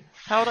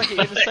 How would I get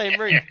you in the same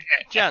room?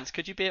 Jance,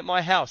 could you be at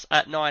my house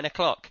at 9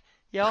 o'clock?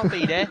 Yeah, I'll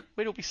be there.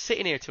 We'd all be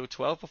sitting here till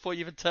 12 before you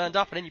even turned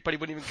up, and then you probably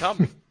wouldn't even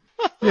come.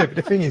 Yeah, but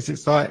the thing is,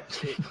 it's like,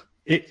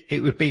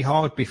 it would be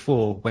hard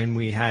before when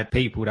we had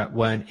people that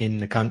weren't in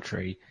the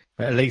country,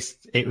 but at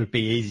least it would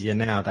be easier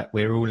now that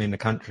we're all in the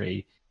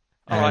country.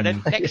 All right,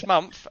 then, next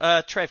month,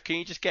 Trev, can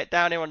you just get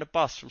down here on the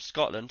bus from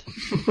Scotland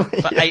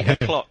for 8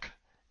 o'clock?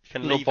 You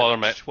can leave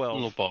at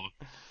 12. No bother.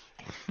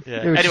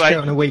 Yeah. We'll anyway,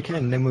 just on a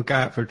weekend, then we'll go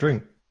out for a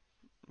drink.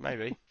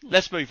 Maybe.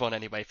 Let's move on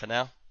anyway for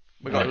now.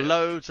 We've got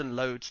loads and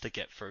loads to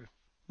get through.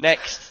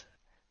 Next.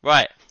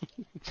 Right.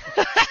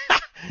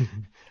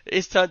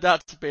 It's turned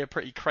out to be a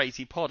pretty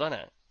crazy pod,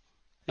 hasn't it?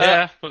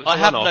 Yeah. I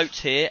have notes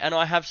here, and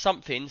I have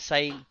something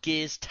saying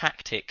Gears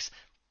Tactics,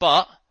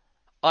 but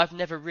I've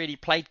never really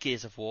played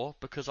Gears of War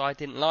because I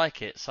didn't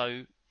like it.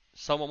 So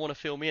someone want to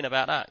fill me in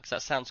about that? Because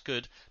that sounds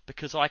good.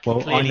 Because I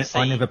can clearly see...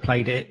 I never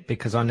played it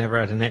because I never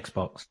had an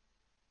Xbox.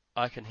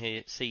 I can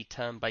see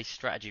turn-based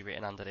strategy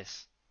written under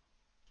this.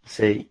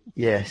 See,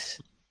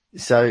 yes.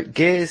 So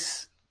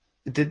Gears...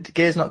 Did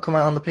Gears not come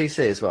out on the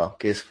PC as well?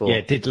 Gears 4? Yeah,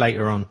 it did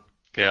later on.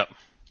 Yeah.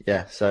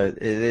 Yeah, so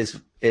it is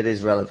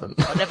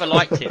relevant. I never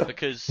liked it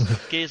because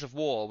Gears of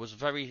War was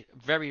very,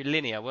 very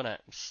linear, wasn't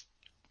it?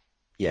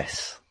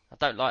 Yes. I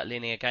don't like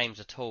linear games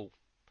at all.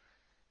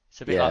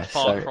 It's a bit Yeah, like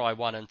Far so Cry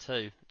 1 and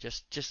 2.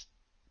 Just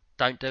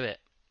don't do it.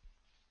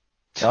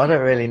 I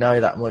don't really know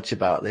that much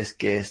about this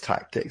Gears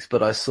Tactics,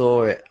 but I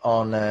saw it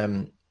on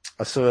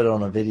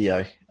a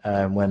video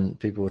when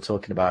people were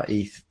talking about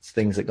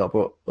things that got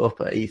brought up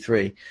at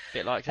E3, A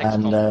bit like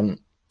XCOM. and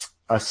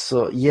I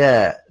saw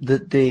the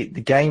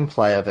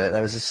gameplay of it.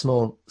 There was a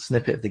small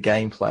snippet of the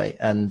gameplay,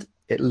 and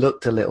it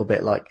looked a little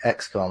bit like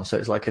XCOM. So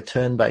it's like a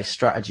turn-based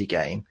strategy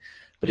game,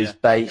 but it's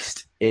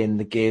based in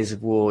the Gears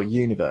of War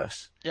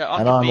universe. Yeah,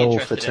 and I'm all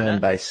for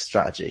turn-based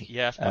strategy.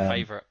 Yeah, that's my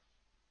favourite.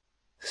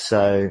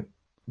 So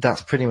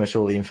that's pretty much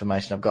all the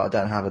information I've got. I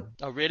don't have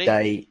a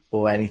date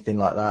or anything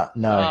like that.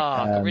 No.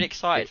 I got really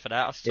excited for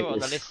that. I saw it on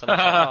the list and I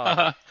was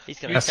like, he's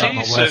going to That's not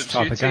my worst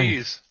type of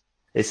game.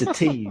 It's a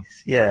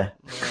tease, yeah.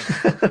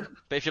 But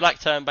if you like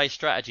turn-based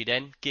strategy,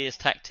 then Gears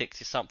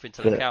Tactics is something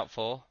to look out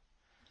for.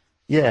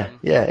 Yeah.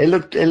 It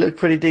looked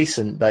pretty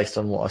decent based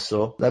on what I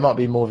saw. There might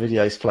be more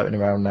videos floating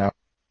around now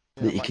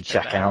that you could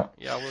check out.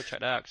 Yeah, I will check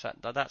that out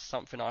because that's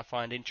something I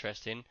find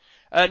interesting.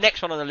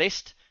 Next one on the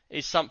list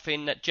is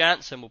something that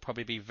Jansen will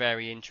probably be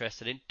very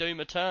interested in: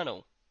 Doom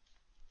Eternal.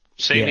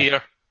 Same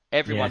here.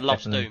 Everyone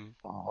loves definitely. Doom.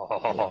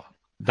 Oh.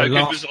 How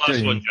good was the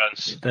last one,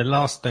 Jans? The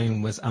last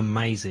Doom was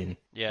amazing.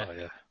 Yeah. Oh,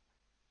 yeah.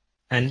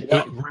 And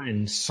it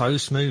ran so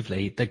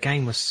smoothly. The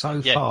game was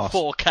so fast.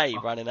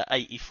 4K running at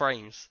 80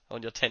 frames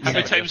on your 10. How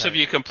many times have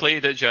you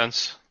completed it,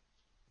 Jans?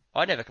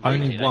 I never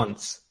completed it. Only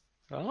once.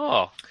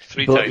 Oh,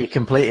 3 But times. you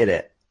completed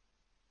it.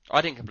 I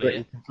didn't complete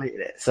it.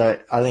 Completed it. So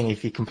I think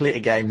if you complete a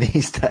game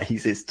these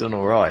days, it's done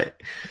all right.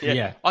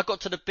 Yeah. I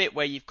got to the bit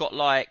where you've got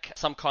like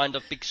some kind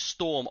of big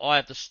storm, Eye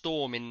of the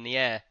Storm in the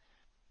air.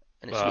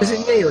 And it's Was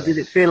it me, or did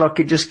it feel like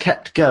it just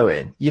kept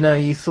going? You know,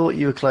 you thought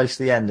you were close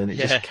to the end, and it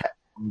just kept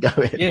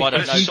going. Yeah, I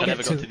don't know you if I get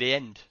never got to the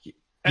end.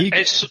 You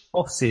get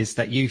bosses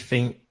that you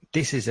think,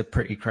 this is a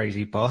pretty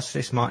crazy boss.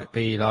 This might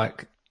be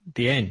like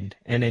the end.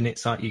 And then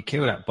it's like you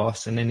kill that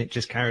boss, and then it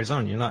just carries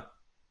on. You're like,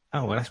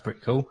 oh, well, that's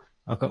pretty cool.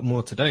 I've got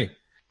more to do.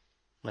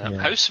 Yeah.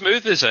 How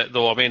smooth is it,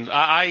 though? I mean,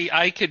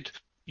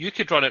 you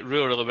could run it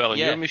really well on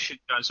your machine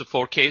at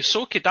 4K.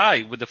 So could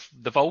I with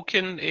the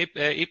Vulkan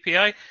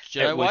API. Do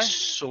you know why?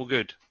 So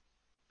good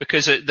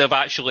because they've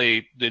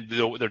actually they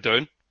know what they're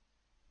doing.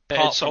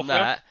 Apart from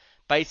that,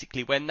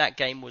 basically, when that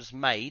game was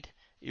made,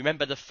 you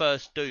remember the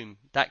first Doom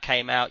that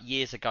came out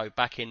years ago,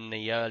 back in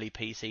the early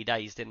PC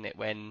days, didn't it?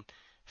 When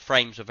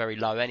frames were very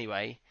low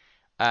anyway.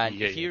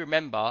 And if you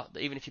remember,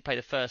 even if you play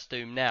the first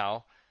Doom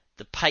now,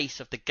 the pace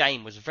of the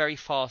game was very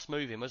fast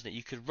moving, wasn't it?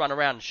 You could run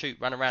around and shoot,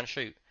 run around and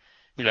shoot.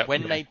 Yeah,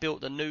 when they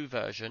built the new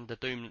version, the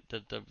Doom,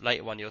 the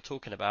later one you're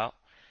talking about,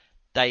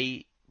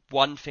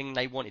 one thing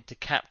they wanted to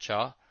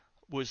capture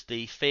was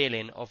the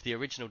feeling of the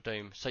original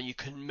Doom, so you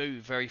can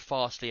move very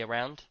fastly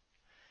around.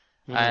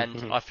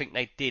 And I think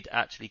they did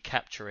actually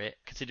capture it,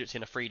 considering it's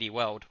in a 3D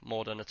world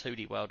more than a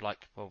 2D world,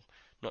 like, well,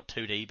 not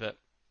 2D, but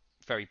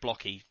very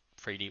blocky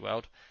 3D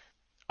world.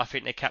 I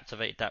think they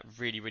captivated that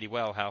really, really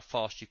well, how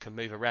fast you can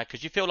move around,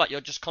 because you feel like you're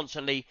just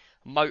constantly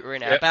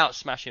motoring it about,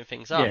 smashing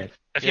things up. Yeah.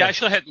 If you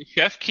actually hit the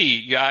shift key,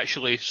 you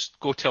actually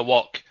go to a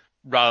walk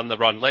rather than the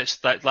run.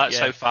 That's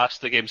how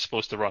fast the game's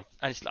supposed to run.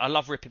 And I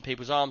love ripping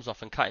people's arms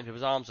off and cutting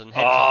people's arms and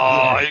heads off.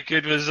 off. How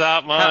good was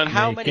that, man?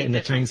 How many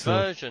different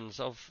versions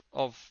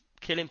of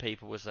killing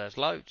people was there? There's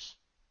loads.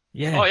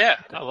 Yeah. Oh, yeah.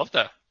 I loved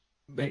it.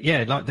 But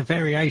yeah, like the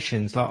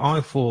variations, like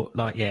I thought,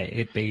 like,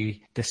 it'd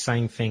be the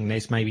same thing.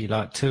 There's maybe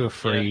like 2 or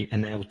 3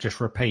 and they'll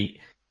just repeat.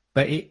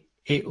 But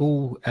it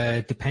all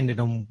depended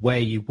on where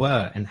you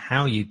were and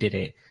how you did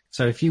it.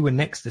 So if you were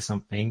next to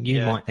something,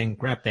 you might then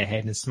grab their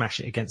head and smash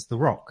it against the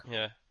rock.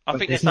 Yeah. I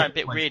think there's something a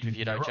bit weird with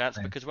you though, Chance,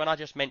 because when I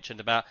just mentioned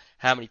about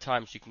how many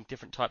times you can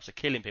different types of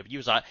killing people, you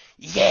was like,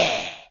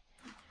 yeah!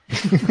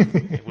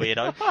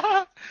 Weirdo.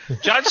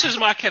 Chance is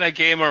my kind of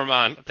gamer,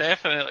 man.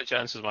 Definitely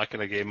Chance is my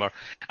kind of gamer.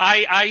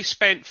 I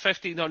spent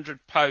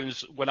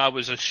 £1,500 when I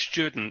was a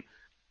student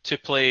to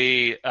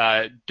play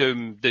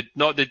Doom,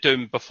 not the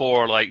Doom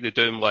before, like the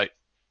Doom like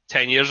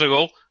 10 years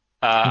ago,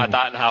 and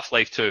that and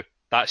Half-Life 2.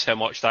 That's how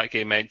much that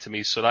game meant to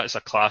me, so that's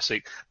a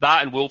classic.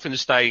 That and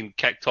Wolfenstein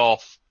kicked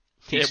off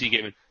PC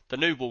gaming. The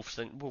new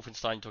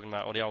Wolfenstein you're talking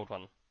about, or the old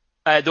one?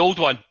 The old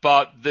one,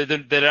 but they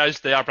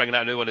are bringing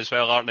out a new one as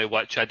well, aren't they?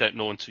 Which I didn't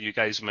know until you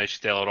guys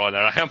mentioned earlier on.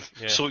 And I am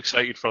so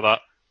excited for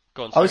that.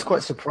 I was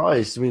quite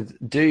surprised with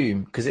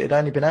Doom because it had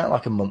only been out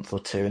like a month or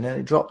 2, and then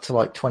it dropped to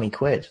like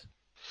 £20.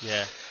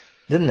 Yeah,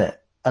 didn't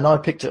it? And I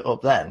picked it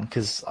up then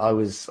because I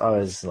was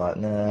like,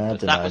 nah, I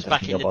don't know. That was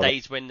back in the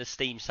days when the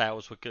Steam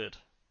sales were good.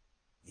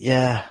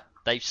 Yeah.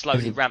 They've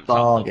slowly ramped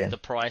up the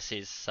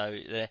prices, so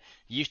you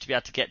used to be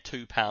able to get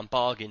 £2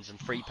 bargains and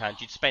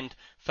 £3. You'd spend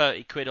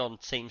 £30 on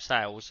Steam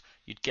sales,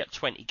 you'd get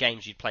 20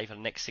 games you'd play for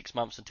the next 6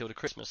 months until the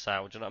Christmas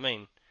sale. Do you know what I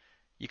mean?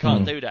 You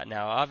can't do that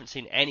now. I haven't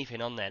seen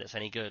anything on there that's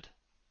any good.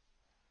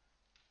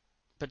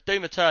 But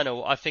Doom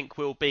Eternal, I think,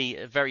 will be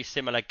a very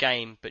similar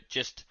game, but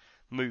just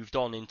moved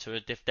on into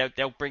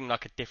they'll bring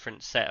like a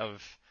different set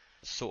of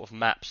sort of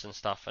maps and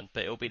stuff,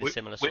 but it'll be the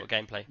similar sort of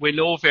gameplay. We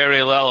know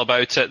very little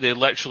about it. They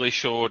literally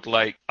showed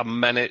like a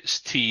minute's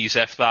tease,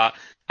 if that,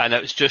 and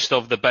it was just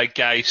of the big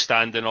guy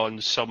standing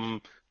on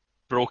some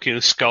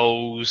broken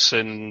skulls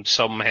and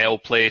some hell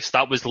place.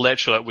 That was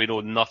literally it. We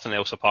know nothing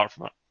else apart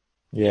from it.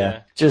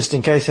 Yeah. Just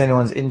in case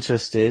anyone's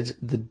interested,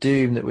 the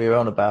Doom that we were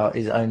on about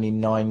is only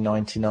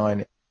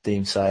 $9.99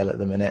 Steam sale at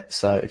the minute.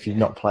 So if you've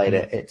not played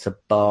it, it's a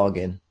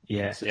bargain.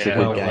 Yeah, it's a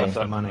good game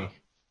for money.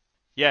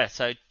 Yeah,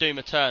 so Doom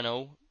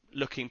Eternal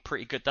looking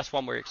pretty good. That's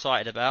one we're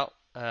excited about.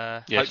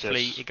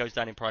 Hopefully it goes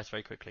down in price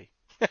very quickly.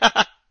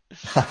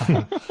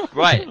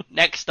 Right,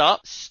 next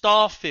up,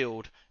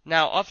 Starfield.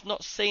 Now, I've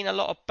not seen a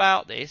lot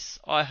about this.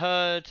 I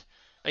heard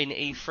in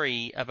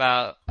E3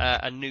 about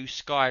a new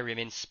Skyrim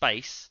in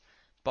space,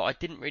 but I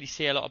didn't really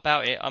see a lot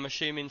about it. I'm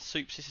assuming,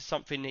 Soups, this is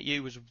something that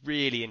you was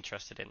really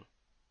interested in.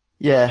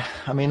 Yeah,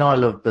 I mean, I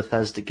love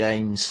Bethesda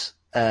games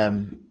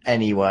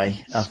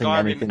anyway. I think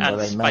anything that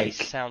they make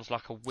sounds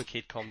like a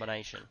wicked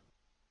combination.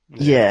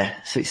 Yeah,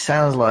 so it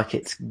sounds like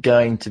it's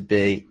going to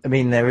be. I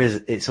mean,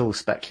 it's all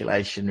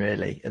speculation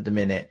really at the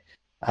minute,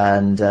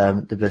 and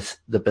the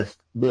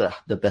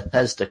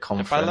Bethesda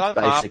conference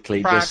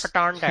basically just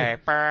kind of.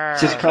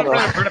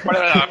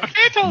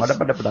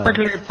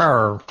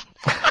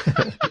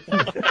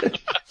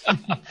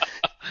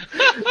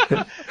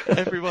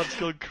 Everyone's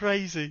gone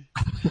crazy.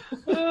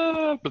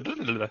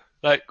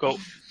 Right, go.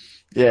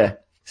 Yeah,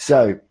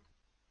 so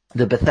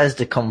the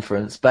Bethesda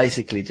conference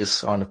basically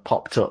just kind of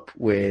popped up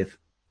with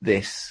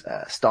this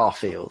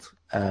Starfield.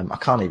 I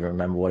can't even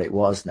remember what it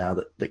was now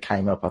that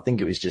came up. I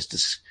think it was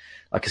just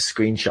like a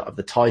screenshot of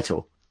the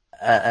title,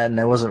 and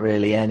there wasn't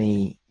really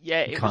any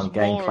kind of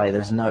gameplay.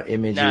 There's no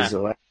images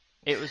or.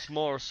 It was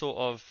more sort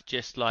of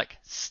just like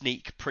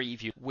sneak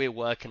preview. We're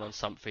working on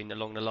something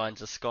along the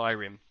lines of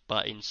Skyrim,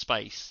 but in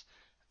space.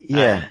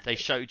 Yeah. And they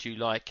showed you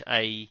like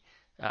a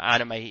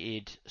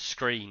animated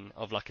screen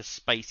of like a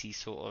spacey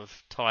sort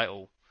of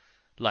title,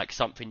 like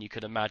something you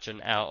could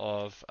imagine out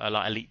of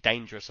like Elite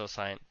Dangerous or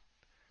something.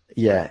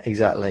 Yeah,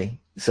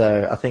 exactly.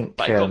 So I think.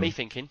 But it got me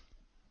thinking.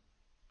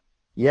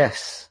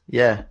 Yes,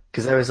 yeah,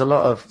 because there was a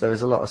lot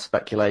of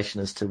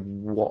speculation as to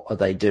what are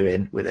they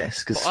doing with this.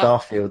 Because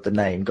Starfield, the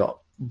name, got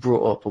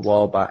brought up a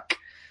while back.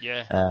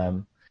 Yeah.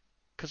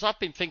 Because I've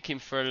been thinking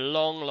for a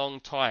long, long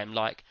time.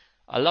 Like,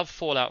 I love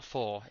Fallout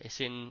 4.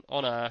 It's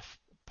on Earth,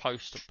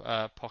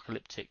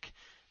 post-apocalyptic.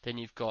 Then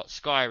you've got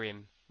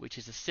Skyrim, which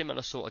is a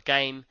similar sort of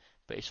game,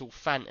 but it's all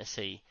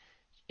fantasy.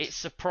 It's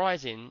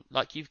surprising.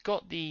 Like, you've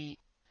got the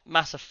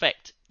Mass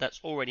Effect that's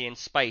already in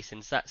space,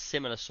 and it's that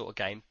similar sort of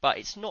game, but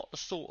it's not the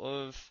sort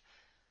of.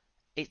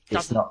 It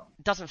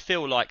doesn't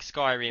feel like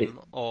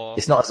Skyrim or.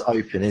 It's not as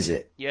open, is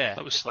it? Yeah.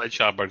 That was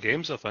Sledgehammer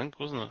Games, I think,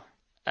 wasn't it?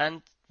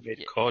 And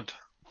COD.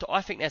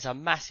 I think there's a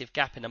massive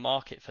gap in the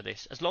market for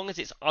this. As long as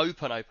it's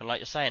open, like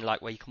you're saying,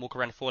 like where you can walk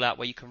around Fallout,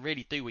 where you can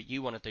really do what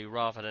you want to do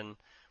rather than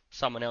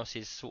someone else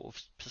is sort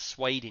of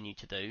persuading you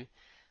to do.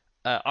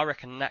 I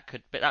reckon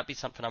that'd be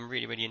something I'm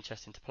really, really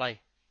interested to play.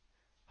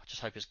 I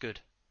just hope it's good.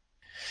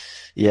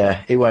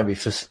 Yeah, it won't be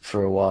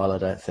for a while, I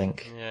don't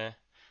think. Yeah.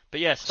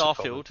 But yeah,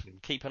 Starfield,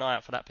 keep an eye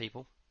out for that,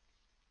 people.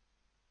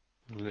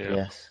 Yeah.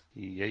 Yes.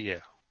 Yeah.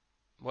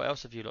 What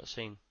else have you lot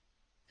seen?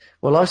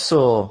 Well, I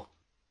saw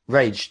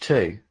Rage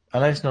 2. I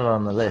know it's not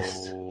on the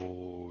list.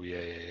 Oh,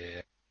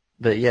 yeah.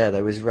 But yeah,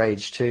 there was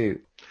Rage 2.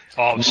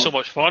 Oh, it was so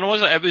much fun,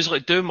 wasn't it? It was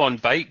like Doom on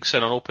bikes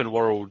in an open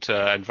world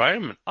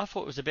environment. I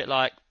thought it was a bit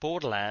like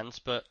Borderlands,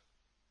 but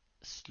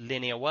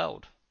linear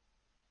world.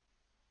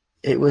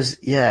 It was,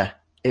 yeah.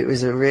 It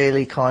was a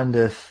really kind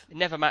of it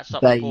never matched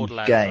up to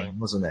Borderlands game,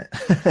 wasn't it?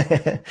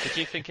 Did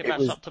you think it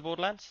matched up to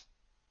Borderlands?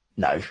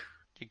 No.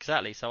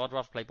 Exactly, so I'd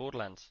rather play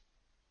Borderlands.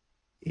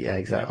 Yeah,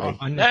 exactly.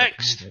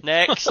 Next.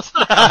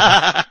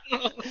 But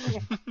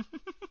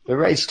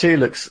Rage 2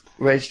 looks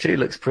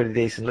pretty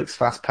decent. Looks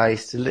fast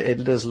paced.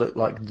 It does look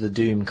like the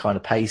Doom kind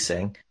of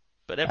pacing.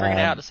 But they're bringing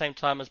it out at the same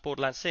time as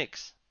Borderlands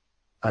 6.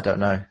 I don't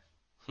know.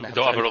 No,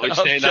 don't have a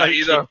release date that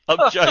either.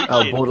 I'm joking.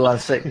 Oh,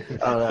 Borderlands 6.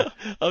 Oh, no.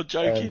 I'm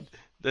joking.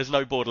 There's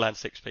no Borderlands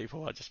 6,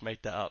 people. I just made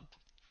that up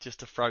just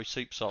to throw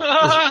Soups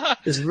on.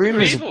 There's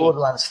rumours of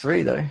Borderlands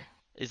 3 though.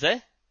 Is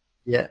there?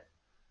 Yeah.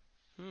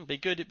 It'd be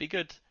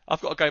good. I've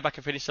got to go back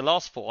and finish the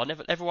last 4.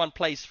 Everyone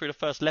plays through the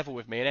first level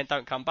with me and then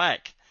don't come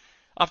back.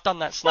 I've done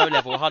that snow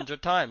level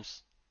 100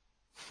 times.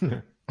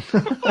 If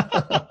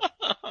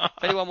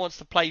anyone wants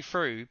to play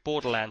through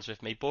Borderlands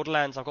with me,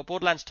 I've got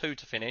Borderlands 2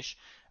 to finish,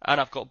 and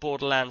I've got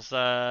Borderlands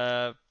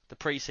the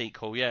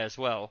pre-sequel, as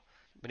well.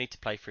 We need to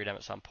play through them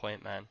at some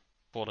point, man.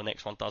 Before the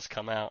next one does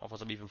come out,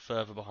 otherwise I'm even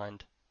further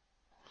behind.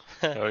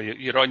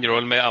 You're on your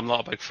own, mate. I'm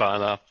not a big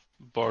fan of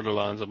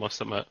Borderlands, I must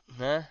admit.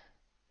 Nah.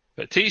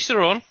 But to each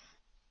their own.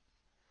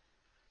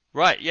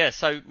 Right, yeah,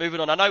 so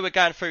moving on. I know we're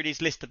going through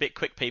these lists a bit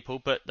quick, people,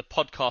 but the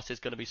podcast is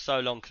going to be so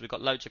long because we've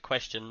got loads of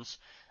questions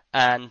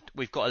and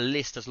we've got a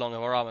list as long as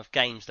our arm of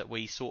games that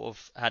we sort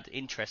of had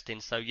interest in.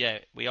 So, yeah,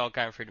 we are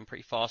going through them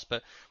pretty fast,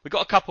 but we've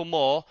got a couple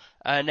more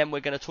and then we're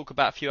going to talk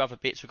about a few other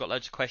bits. We've got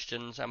loads of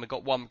questions and we've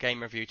got one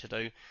game review to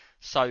do.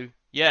 So,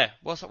 yeah,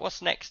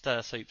 what's next,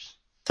 Soups?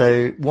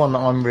 So one that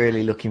I'm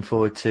really looking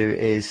forward to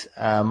is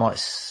might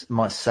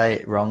say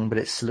it wrong, but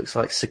it looks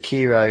like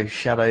Sekiro: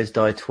 Shadows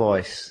Die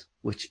Twice,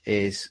 which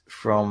is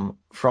from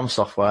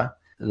Software,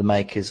 the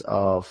makers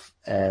of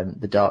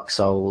the Dark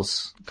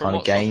Souls kind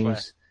of games.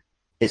 Software?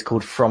 It's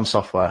called From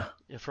Software.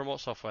 Yeah, from what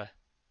software?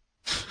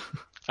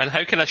 And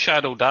how can a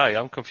shadow die?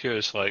 I'm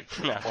confused. Like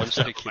No, once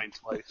I'm every coin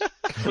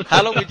twice.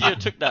 How long would you have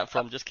took that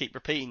from? Just keep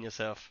repeating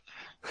yourself.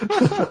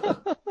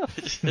 I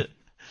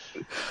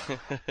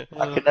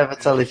can never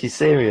tell if you're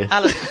serious.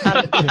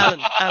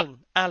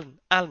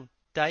 Alan,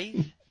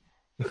 Dave?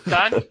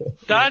 Dan?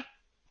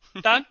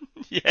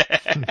 Yeah.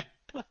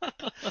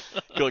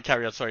 Go on,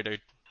 carry on. Sorry,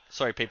 dude.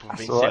 Sorry, people, for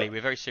being That's all silly. right.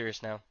 We're very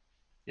serious now.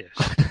 Yes.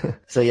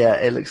 So yeah,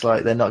 it looks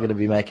like they're not going to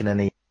be making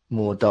any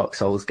more Dark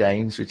Souls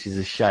games, which is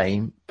a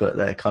shame, but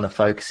they're kind of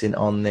focusing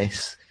on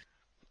this.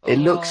 It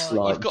looks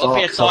like You've got to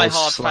be a Dark Souls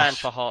die-hard fan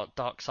slash- for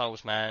Dark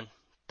Souls, man.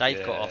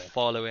 They've got a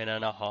following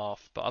and a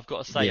half, but I've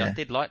got to say, I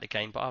did like the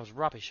game, but I was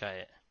rubbish at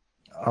it.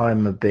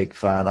 I'm a big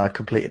fan. I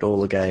completed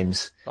all the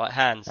games. Like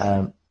Hans.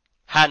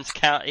 Hans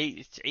count.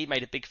 He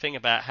made a big thing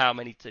about how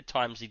many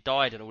times he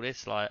died and all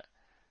this. Like,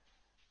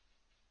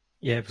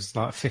 Yeah, it was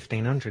like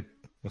 1,500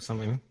 or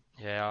something.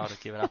 yeah, I'd have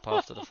given up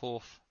after the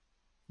fourth.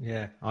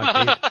 Yeah,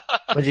 I did.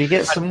 But you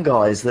get some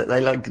guys that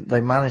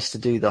they manage to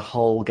do the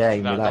whole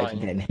game Without without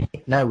even dying. getting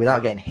hit. No,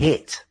 without getting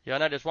hit. Yeah, I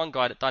know there's one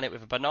guy that done it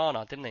with a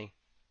banana, didn't he?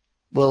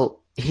 Well,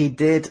 he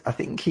did. I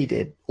think he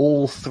did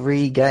all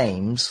 3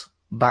 games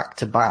back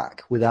to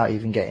back without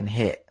even getting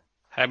hit.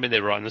 How many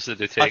runs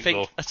did it I take,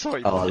 think. though?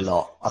 Sorry, Oh, a boys.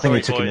 lot. I think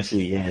it took Sorry, him a boys.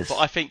 few years. But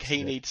I think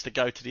he needs to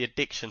go to the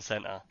addiction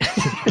centre.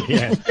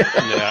 Yeah.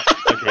 Yeah,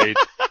 agreed.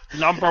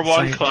 Number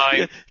one Same.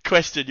 client.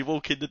 Question: you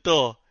walk in the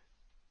door.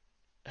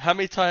 How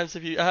many times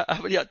have you? How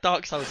many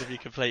Dark Souls have you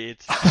completed?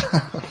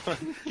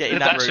 Get in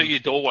that That's who room. you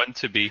don't want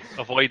to be.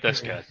 Avoid this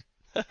guy.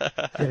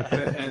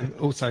 Yeah, but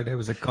also there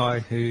was a guy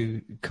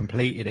who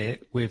completed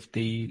it with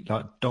the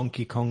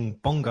Donkey Kong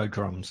bongo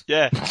drums.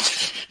 Yeah,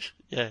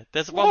 yeah.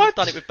 There's one that's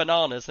done it with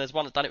bananas. And there's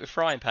one that's done it with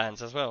frying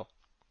pans as well.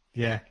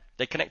 Yeah.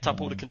 They connect up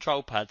all the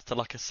control pads to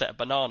like a set of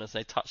bananas. And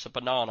they touch the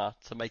banana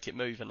to make it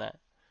move and that.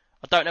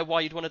 I don't know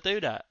why you'd want to do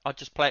that. I'd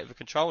just play it with a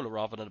controller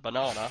rather than a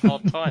banana.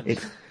 Hard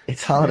times.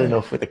 It's hard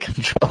enough with a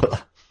controller.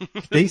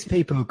 These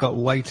people have got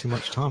way too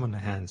much time on their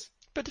hands.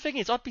 But the thing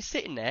is, I'd be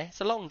sitting there. It's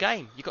a long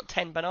game. You've got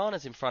 10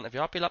 bananas in front of you.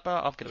 I'd be like, oh,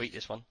 I'm going to eat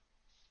this one.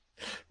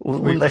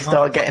 When they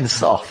start getting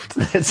soft,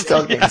 they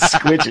start getting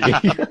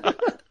squidgy.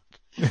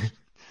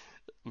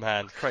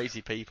 Man,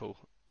 crazy people.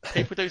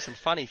 People do some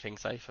funny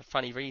things, though, for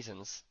funny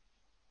reasons.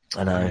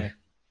 I know. Yeah.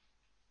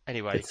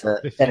 Anyway, It's,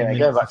 15 anyway,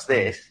 going minutes back to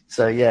this.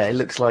 So yeah, it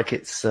looks like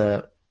it's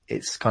kind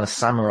of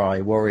Samurai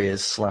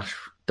Warriors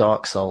 /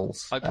 Dark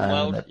Souls. open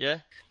world, yeah?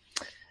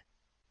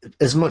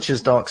 As much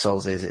as Dark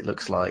Souls is, it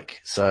looks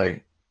like. So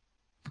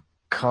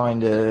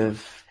kind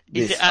of.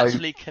 Is this it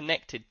actually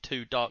connected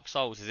to Dark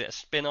Souls? Is it a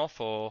spin-off,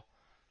 or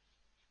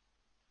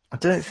I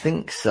don't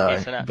think so.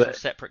 it's an actual But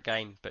separate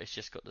game, but it's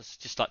just got this,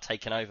 just like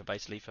taken over,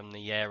 basically, from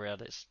the area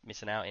that's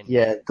missing out in?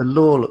 yeah, the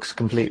lore looks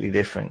completely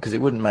different because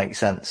it wouldn't make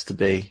sense to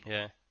be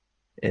Yeah.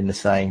 in the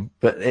same.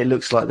 But it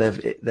looks like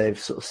they've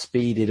sort of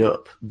speeded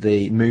up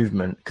the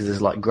movement because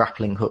there's like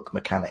grappling hook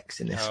mechanics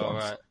in this Oh, one.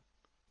 right.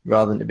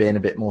 Rather than it being a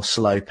bit more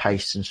slow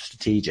paced and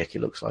strategic,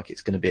 it looks like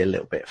it's going to be a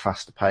little bit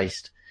faster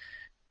paced,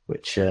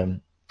 which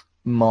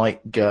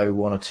might go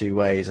one or two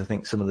ways. I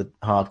think some of the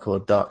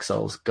hardcore Dark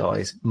Souls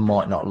guys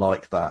might not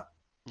like that.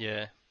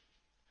 Yeah.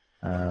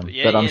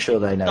 But I'm sure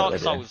they know Dark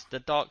what they're doing. Souls, the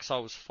Dark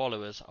Souls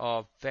followers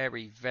are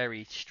very,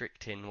 very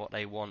strict in what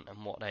they want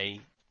and what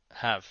they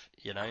have,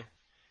 you know?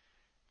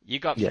 You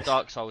go up to Yes. a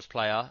Dark Souls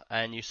player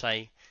and you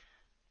say,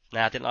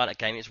 nah, I didn't like that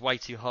game, it's way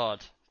too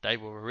hard. They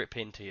will rip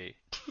into you.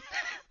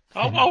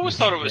 I always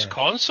thought it was Yeah.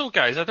 console,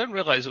 guys. I didn't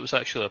realise it was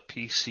actually a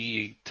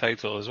PC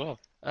title as well.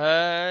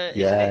 Isn't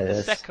Yeah, it the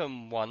yes.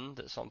 second one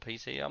that's on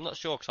PC? I'm not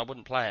sure because I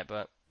wouldn't play it,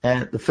 but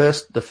The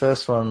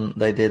first one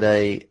they did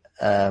a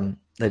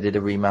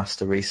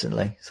remaster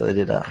recently, so they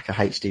did like a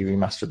HD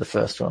remaster of the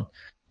first one.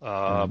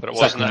 But it Second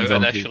wasn't one's out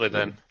on initially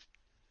PC.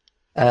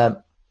 then.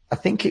 I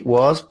think it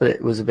was, but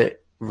it was a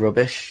bit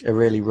rubbish, a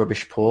really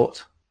rubbish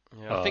port.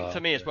 yeah, I think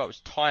for me as well, it was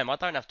time. I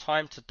don't have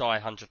time to die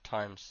 100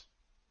 times.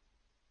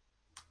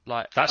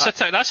 Like That's a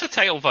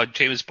title of a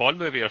James Bond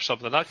movie or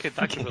something. That could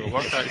really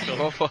work actually.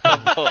 What?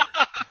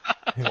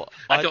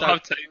 I don't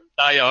have time to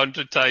die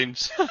 100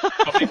 times.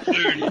 Coming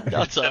soon.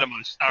 That's a-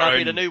 Cinemas. That'd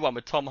be the new one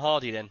with Tom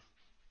Hardy then.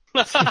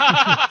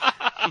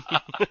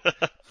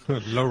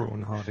 Laurel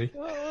and Hardy.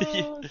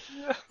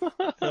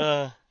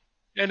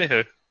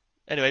 Anywho,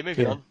 Anyway,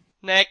 moving Yeah. on.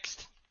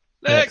 Next.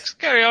 next,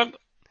 carry on.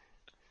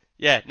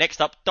 Yeah,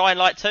 next up, Dying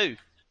Light 2.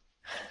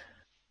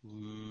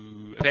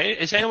 Okay,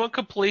 has anyone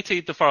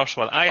completed the first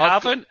one? I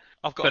I've haven't,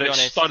 I've got but to be it's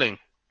honest. stunning.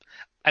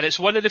 And it's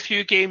one of the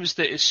few games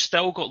that has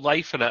still got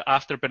life in it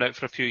after being out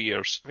for a few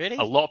years. Really?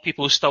 A lot of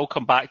people still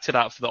come back to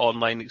that for the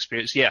online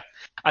experience. Yeah.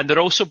 And they're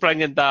also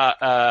bringing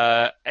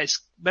that,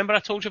 remember I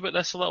told you about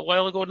this a little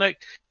while ago,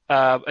 Nick?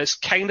 It's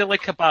kind of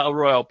like a Battle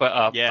Royale,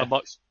 but Yeah. a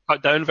much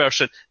cut down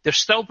version. They're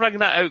still bringing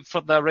that out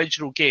for the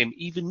original game,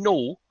 even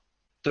though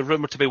they're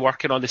rumoured to be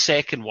working on the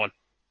second one.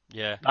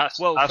 Yeah. That's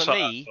for what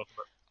me,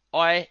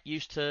 I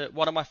used to.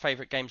 One of my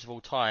favourite games of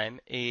all time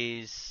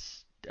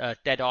is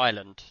Dead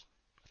Island.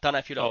 Don't know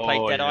if you've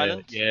played Dead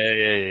Island. Yeah.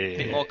 A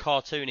bit more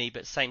cartoony,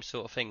 but same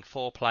sort of thing.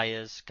 4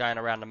 players going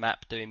around the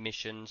map doing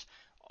missions.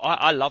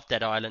 I love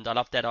Dead Island. I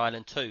love Dead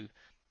Island 2.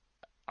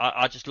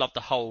 I just love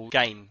the whole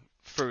game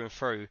through and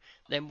through.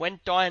 Then when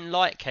Dying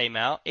Light came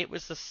out, it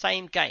was the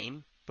same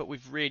game, but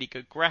with really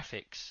good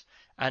graphics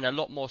and a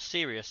lot more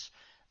serious.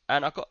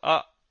 And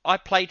I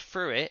played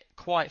through it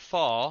quite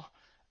far,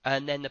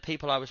 and then the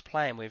people I was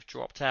playing with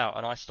dropped out,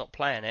 and I stopped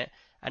playing it.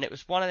 And it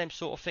was one of them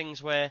sort of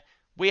things where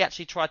we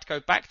actually tried to go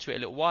back to it a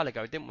little while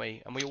ago, didn't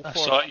we? And we all I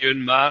saw it, you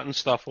and Matt and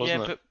stuff,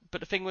 wasn't it?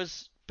 But the thing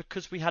was,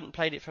 because we hadn't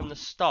played it from the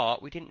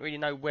start, we didn't really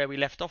know where we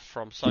left off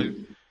from. So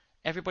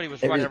everybody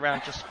was running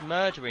around just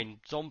murdering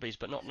zombies,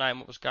 but not knowing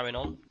what was going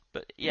on.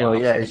 But yeah, well,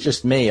 yeah, it's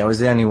just me. I was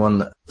the only one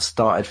that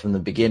started from the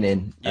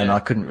beginning, and I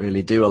couldn't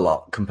really do a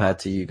lot compared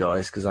to you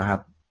guys because I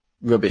had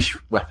rubbish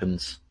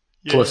weapons.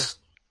 Yeah. Plus,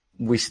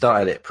 we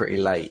started it pretty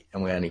late,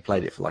 and we only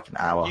played it for like an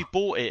hour. You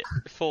bought it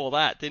before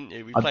that, didn't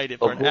you? We played it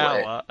for an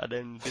hour, and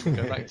then didn't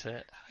go back to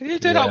it. You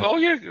did that. Oh,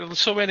 you're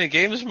so many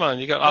games, man.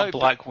 You got that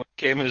Black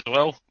game as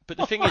well. But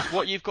the thing is,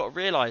 what you've got to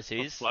realise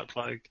is Black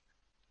Flag.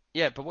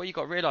 Yeah, but what you've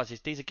got to realise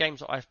is these are games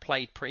that I've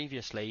played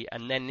previously,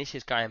 and then this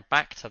is going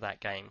back to that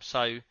game.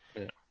 So,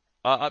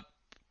 I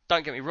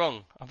don't get me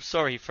wrong. I'm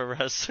sorry for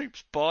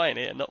Soups buying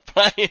it and not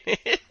playing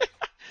it,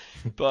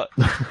 but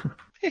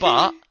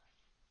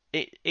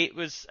it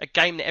was a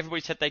game that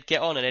everybody said they'd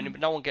get on, and then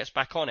no one gets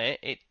back on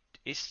it.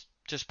 It's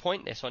just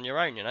pointless on your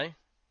own, you know.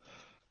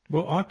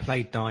 Well, I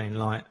played Dying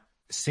Light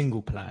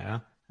single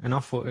player, and I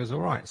thought it was all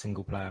right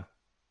single player.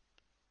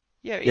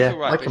 Yeah, it's all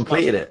right. I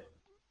completed it.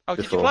 Oh,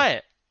 did you play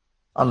it?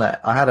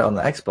 I had it on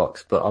the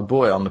Xbox, but I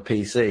bought it on the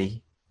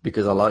PC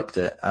because I liked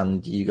it,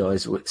 and you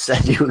guys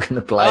said you were going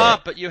to play it.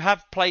 But you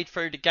have played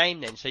through the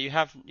game then, so you've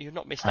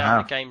not missed out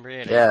on the game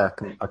really. Yeah,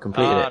 I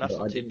completed it. That's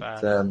not too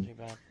bad.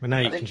 Well, now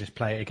you can just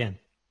play it again.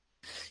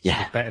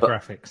 Yeah, with better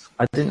graphics.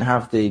 I didn't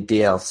have the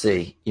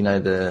DLC. You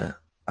know,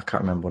 I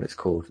can't remember what it's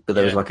called, but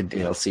there was like a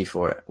DLC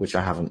for it, which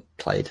I haven't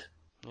played.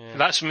 Yeah.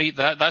 That's me.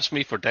 That's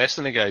me for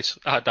Destiny, guys.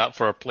 I had that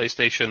for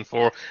PlayStation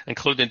 4,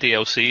 including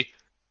DLC,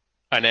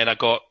 and then I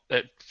got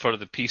it for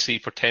the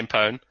PC for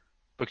 £10,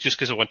 but just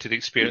because I wanted to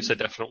experience a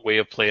different way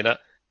of playing it.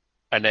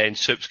 And then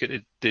Soups got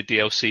the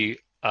DLC,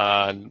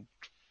 and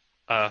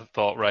I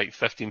thought, right,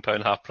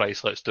 £15 half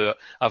price, let's do it.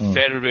 I've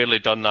very rarely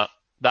done that.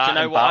 That do you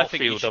know and what Battlefield I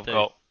think you should I've do?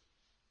 got.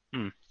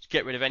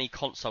 Get rid of any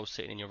console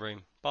sitting in your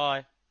room.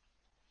 Bye.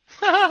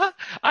 I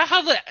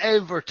hardly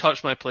ever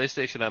touch my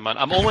PlayStation now, man.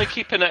 I'm only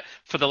keeping it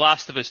for The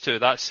Last of Us 2,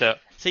 that's it.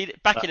 See,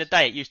 back in the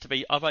day, it used to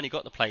be, I've only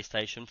got the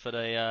PlayStation for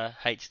the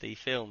HD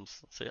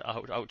films, so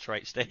Ultra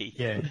HD.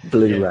 Yeah.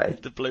 Blu-ray.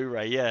 The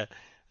Blu-ray, yeah.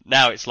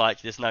 Now it's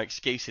like there's no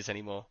excuses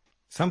anymore.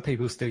 Some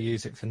people still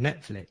use it for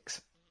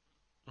Netflix.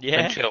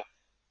 Yeah. And chill.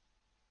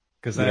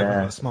 Because they haven't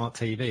got a smart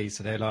TV,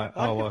 so they're like,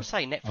 why do people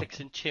say Netflix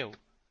and chill?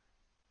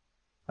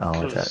 Oh, I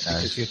don't know.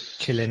 Because you're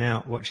chilling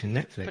out watching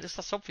Netflix. But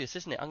that's obvious,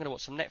 isn't it? I'm going to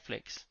watch some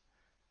Netflix.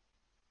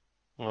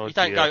 Oh, you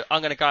don't go,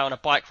 I'm going to go on a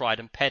bike ride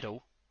and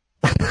pedal.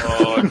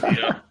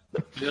 Oh,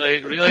 dear.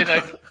 Really?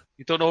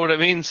 You don't know what it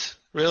means?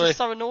 Really? It's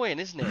so annoying,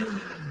 isn't it?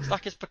 It's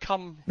like it's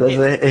become... There's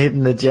a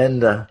hidden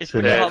agenda. It's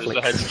to become...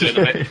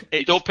 Netflix.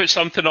 You don't put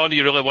something on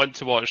you really want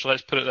to watch,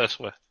 let's put it this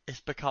way.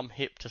 It's become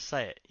hip to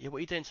say it. Yeah, what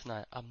are you doing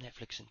tonight? I'm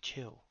Netflix and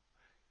chill.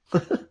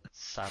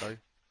 Sado.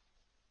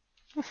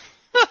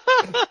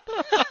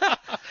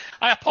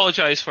 I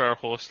apologise for our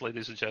host,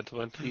 ladies and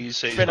gentlemen.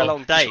 It's been a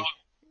long day.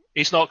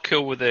 He's not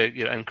cool with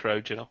the in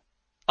crowd, you know.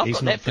 I've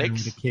got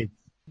Netflix. The kids.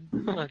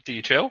 Do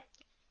you chill?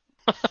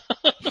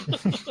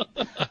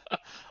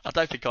 I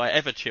don't think I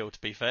ever chill,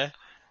 to be fair.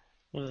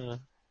 Yeah.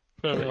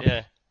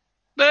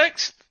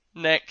 Next.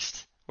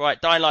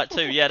 Right, Dying Light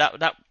 2. Yeah,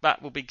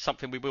 that will be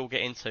something we will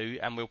get into,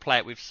 and we'll play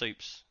it with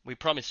Soups. We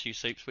promise you,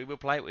 Soups, we will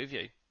play it with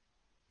you.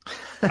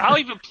 I'll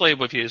even play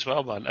with you as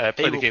well, man.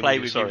 He will play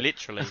with you,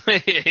 literally.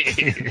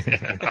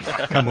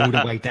 Come all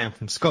the way down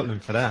from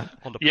Scotland for that.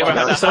 You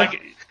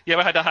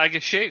ever had a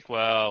haggis shake?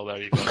 Well,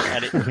 there you go.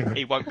 And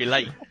he won't be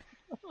late.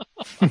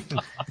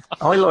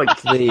 I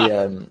like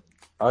the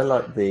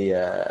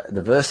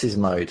versus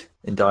mode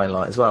in Dying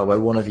Light as well, where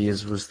one of you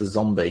was the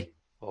zombie.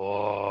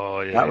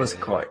 Oh, yeah. That was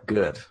quite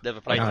good.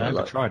 Never played that. I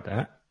never tried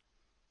that.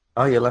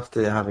 Oh, you'll have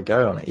to have a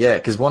go on it. Yeah,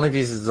 because one of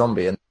you is a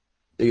zombie, and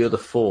the other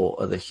 4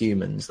 are the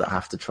humans that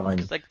have to try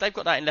and... They've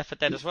got that in Left 4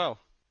 Dead as well.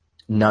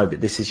 No,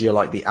 but this is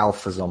like the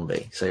alpha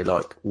zombie, so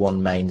like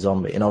one main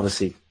zombie, and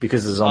obviously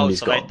because the zombie's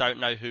so got... they don't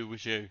know who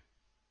was you.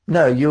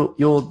 No, you're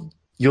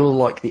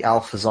like the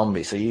alpha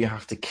zombie, so you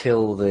have to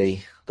kill the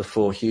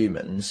 4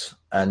 humans,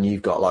 and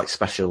you've got like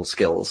special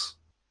skills.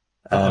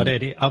 Are there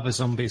the other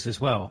zombies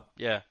as well?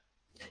 Yeah.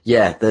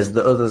 Yeah, there's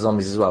the other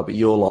zombies as well, but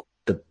you're like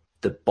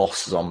the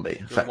boss zombie,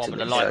 effectively. The one with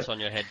the lights on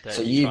your head.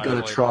 So you've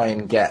got to try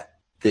and get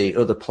the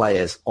other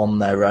players on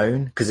their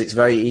own, because it's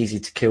very easy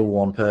to kill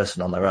one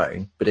person on their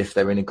own, but if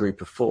they're in a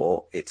group of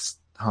 4, it's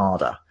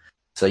harder.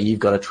 So you've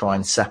got to try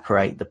and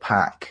separate the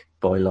pack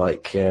by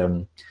like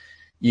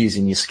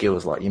using your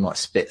skills. Like you might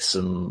spit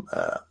some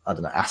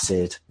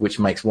acid, which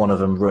makes one of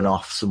them run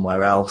off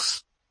somewhere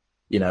else,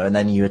 and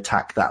then you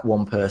attack that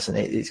one person.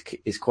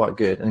 It's quite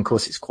good, and of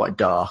course it's quite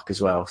dark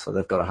as well, so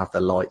they've got to have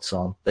their lights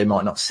on. They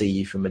might not see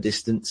you from a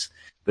distance,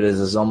 but as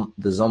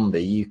the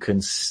zombie, you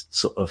can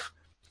sort of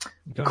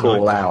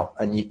call out,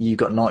 and you've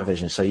got night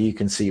vision, so you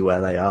can see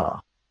where they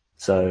are.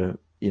 So,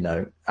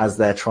 as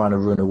they're trying to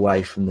run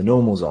away from the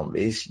normal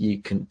zombies, you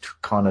can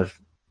kind of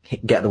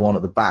get the one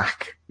at the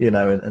back,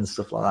 and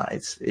stuff like that.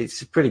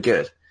 It's pretty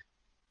good.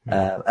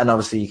 And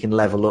obviously you can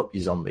level up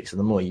your zombies. So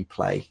the more you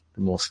play,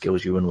 the more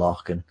skills you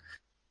unlock and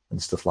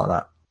stuff like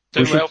that.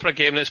 Doing well for a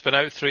game that's been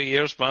out 3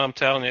 years, man. I'm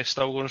telling you,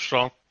 still going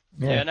strong.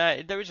 Yeah,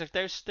 no,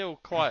 there's still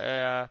quite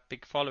a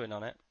big following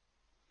on it.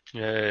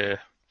 Yeah.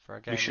 For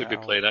a game we should be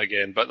playing that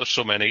again, but there's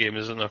so many games,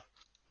 isn't there?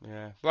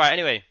 Yeah. Right.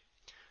 Anyway,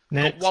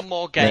 Next. got one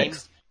more game.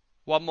 Next.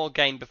 One more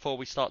game before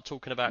we start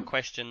talking about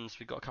questions.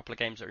 We've got a couple of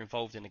games that are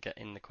involved in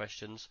the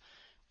questions.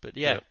 But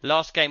yeah,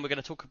 last game we're going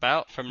to talk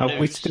about from news.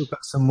 We've still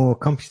got some more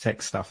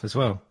Computex stuff as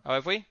well. Oh,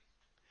 have we?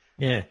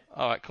 Yeah.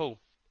 All right, cool.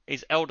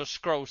 Is Elder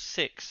Scrolls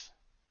 6.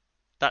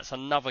 That's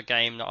another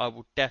game that I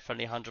will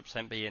definitely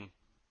 100% be in.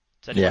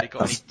 Has anybody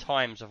got any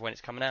times of when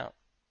it's coming out?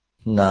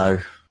 No,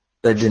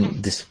 they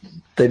didn't.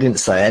 They didn't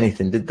say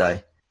anything, did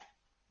they?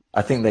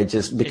 I think they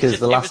just It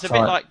was a bit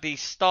like the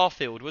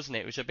Starfield, wasn't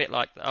it? It was a bit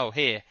like, oh,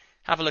 here,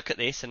 have a look at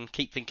this and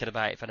keep thinking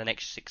about it for the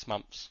next 6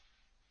 months.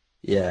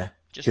 Yeah,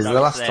 because the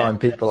last time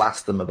people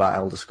asked them about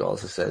Elder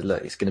Scrolls, they said,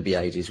 "Look, it's going to be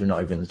ages. We're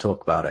not even going to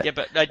talk about it." Yeah,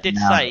 but they did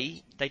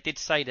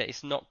say that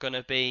it's not going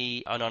to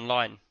be an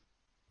online.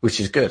 Which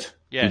is good.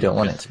 Yeah, you don't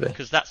want it to be.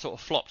 Because that sort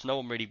of flopped. No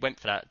one really went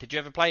for that. Did you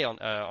ever play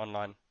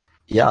online?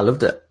 Yeah, I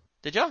loved it.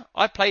 Did you?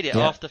 I played it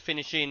after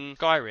finishing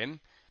Skyrim.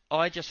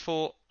 I just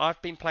thought,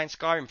 I've been playing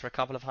Skyrim for a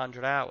couple of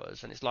 100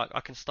 hours, and it's like I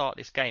can start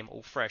this game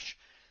all fresh.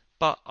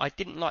 But I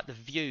didn't like the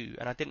view,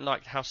 and I didn't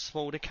like how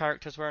small the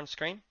characters were on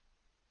screen.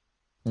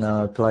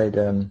 No, I played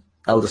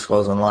Elder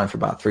Scrolls Online for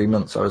about 3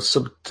 months. I was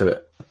subbed to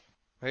it.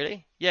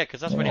 Really? Yeah,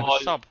 because that's when it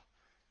was sub.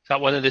 Is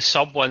that one of the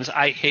sub ones?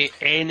 I hate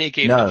any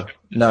game. No,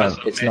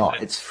 it's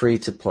not. It's free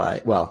to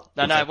play. Well,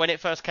 no. When it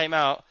first came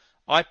out,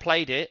 I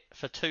played it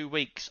for 2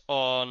 weeks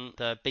on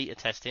the beta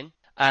testing,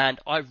 and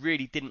I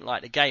really didn't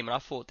like the game. And I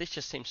thought this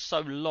just seems so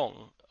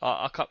long.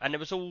 And there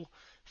was all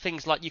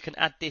things like you can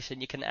add this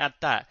and you can add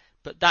that.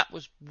 But that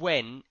was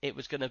when it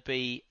was going to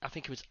be. I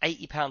think it was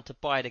 £80 to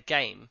buy the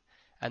game,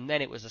 and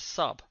then it was a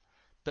sub.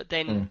 But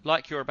then,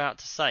 like you're about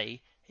to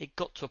say, it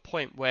got to a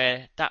point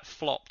where that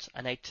flopped,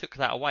 and they took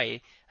that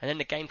away, and then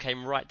the game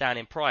came right down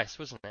in price,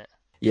 wasn't it?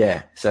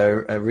 Yeah.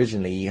 So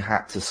originally you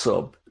had to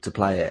sub to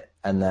play it,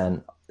 and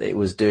then it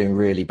was doing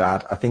really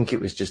bad. I think it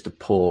was just a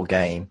poor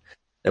game.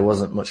 There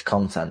wasn't much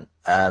content,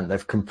 and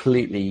they've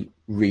completely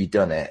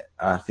redone it.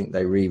 I think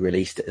they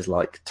re-released it as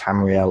like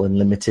Tamriel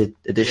Unlimited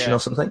Edition or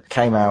something.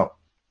 Came out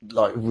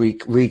like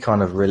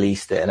kind of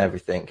released it and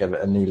everything, gave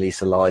it a new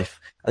lease of life.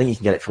 I think you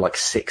can get it for like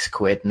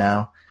 £6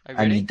 now. Oh,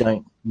 really? And you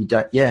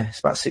don't. Yeah, it's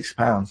about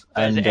 £6.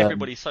 And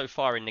everybody's so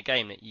far in the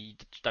game that you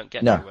just don't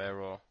get anywhere,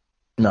 or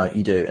no,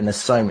 you do. And there's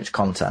so much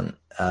content.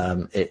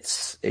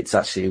 It's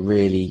actually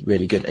really,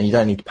 really good, and you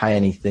don't need to pay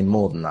anything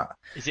more than that.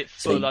 Is it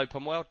full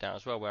open world now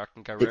as well, where I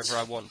can go wherever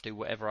I want, do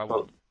whatever I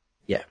want?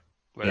 Yeah,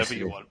 wherever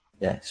you want.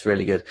 Yeah, it's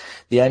really good.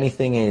 The only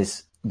thing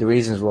is, the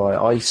reasons why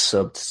I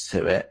subbed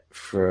to it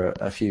for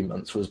a few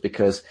months was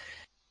because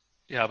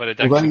but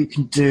addiction. Although you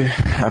can do,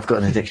 I've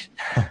got an addiction.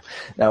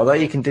 Now, although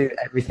you can do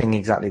everything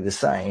exactly the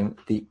same,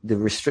 the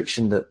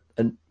restriction that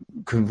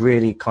can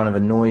really kind of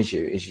annoys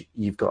you is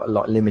you've got a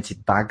lot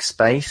limited bag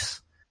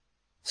space.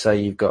 So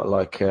you've got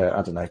like,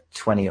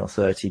 20 or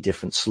 30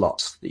 different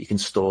slots that you can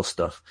store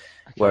stuff.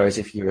 Okay. Whereas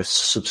if you're a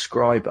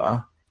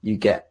subscriber, you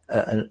get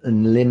an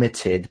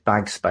unlimited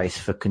bag space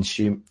for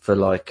your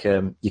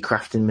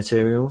crafting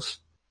materials.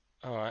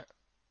 All right.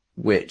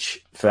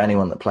 Which, for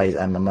anyone that plays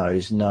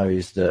MMOs,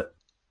 knows that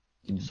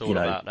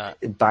about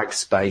that. Bag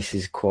space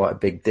is quite a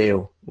big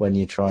deal when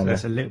you're trying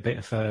There's a little bit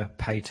of a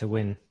pay to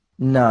win.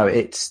 No,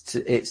 it's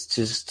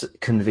just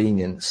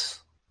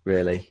convenience,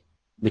 really.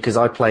 Because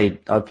I played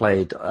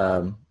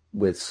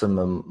with some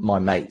of my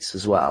mates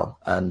as well,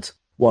 and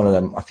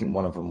I think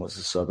one of them was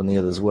a sub and the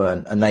others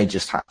weren't, and they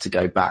just had to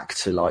go back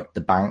to like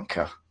the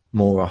banker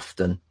more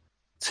often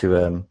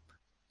to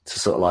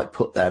sort of like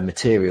put their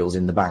materials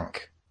in the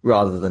bank,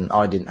 rather than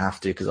I didn't have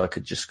to, because I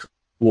could just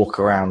walk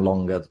around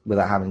longer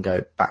without having to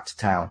go back to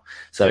town.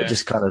 So it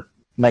just kind of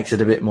makes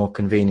it a bit more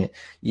convenient.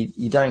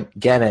 You don't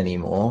get any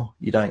more.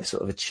 You don't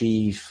sort of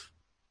achieve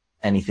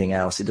anything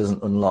else. It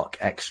doesn't unlock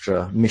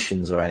extra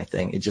missions or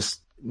anything. It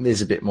just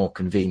is a bit more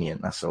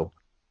convenient, that's all.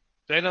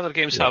 Do any other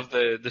games have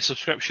the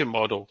subscription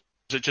model?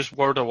 Is it just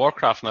World of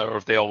Warcraft now, or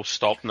have they all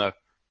stopped now?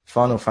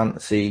 Final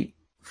Fantasy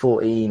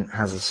 14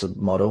 has a sub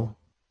model.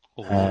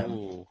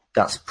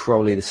 That's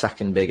probably the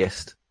second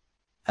biggest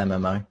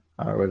MMO,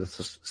 I would have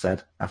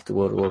said, after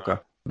World of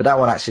Warcraft. But that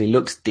one actually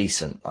looks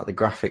decent, like the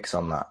graphics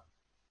on that.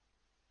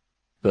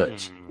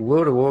 But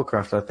World of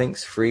Warcraft, I think,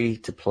 is free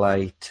to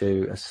play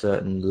to a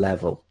certain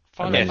level.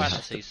 Final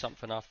Fantasy is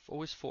something I've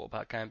always thought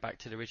about going back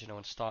to the original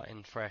and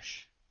starting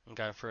fresh and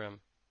going through them.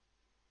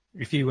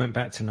 If you went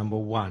back to number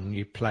 1,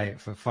 you'd play it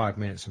for 5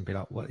 minutes and be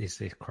like, what is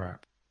this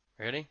crap?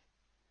 Really?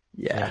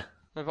 Yeah.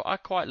 No, but I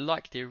quite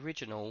like the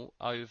original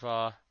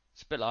over...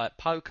 It's a bit like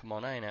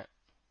Pokemon, ain't it?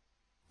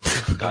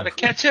 Gotta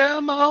catch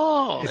 'em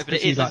all! But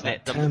it is, like isn't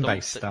it?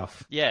 Turn-based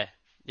stuff. Yeah,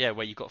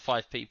 where you've got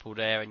 5 people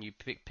there and you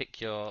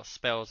pick your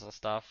spells and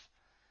stuff.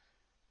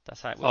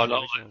 That's how it was.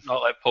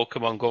 Not like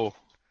Pokemon Go.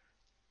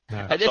 No.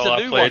 And there's a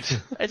new one.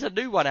 There's a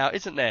new one out,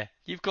 isn't there?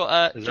 You've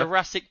got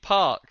Jurassic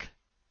Park.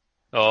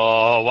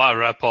 Oh, what a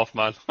rip-off,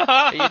 man.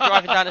 You're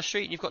driving down the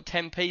street and you've got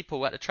 10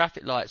 people at the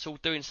traffic lights all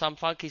doing some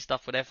funky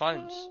stuff with their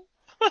phones.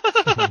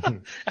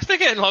 If they're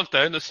getting locked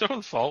down, it's their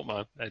own fault,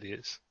 man.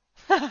 Idiots.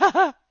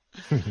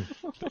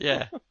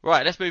 Yeah.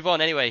 Right, let's move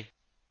on anyway.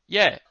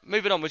 Yeah,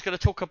 moving on. We're going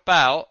to talk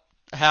about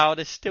how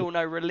there's still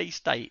no release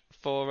date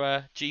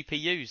for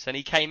GPUs. And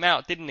he came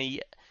out, didn't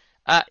he,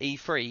 at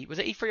E3. Was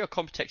it E3 or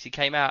Computex? He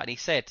came out and he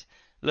said,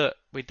 look,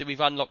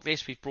 we've unlocked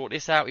this, we've brought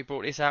this out, we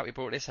brought this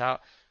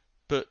out.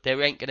 But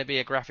there ain't going to be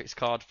a graphics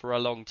card for a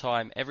long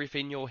time.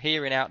 Everything you're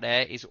hearing out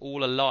there is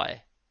all a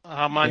lie.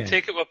 Man,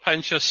 take it with a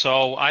pinch of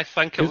salt. I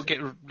think it will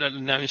get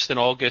announced in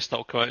August,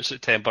 it'll come out in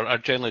September. I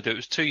generally do. It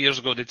was 2 years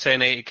ago the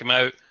 1080 came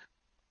out.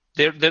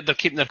 They're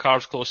keeping their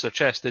cards close to their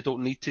chest. They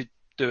don't need to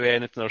do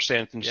anything or say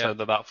anything so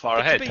they're that far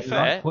ahead. To be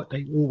fair, like what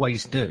they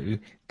always do,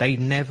 they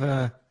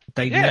never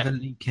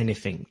leak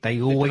anything.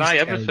 They always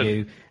tell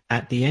you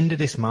at the end of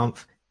this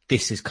month,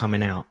 this is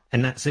coming out,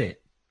 and that's it.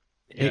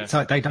 Yeah. It's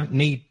like they don't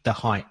need the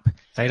hype.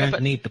 They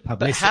don't need the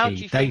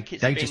publicity. They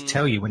just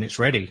tell you when it's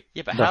ready.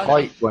 Yeah, but the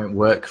hype won't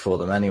work for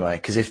them anyway,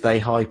 because if they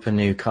hype a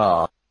new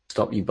card,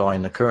 stop you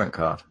buying the current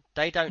card.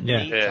 They don't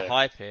need to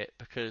hype it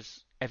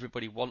because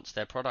everybody wants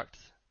their product.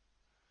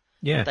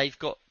 Yeah. They've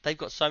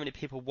got so many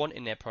people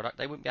wanting their product,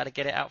 they wouldn't be able to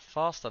get it out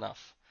fast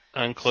enough.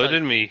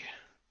 Including me.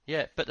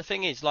 Yeah, but the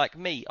thing is, like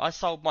me, I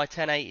sold my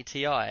 1080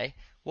 Ti.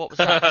 What was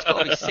that? It's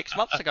got to be 6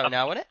 months ago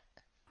now, isn't it?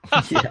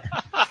 Yeah.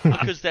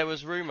 Because there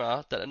was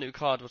rumour that a new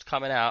card was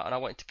coming out and I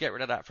wanted to get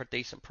rid of that for a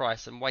decent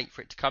price and wait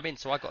for it to come in,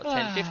 so I got a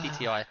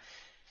 1050 Ti.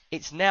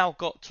 It's now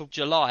got till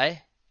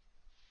July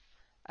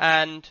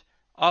and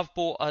I've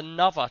bought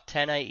another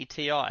 1080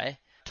 Ti,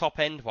 top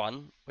end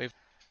one with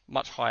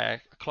much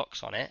higher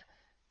clocks on it.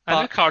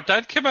 A new card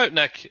did come out,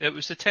 Nick. It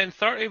was the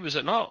 1030, was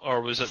it not?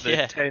 Or was it the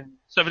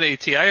 1070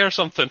 Ti or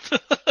something?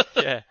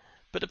 Yeah.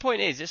 But the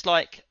point is, it's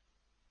like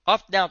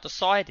I've now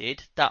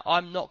decided that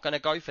I'm not going to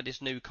go for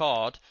this new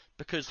card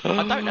because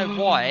I don't know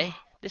why.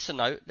 Listen,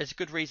 though, there's a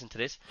good reason to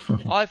this.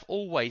 I've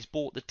always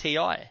bought the Ti.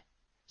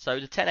 So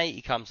the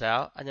 1080 comes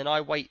out, and then I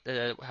wait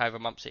however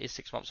months it is,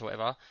 6 months or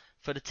whatever,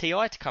 for the Ti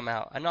to come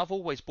out. And I've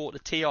always bought the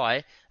Ti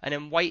and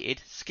then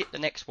waited, skipped the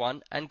next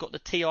one, and got the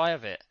Ti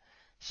of it.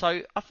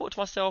 So I thought to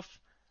myself,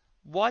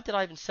 why did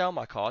I even sell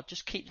my card?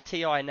 Just keep the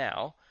Ti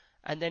now,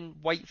 and then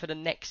wait for the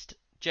next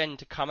gen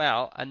to come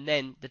out, and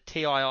then the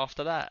Ti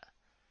after that.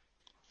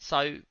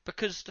 So,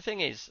 because the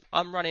thing is,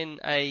 I'm running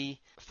a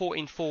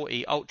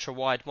 1440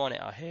 ultra-wide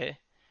monitor here,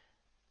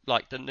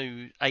 like the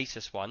new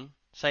Asus one,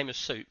 same as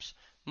Soup's.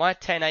 My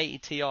 1080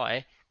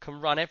 Ti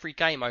can run every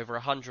game over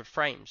 100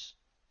 frames.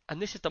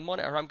 And this is the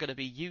monitor I'm going to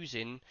be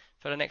using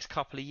for the next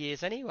couple of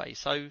years anyway,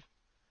 so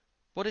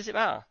what does it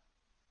matter?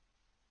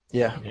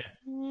 Yeah.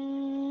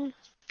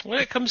 When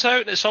it comes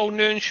out and it's all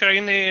new and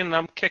shiny and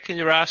I'm kicking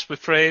your ass with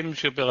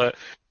frames, you'll be like,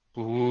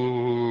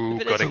 ooh,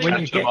 gotta when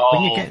catch them all.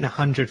 When you're getting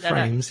 100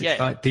 frames, it's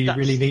like, do you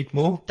really need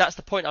more? That's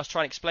the point I was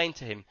trying to explain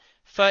to him.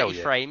 30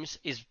 frames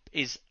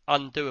is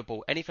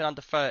undoable. Anything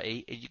under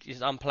 30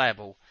 is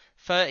unplayable.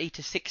 30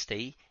 to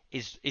 60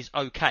 is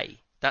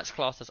okay. That's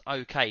classed as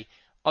okay.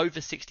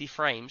 Over 60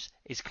 frames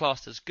is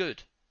classed as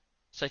good.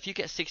 So if you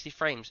get 60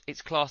 frames,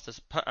 it's classed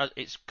as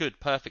it's good,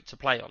 perfect to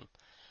play on.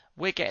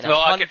 We're getting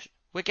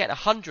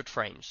 100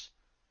 frames.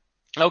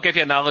 I'll give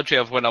you an analogy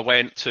of when I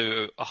went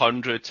to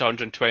 100 to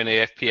 120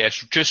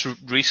 FPS just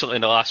recently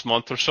in the last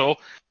month or so,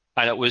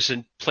 and it was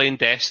in playing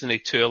Destiny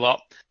 2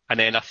 up, and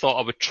then I thought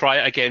I would try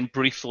it again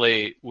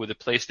briefly with the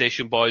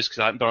PlayStation boys because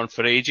I hadn't been on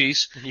for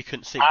ages. You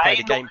couldn't see play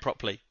the game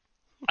properly.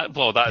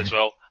 Well, that as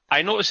well.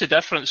 I noticed a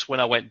difference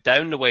when I went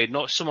down the way,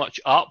 not so much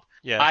up.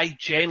 Yeah. I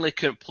genuinely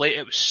couldn't play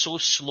it. It was so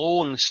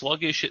slow and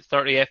sluggish at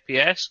 30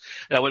 FPS,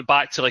 and I went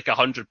back to like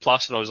 100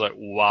 plus, and I was like,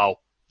 wow.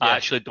 Yeah. I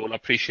actually don't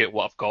appreciate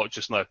what I've got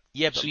just now.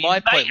 Yeah, but so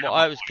my point, what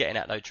I was getting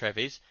at though, Trev,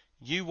 is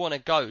you want to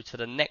go to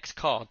the next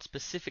card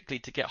specifically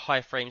to get high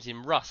frames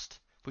in Rust,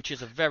 which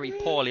is a very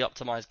poorly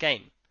optimized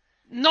game.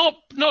 Not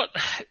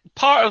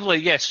partly,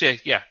 yes,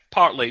 yeah,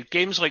 partly.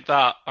 Games like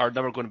that are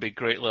never going to be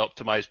greatly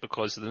optimized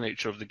because of the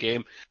nature of the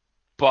game,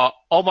 but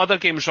all my other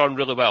games run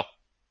really well.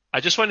 I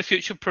just want to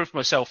future-proof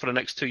myself for the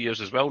next 2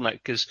 years as well,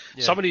 Nick, because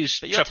some of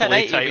these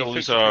AAA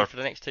titles are for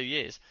the next 2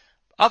 years.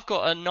 I've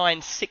got a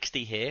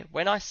 960 here.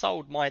 When I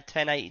sold my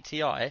 1080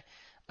 Ti, a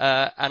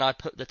and I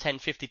put the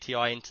 1050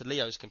 Ti into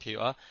Leo's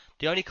computer.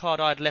 The only card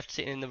I had left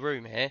sitting in the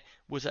room here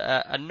was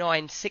a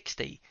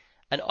 960,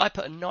 and I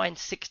put a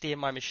 960 in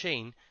my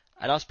machine,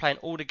 and I was playing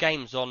all the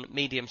games on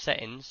medium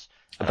settings.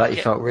 I bet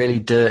you felt really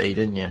dirty,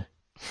 didn't you?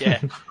 Yeah,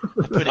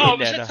 I put it Oh,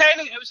 in it was there.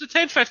 it was a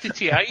 1050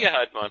 Ti you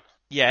had, man.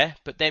 Yeah,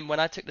 but then when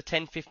I took the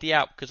 1050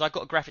 out, because I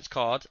got a graphics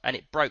card and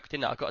it broke,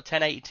 didn't I? I got a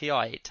 1080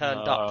 Ti, it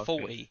turned up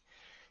 40.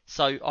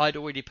 So I'd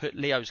already put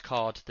Leo's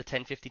card, the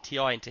 1050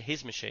 Ti, into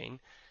his machine.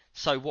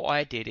 So what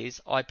I did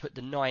is I put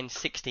the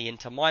 960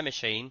 into my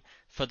machine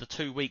for the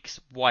 2 weeks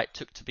why it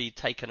took to be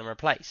taken and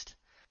replaced.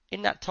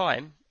 In that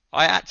time,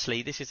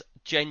 this is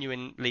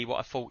genuinely what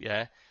I thought,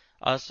 yeah.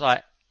 I was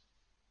like,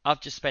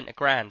 I've just spent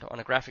 $1,000 on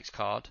a graphics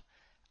card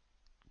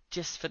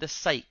just for the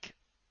sake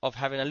of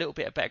having a little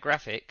bit of better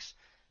graphics.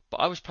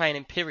 But I was playing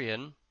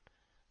Empyrean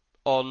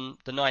on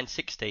the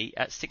 960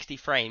 at 60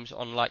 frames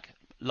on like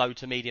low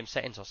to medium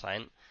settings or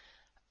something,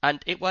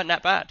 and it weren't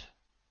that bad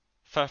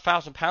for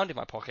 £1,000 in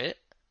my pocket.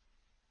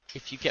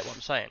 If you get what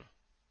I'm saying.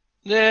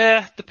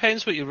 Yeah,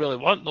 depends what you really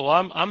want though.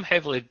 I'm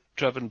heavily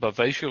driven by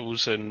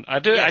visuals, and I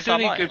do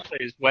need good play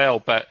as well,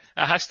 but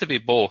it has to be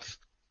both.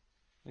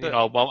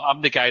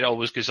 I'm the guy that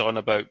always goes on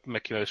about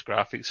Mickey Mouse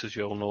graphics, as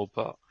you all know,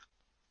 but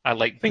I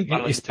think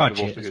it's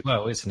budget as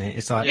well, isn't it?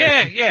 It's like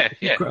yeah.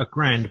 You've got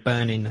 $1,000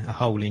 burning a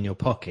hole in your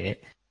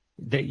pocket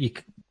that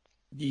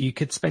you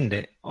could spend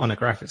it on a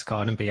graphics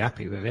card and be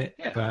happy with it,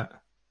 but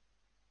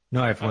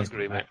not everyone's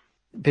agree, mate.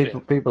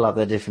 People have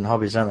their different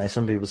hobbies, don't they?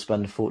 Some people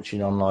spend a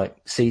fortune on like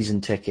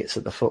season tickets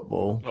at the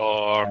football,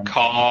 or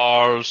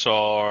cars,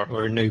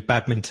 or a new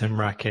badminton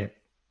racket.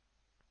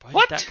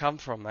 Where did that come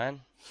from, man?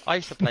 I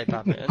used to play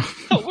badminton.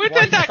 Where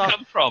did that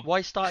come from? Why are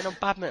you starting on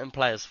badminton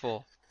players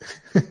for?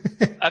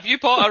 Have you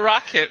bought a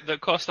racket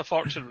that cost a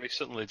fortune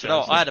recently, Jason?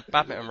 No, I had a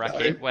badminton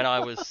racket when I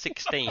was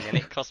 16 and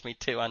it cost me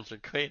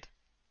 £200.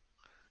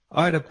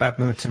 I had a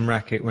badminton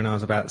racket when I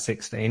was about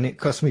 16. It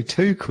cost me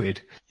 £2.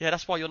 Yeah,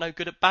 that's why you're no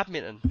good at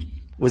badminton.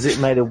 Was it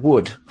made of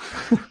wood?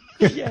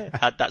 Yeah,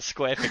 had that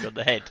square thing on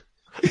the head.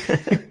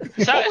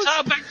 Is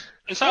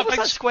that a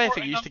big square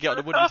thing you used to get on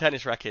the wooden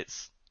tennis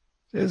rackets?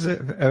 It was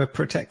a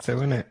protector,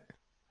 wasn't it?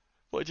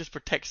 Well, it just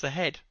protects the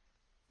head.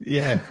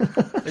 Yeah.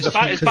 Is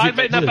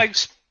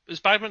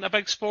badminton a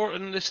big sport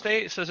in the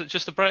States? Is it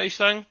just a British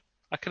thing?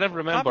 I can never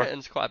remember.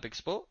 Badminton's quite a big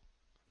sport.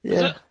 Yeah.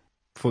 Is it?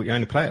 Thought you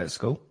only play it at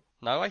school.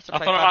 No, I used to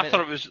play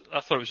badminton.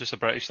 I thought it was just a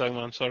British thing,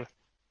 man. Sorry.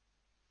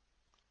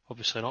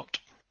 Obviously not.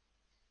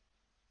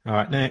 All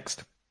right,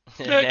 next.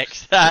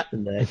 Next.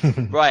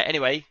 Right,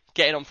 anyway,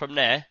 getting on from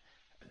there.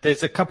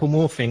 There's a couple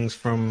more things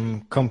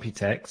from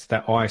Computex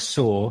that I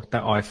saw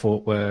that I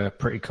thought were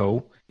pretty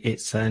cool.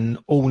 It's an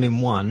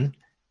all-in-one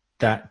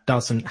that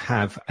doesn't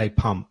have a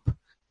pump.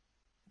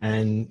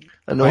 And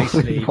an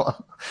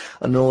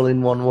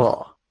all-in-one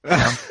what?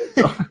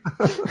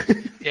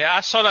 Yeah,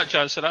 I saw that,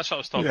 John, so that's what I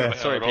was talking about.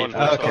 Sorry, people.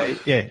 Okay,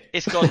 yeah.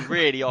 It's gone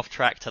really off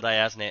track today,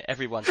 hasn't it?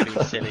 Everyone's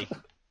been silly.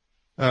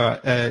 All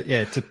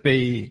right, to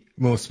be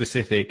more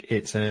specific,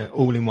 it's an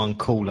all-in-one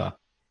cooler.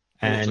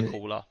 Water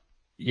cooler.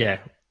 Yeah,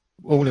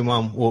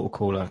 all-in-one water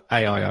cooler,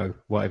 AIO,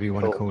 whatever you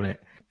want to call it.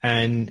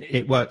 And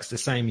it works the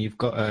same. You've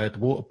got the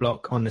water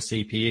block on the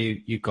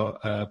CPU. You've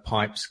got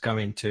pipes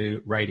going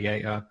to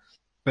radiator.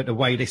 But the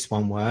way this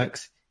one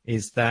works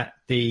is that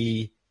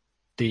the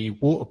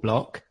water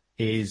block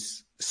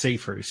is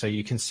see-through, so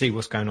you can see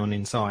what's going on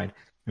inside.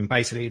 And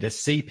basically, the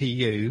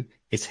CPU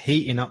is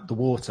heating up the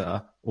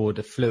water or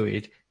the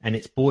fluid, and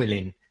it's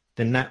boiling.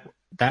 Then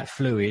that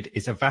fluid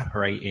is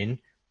evaporating,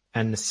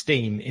 and the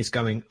steam is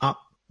going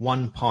up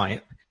one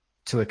pipe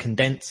to a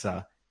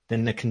condenser.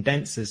 Then the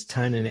condenser's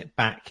turning it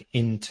back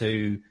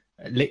into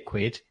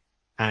liquid,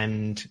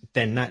 and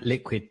then that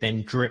liquid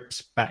then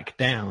drips back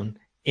down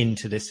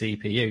into the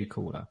CPU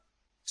cooler.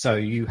 So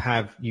you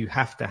have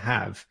to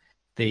have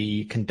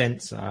the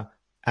condenser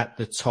at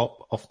the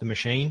top of the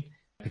machine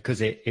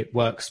because it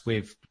works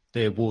with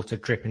the water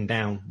dripping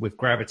down with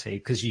gravity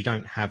because you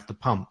don't have the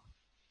pump.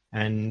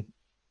 And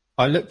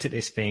I looked at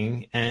this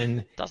thing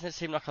and... Doesn't it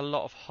seem like a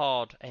lot of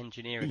hard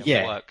engineering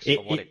that works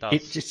for what it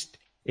does?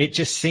 It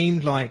just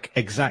seemed like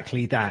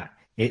exactly that.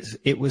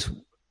 It was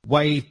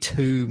way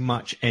too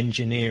much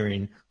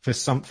engineering for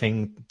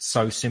something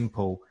so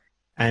simple.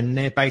 And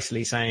they're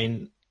basically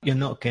saying, you're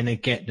not going to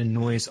get the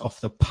noise off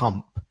the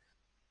pump.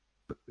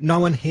 No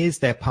one hears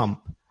their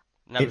pump.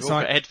 Now we've all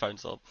got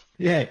headphones on.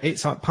 Yeah,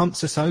 it's like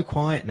pumps are so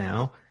quiet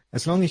now.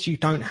 As long as you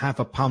don't have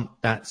a pump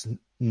that's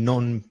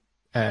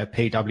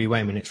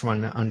non-PWM and it's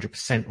running at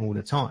 100% all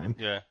the time,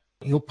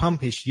 your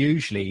pump is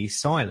usually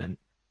silent.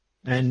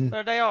 And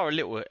they are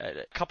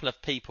a couple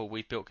of people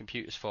we've built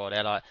computers for.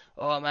 They're like,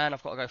 oh man,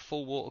 I've got to go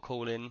full water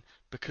cooling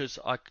because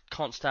I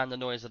can't stand the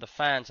noise of the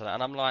fans and that.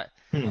 And I'm like,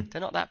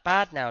 they're not that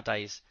bad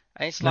nowadays.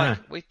 And it's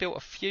like we've built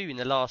a few in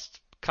the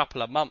last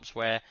couple of months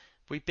where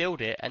we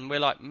build it and we're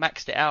like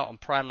maxed it out on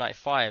Prime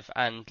 95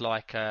 and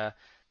like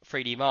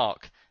 3D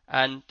Mark,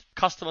 and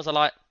customers are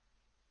like,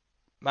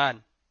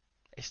 man,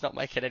 it's not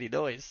making any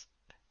noise.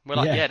 We're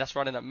like, yeah, that's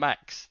running at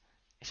max.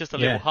 It's just a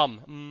little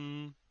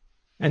hum.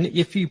 And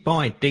if you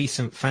buy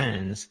decent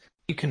fans,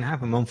 you can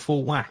have them on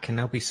full whack and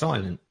they'll be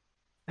silent.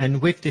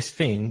 And with this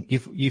thing,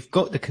 you've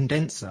got the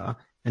condenser,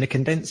 and the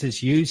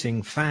condenser's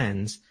using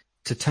fans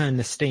to turn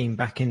the steam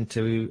back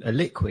into a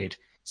liquid.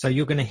 So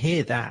you're going to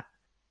hear that.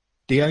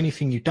 The only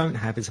thing you don't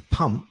have is a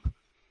pump,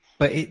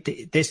 but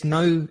there's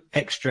no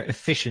extra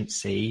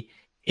efficiency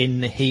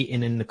in the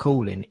heating and the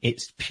cooling.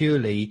 It's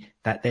purely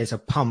that there's a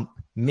pump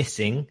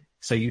missing,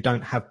 so you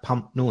don't have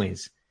pump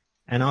noise.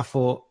 And I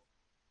thought,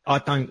 I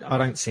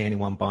don't see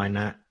anyone buying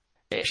that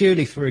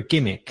purely for a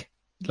gimmick.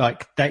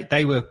 Like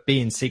they were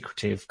being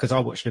secretive, because I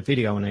watched a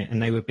video on it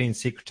and they were being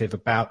secretive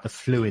about the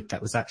fluid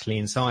that was actually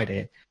inside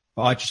it.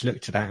 But I just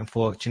looked at that and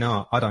thought, you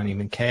know, I don't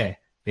even care,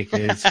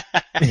 because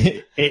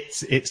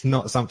it's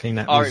not something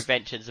that our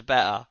inventions are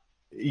better.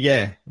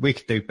 Yeah, we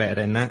could do better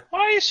than that. Why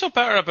are you so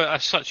bitter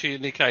about such a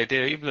unique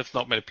idea, even if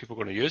not many people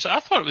are going to use it? I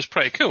thought it was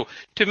pretty cool.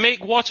 To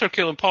make water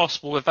cooling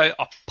possible without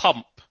a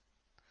pump.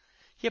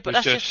 Yeah, but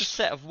that's just a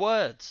set of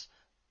words.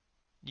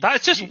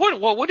 That's just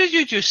what did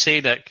you just say,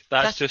 Nick?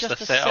 That's just a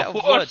set of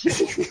words.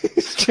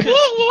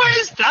 What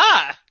is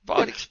that? But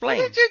I'll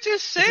explain. What did you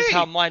just say? This is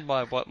how my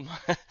mind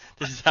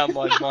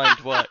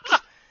works.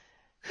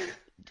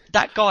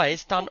 That guy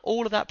has done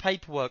all of that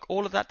paperwork,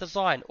 all of that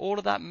design, all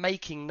of that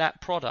making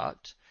that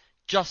product,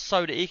 just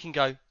so that he can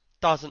go,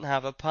 doesn't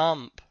have a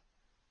pump.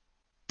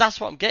 That's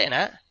what I'm getting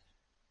at.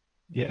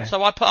 Yeah.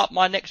 So I put up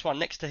my next one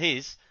next to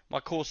his, my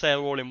Corsair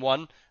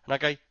all-in-one, and I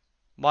go,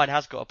 mine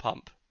has got a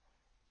pump.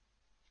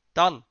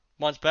 Done.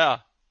 Mine's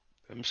better.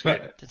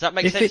 Does that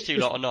make sense to you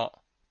lot or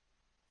not?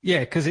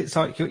 Yeah, because it's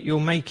like you're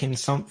making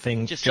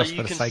something just so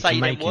for the sake of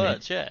making them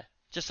words, it. Yeah.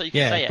 Just so you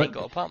can say it ain't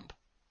got a pump.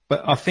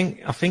 But I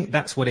think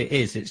that's what it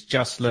is. It's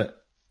just like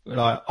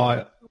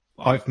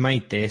I've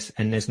made this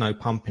and there's no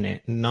pump in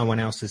it. No one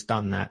else has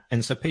done that.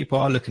 And so people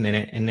are looking at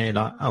it and they're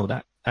like, oh,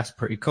 that's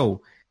pretty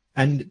cool.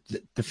 And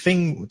the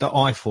thing that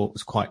I thought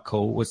was quite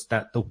cool was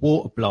that the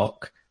water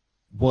block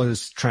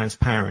was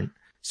transparent.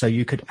 So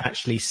you could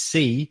actually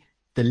see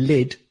the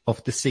lid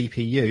of the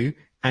CPU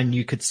and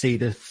you could see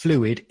the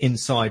fluid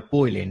inside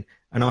boiling.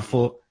 And I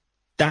thought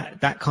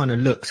that kind of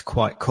looks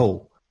quite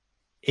cool.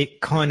 It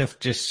kind of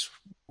just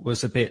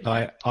was a bit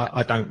like,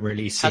 I don't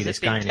really see this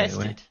going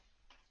anywhere.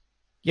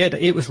 Yeah,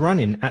 it was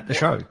running at the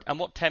show. And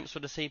what temps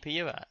were the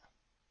CPU at?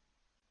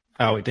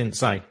 Oh, it didn't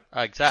say.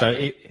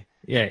 Exactly.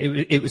 So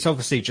it was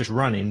obviously just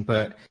running,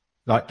 but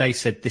like they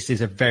said, this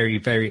is a very,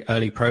 very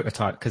early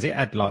prototype, because it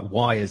had like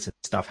wires and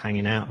stuff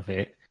hanging out of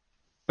it.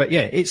 But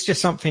yeah, it's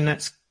just something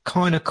that's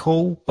kind of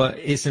cool, but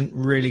isn't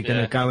really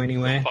going to go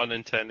anywhere. Pun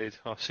intended.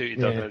 I see what you've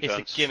done there,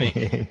 It's a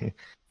gimmick.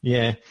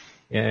 Yeah,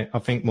 I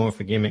think more of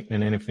a gimmick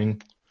than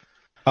anything.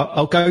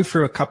 I'll go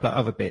through a couple of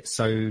other bits.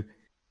 So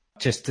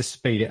just to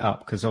speed it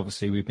up, because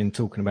obviously we've been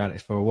talking about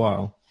it for a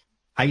while.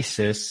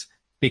 Asus,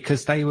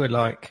 because they were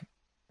like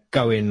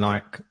going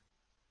like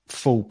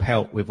full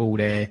pelt with all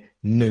their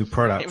new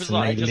products. It was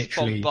like they just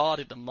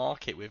bombarded the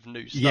market with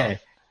new stuff. Yeah,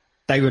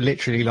 they were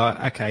literally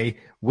like, okay,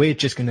 we're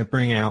just going to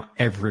bring out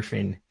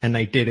everything. And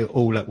they did it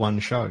all at one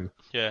show.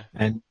 Yeah.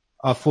 And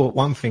I thought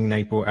one thing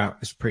they brought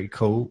out was pretty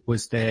cool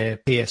was their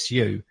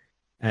PSU.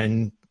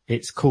 And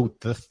it's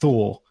called the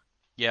Thor.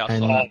 Yeah, I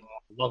love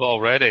it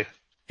already.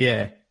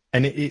 Yeah,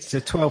 and it's a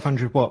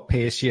 1200 watt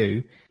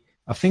PSU.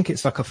 I think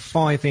it's like a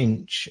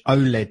 5-inch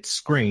OLED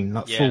screen,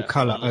 like full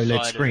color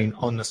OLED screen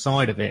on the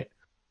side of it.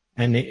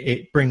 And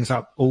it brings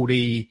up all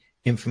the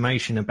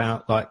information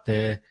about like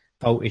the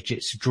voltage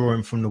it's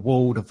drawing from the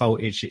wall, the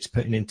voltage it's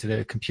putting into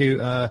the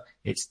computer,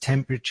 its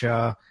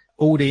temperature,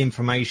 all the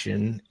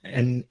information.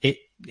 And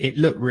it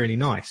looked really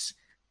nice.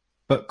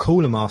 But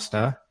Cooler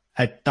Master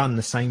had done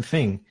the same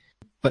thing,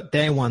 but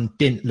their one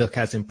didn't look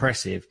as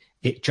impressive.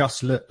 It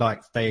just looked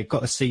like they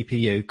got a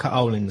CPU, cut a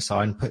hole in the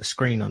side and put a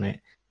screen on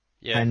it.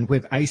 Yeah. And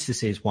with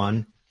Asus's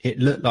one, it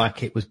looked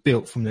like it was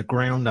built from the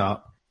ground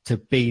up to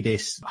be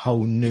this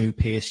whole new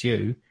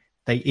PSU.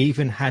 They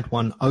even had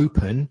one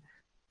open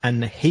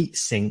and the heat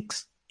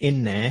sinks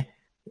in there.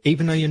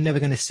 Even though you're never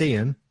going to see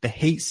them, the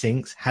heat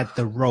sinks had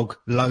the ROG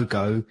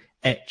logo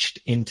etched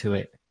into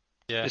it.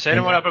 Yeah. Is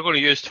anyone ever going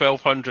to use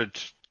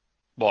 1200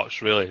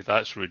 watts, really?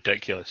 That's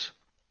ridiculous.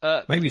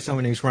 Maybe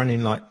someone who's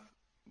running like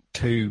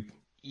two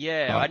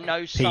I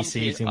know some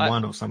PCs in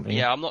one or something.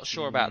 Yeah, I'm not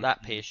sure about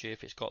that PSU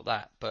if it's got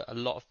that, but a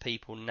lot of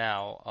people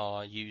now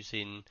are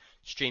using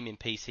streaming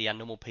PC and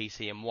normal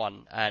PC in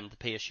one, and the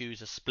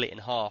PSUs are split in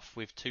half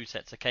with 2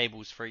 sets of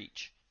cables for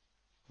each.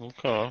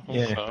 Okay.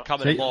 Yeah.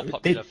 Becoming a more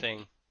popular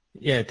thing.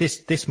 Yeah,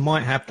 this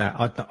might have that.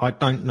 I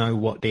don't know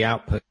what the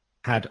output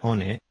had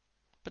on it.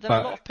 But then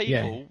a lot of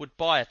people would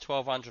buy a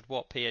 1200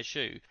 watt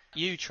PSU.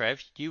 You,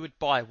 Trev, you would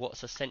buy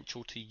what's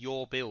essential to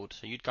your build,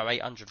 so you'd go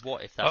 800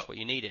 watt if that's what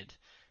you needed.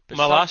 But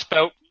my last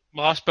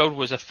build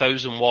was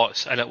 1000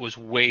 watts, and it was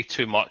way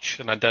too much,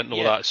 and I didn't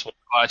know that. So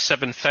I got a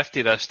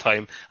 750 this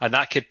time, and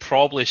that could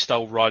probably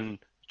still run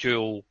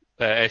dual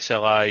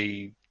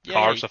SLI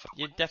cars.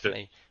 Yeah,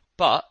 definitely.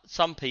 But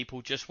some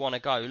people just want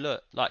to go,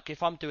 look, like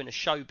if I'm doing a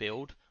show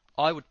build,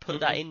 I would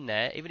put that in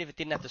there, even if it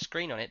didn't have the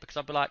screen on it, because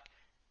I'd be like,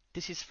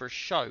 this is for a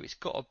show. It's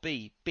got to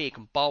be big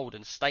and bold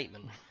and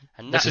statement.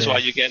 And this is why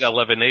you get the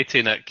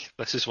 1180, Nick.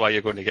 This is why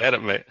you're going to get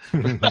it, mate.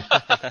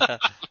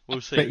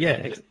 We'll see. But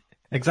yeah,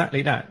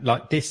 exactly that.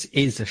 Like, this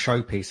is a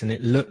showpiece, and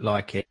it looked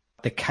like it.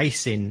 The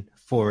casing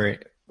for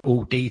it,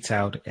 all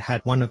detailed. It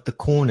had one of the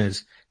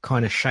corners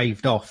kind of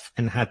shaved off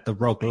and had the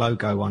ROG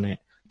logo on it.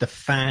 The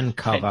fan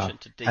cover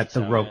had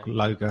the ROG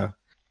logo.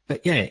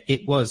 But yeah,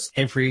 it was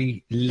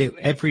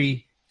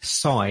every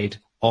side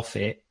off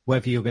it,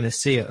 whether you're going to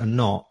see it or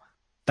not,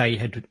 they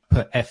had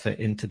put effort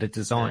into the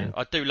design.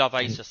 Yeah, I do love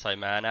Asus though,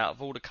 man. Out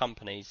of all the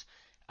companies,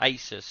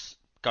 Asus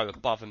go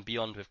above and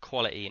beyond with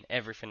quality in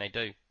everything they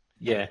do.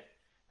 Yeah.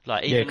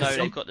 Like, even though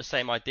they've got the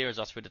same idea as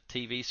us with the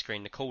TV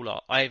screen, the cooler,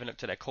 I even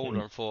looked at their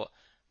cooler and thought,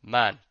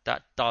 man,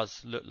 that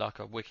does look like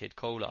a wicked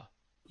cooler.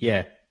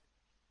 Yeah.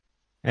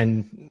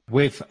 And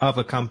with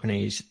other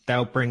companies,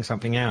 they'll bring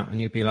something out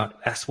and you'll be like,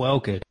 that's well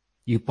good.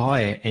 You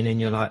buy it and then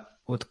you're like,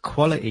 well, the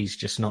quality's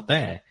just not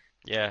there.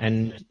 Yeah.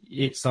 And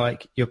it's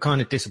like, you're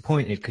kind of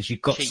disappointed because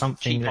you've got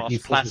something that you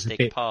thought was a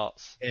bit,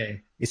 parts. Yeah,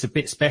 it's a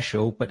bit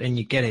special, but then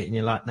you get it and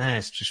you're like, nah,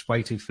 it's just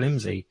way too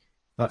flimsy.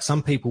 Like,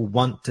 some people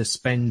want to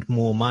spend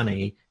more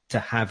money to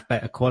have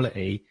better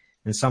quality,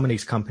 and some of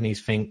these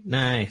companies think,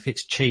 nah, if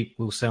it's cheap,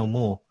 we'll sell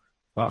more.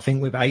 But I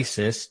think with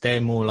Asus, they're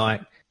more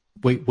like,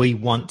 we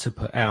want to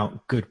put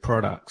out good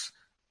products.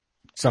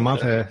 Some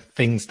other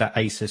things that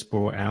Asus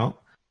brought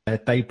out,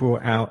 they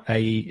brought out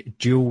a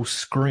dual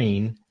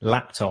screen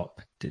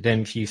laptop. Did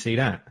any of you see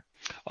that?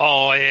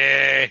 Oh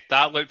yeah,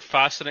 that looked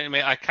fascinating,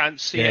 mate. I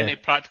can't see any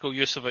practical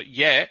use of it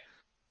yet,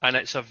 and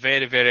it's a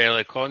very, very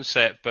early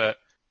concept, but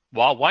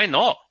wow, why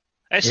not?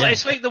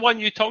 It's like the one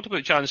you talked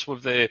about, Chance,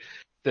 with the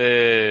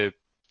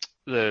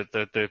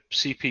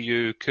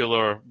CPU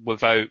cooler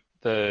without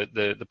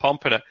the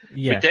pump in it.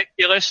 Yeah.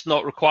 Ridiculous,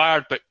 not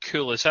required, but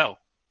cool as hell.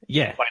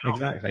 Yeah,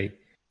 exactly.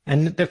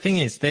 And the thing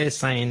is, they're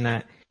saying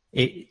that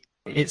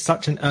it's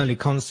such an early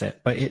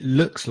concept, but it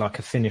looks like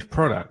a finished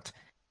product.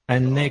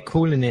 And they're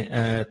calling it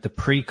the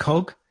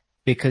precog,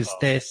 because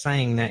they're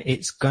saying that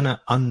it's going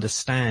to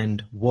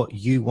understand what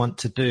you want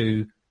to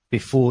do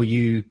before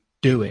you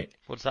do it.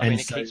 What does that mean?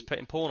 It keeps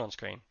putting porn on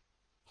screen?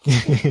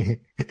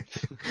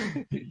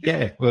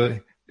 Yeah, well,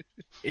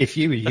 if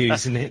you were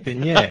using it,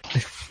 then yeah.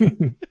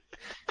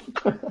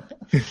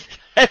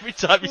 Every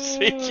time you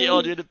switch it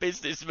on in a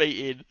business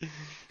meeting,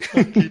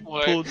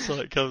 porn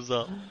site comes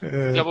up.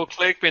 Double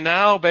click me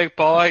now, big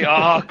boy.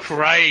 Oh,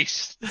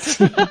 Christ.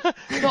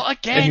 Not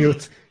again.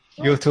 And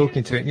you're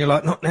talking to it and you're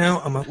like, not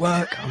now, I'm at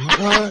work.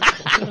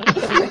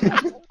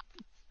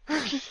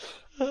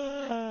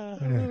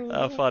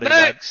 How funny.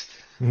 Next.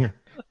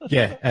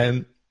 Yeah.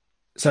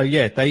 So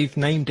yeah, they've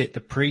named it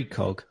the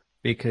precog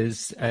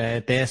because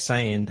they're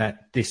saying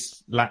that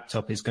this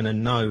laptop is going to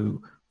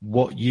know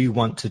what you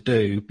want to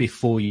do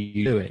before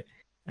you do it.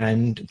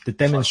 And the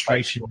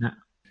demonstration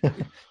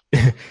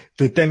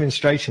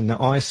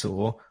that I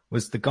saw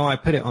was the guy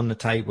put it on the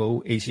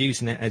table. He's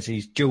using it as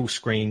his dual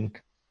screen,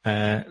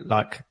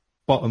 like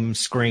bottom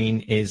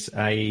screen is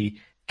a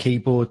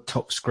keyboard,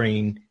 top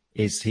screen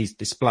is his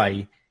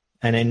display.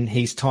 And then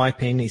he's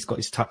typing, he's got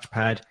his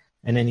touchpad.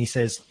 And then he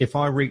says, if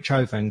I reach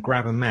over and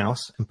grab a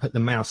mouse and put the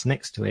mouse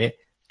next to it,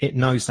 it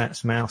knows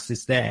that mouse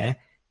is there.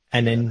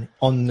 And then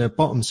on the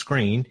bottom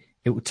screen,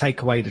 it will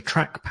take away the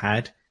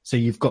trackpad. So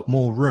you've got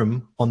more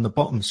room on the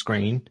bottom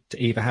screen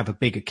to either have a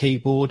bigger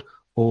keyboard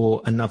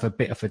or another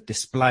bit of a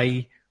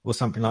display or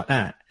something like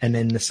that. And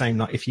then the same,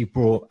 like if you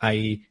brought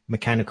a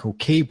mechanical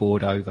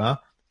keyboard over,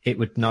 it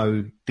would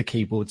know the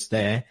keyboard's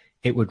there.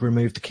 It would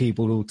remove the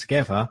keyboard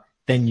altogether.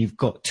 Then you've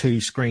got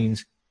two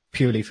screens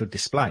purely for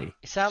display.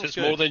 It sounds it's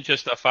good. More than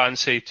just a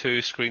fancy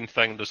two-screen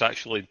thing. There's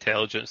actually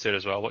intelligence there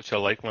as well, which I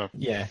like, man.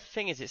 Yeah. The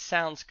thing is, it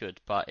sounds good,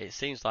 but it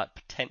seems like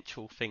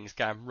potential things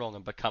going wrong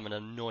and become an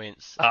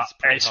annoyance.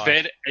 It's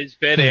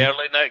very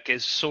early, Nick.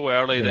 It's so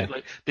early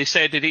that they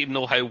said they didn't even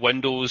know how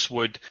Windows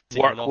would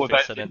work with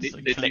it. And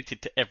it's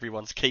connected to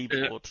everyone's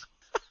keyboard.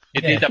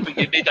 You'd need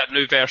a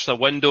new version of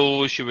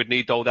Windows. You would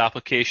need all the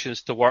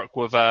applications to work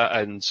with it,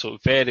 and so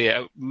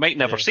might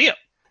never see it.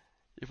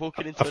 You're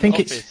walking into an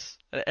office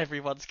and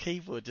everyone's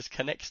keyboard just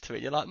connects to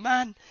it. You're like,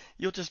 man,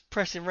 you're just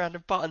pressing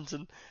random buttons,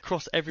 and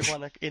across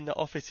everyone in the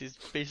office's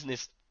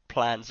business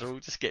plans are all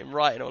just getting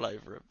writing all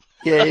over them.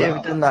 Yeah, you ever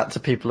done that to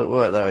people at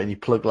work though, and you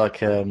plug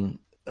like a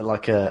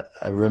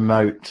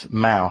remote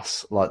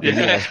mouse, like the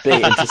USB,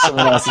 into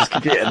someone else's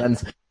computer, and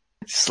then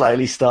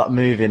slowly start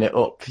moving it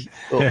up,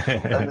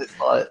 and it's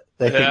like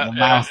they think the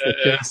mouse, the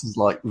cursor's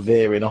like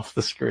veering off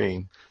the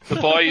screen. The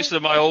boys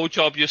in my old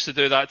job used to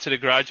do that to the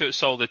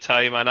graduates all the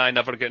time, and I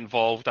never get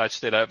involved. I'd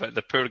stay out, but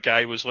the poor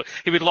guy was like,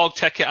 he would log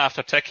ticket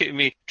after ticket to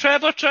me.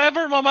 Trevor,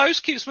 my mouse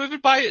keeps moving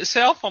by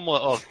itself. I'm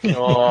like, oh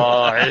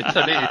God,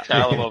 I need to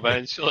tell him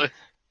eventually.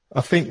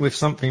 I think with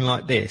something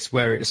like this,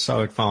 where it's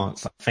so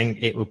advanced, I think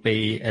it would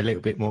be a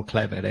little bit more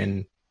clever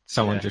than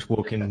someone just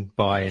walking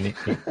by and it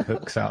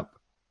hooks up.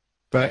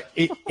 But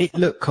it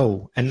looked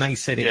cool, and they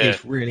said it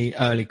is really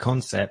early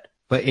concept,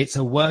 but it's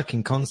a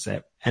working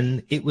concept,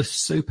 and it was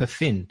super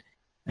thin.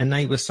 and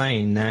they were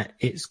saying that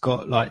it's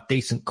got like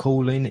decent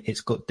cooling,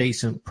 it's got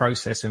decent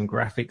processor and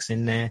graphics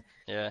in there,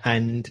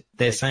 and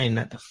they're saying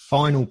that the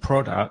final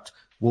product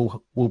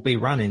will be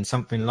running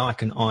something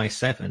like an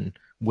i7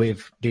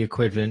 with the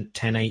equivalent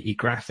 1080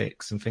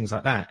 graphics and things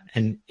like that,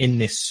 and in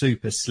this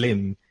super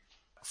slim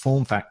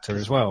form factor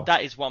as well.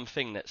 That is one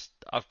thing that's,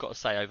 I've got to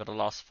say, over the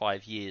last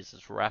 5 years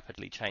has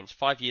rapidly changed.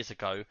 5 years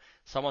ago,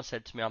 someone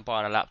said to me, I'm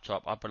buying a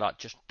laptop, I'd be like,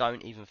 just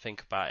don't even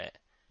think about it.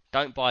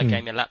 Don't buy a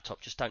gaming laptop,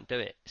 just don't do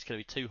it. It's going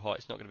to be too hot,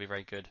 it's not going to be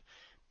very good.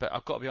 But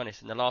I've got to be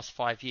honest, in the last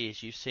 5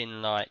 years, you've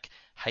seen like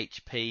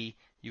HP,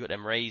 you've got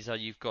them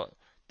Razer,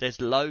 there's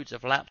loads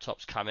of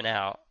laptops coming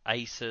out,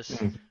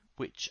 Asus,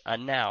 which are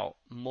now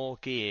more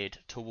geared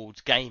towards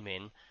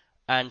gaming,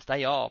 and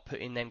they are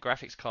putting them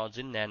graphics cards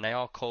in there, and they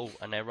are cool,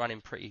 and they're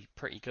running pretty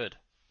good.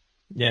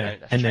 Yeah,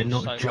 and they're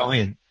not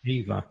giant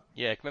either.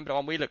 Yeah, remember the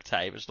one we looked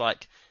at? It was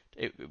like,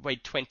 it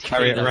weighed 20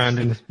 carry kilos.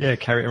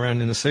 Carry it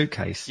around in a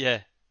suitcase. Yeah,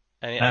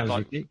 and it that had was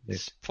like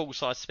ridiculous.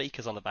 full-size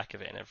speakers on the back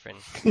of it and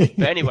everything.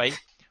 But anyway,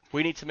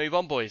 we need to move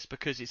on, boys,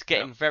 because it's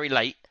getting very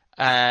late,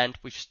 and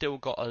we've still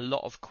got a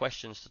lot of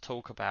questions to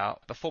talk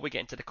about. Before we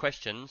get into the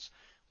questions,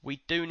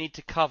 we do need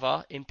to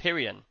cover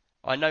Empyrean.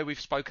 I know we've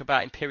spoke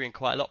about Empyrean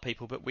quite a lot,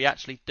 people, but we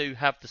actually do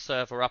have the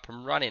server up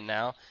and running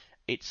now.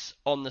 It's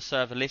on the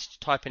server list.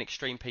 Type in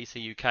Extreme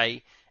PC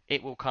UK.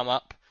 It will come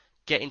up.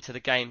 Get into the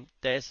game.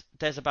 There's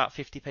about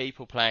 50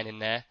 people playing in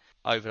there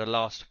over the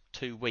last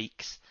 2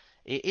 weeks.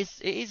 It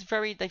is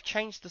very. They've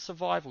changed the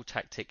survival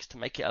tactics to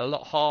make it a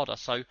lot harder.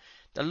 So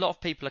a lot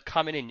of people are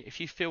coming in. If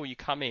you feel you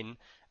come in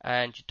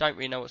and you don't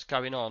really know what's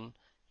going on,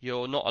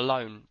 you're not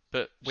alone.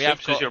 But we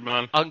Soups have is your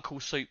man. got Uncle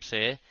Soups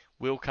here.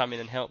 We'll come in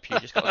and help you.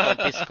 Just got to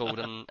go on Discord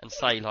and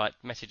say, like,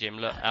 message him,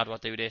 look, how do I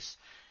do this?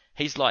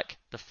 He's like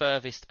the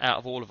furthest out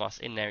of all of us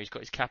in there. He's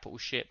got his capital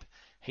ship.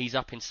 He's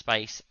up in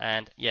space,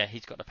 and yeah,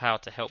 he's got the power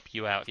to help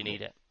you out if you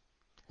need it.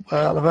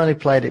 Well, I've only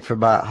played it for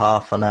about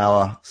half an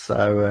hour,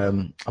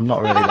 so I'm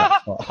not really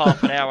that far.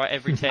 Half an hour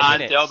every 10 And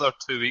minutes. the other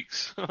 2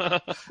 weeks.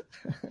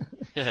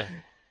 Yeah.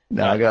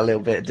 No, I got a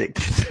little bit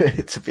addicted to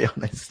it, to be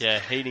honest. Yeah,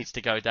 he needs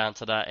to go down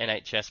to that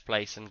NHS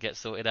place and get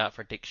sorted out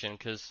for addiction,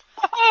 because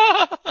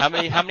how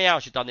many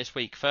hours you done this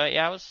week? 30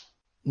 hours?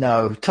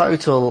 No,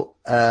 total,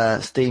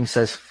 Steam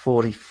says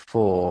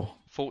 44.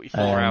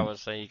 44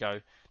 hours, there you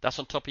go. That's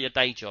on top of your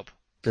day job.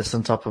 Just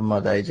on top of my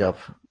day job,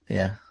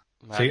 yeah.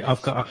 See,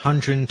 I've got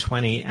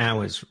 120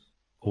 hours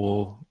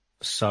or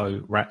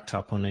so racked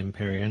up on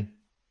Empyrean.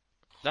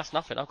 That's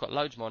nothing. I've got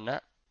loads more than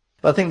that.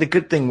 But I think the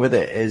good thing with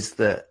it is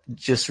that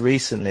just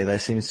recently there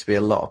seems to be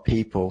a lot of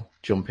people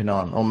jumping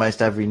on.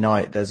 Almost every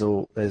night there's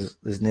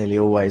nearly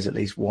always at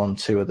least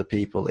 1-2 other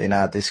people in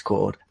our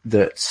Discord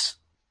that's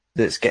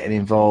getting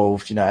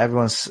involved. You know,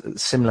 everyone's a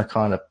similar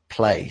kind of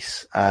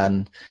place,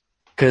 and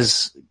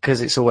because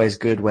it's always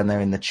good when they're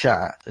in the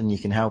chat and you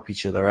can help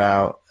each other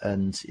out,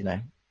 and you know,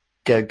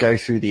 go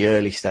through the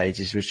early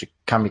stages, which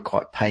can be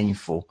quite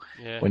painful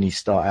when you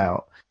start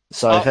out.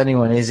 So if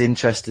anyone is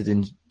interested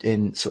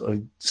in sort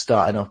of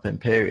starting up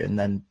Empyrean,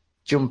 then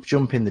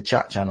jump in the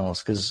chat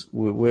channels, because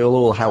we'll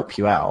all help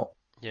you out.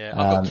 Yeah,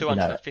 I've got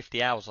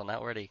 250 hours on that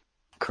already.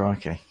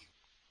 Crikey.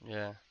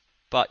 Yeah,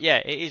 but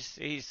yeah,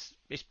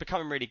 it's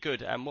becoming really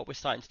good. And what we're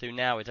starting to do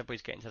now is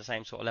everybody's getting to the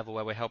same sort of level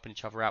where we're helping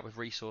each other out with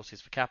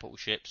resources for capital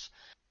ships.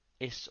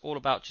 It's all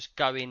about just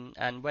going,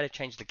 and where they've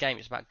changed the game,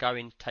 it's about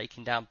going,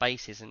 taking down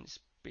bases, and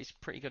it's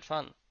pretty good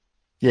fun.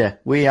 Yeah,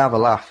 we have a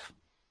laugh.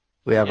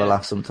 We have a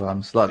laugh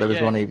sometimes. Like there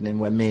was one evening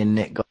when me and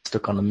Nick got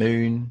stuck on the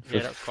moon for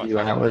a few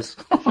hours.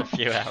 For a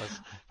few hours,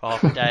 for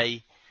half a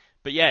day.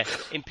 But yeah,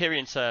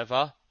 Empyrean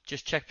server,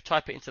 just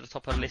type it into the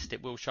top of the list,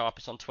 it will show up.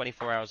 It's on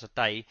 24 hours a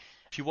day.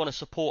 If you want to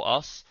support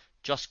us,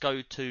 just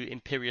go to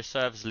Empyrean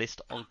servers list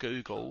on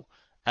Google,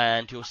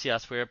 and you'll see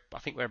us. I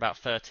think we're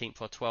about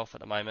 13th or 12th at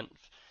the moment.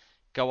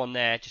 Go on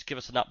there, just give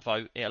us an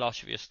upvote. It'll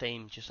ask you for your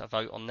Steam, just a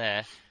vote on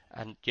there.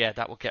 And yeah,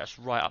 that will get us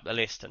right up the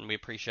list, and we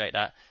appreciate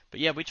that.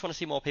 But yeah, we just want to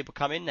see more people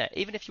come in there.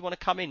 Even if you want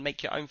to come in,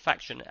 make your own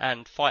faction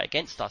and fight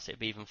against us, it'd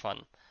be even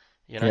fun.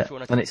 You know, if you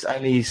want to... And it's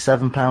only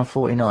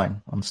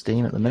 £7.49 on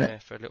Steam at the minute. Yeah,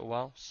 for a little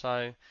while.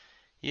 So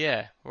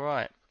yeah,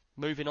 right.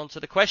 Moving on to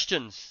the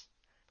questions.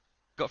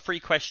 Got 3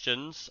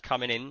 questions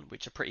coming in,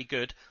 which are pretty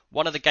good.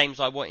 One of the games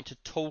I wanted to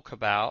talk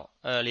about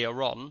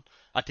earlier on,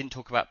 I didn't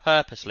talk about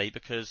purposely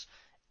because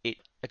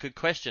it's a good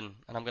question,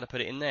 and I'm going to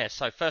put it in there.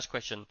 So first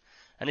question.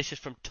 And this is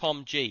from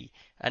Tom G.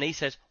 And he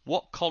says,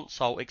 what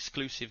console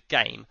exclusive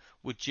game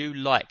would you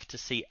like to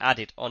see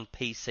added on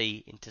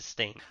PC into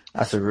Steam?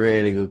 That's a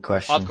really good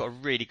question. I've got a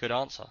really good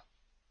answer.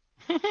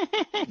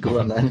 Go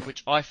on then.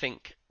 Which I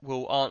think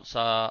will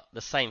answer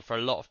the same for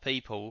a lot of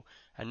people,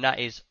 and that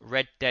is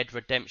Red Dead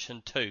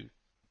Redemption 2.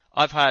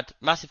 I've had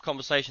massive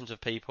conversations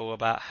with people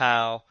about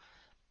how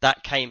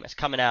it's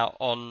coming out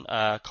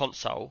on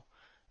console,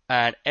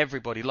 and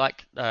everybody,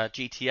 like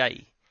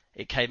GTA,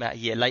 it came out a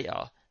year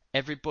later.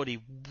 Everybody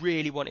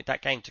really wanted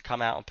that game to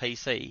come out on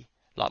PC,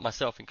 like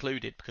myself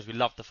included, because we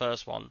loved the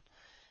first one.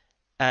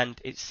 And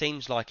it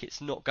seems like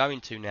it's not going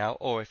to now,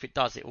 or if it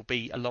does, it will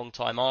be a long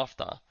time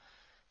after.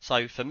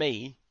 So for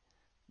me,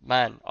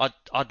 man,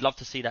 I'd love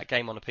to see that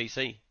game on a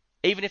PC.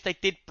 Even if they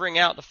did bring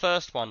out the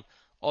first one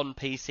on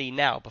PC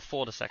now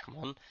before the second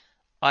one,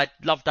 I'd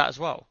love that as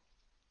well.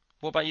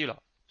 What about you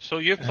lot? So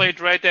you've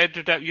played Red Dead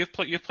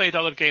Redemption. You've played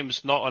other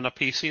games not on a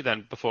PC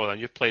then before then.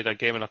 You've played a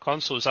game on a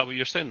console. Is that what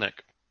you're saying,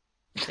 Nick?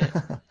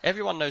 Yeah.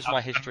 Everyone knows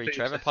my history,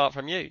 Trevor, apart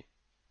from you.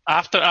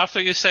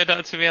 After you said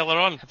that to me earlier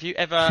on. Have you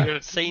ever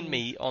seen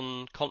me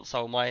on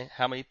console?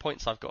 How many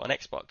points I've got on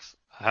Xbox?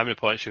 How many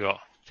points you got?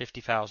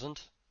 50,000.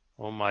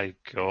 Oh my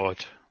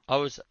god.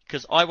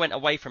 Because I went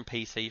away from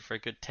PC for a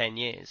good 10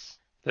 years.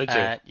 Did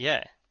you?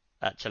 Yeah,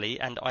 actually,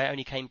 and I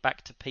only came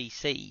back to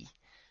PC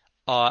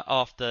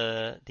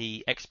after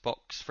the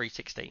Xbox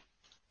 360.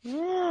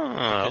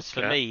 Because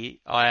for me,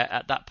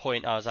 at that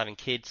point I was having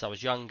kids, I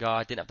was younger,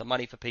 I didn't have the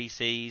money for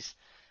PCs,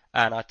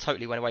 and I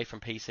totally went away from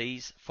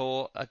PCs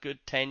for a good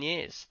 10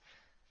 years.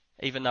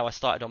 Even though I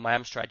started on my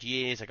Amstrad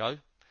years ago,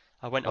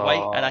 I went away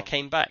and I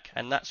came back,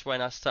 and that's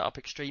when I set up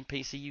Extreme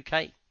PC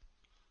UK.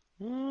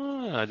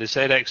 The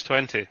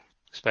ZX20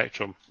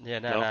 Spectrum. Yeah,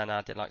 no,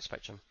 I didn't like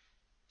Spectrum.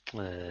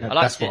 I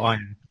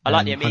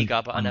like the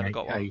Amiga, but I never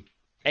got one.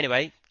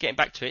 Anyway, getting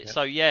back to it. Yeah.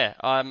 So yeah,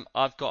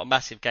 I've got a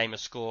massive gamer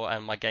score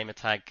and my gamer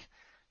tag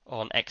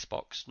on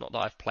Xbox. Not that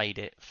I've played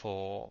it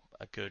for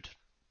a good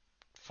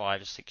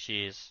 5 or 6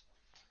 years.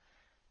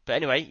 But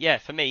anyway, yeah,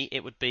 for me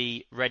it would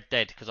be Red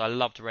Dead because I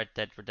loved Red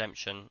Dead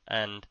Redemption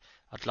and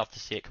I'd love to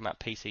see it come out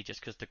PC just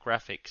because the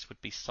graphics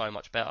would be so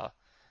much better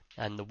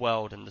and the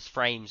world and the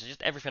frames and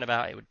just everything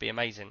about it would be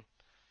amazing.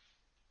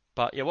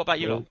 But yeah, what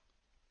about you lot?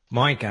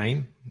 My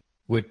game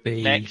would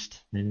be next.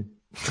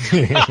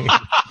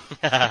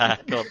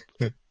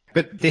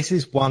 But this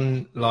is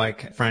one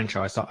like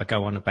franchise that I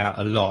go on about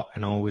a lot,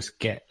 and I always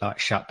get like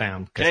shut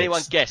down. Can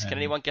anyone guess? Can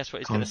anyone guess what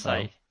he's going to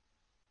say?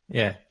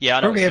 Yeah, yeah,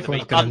 I know. Probably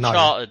everyone's going to know.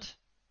 Uncharted.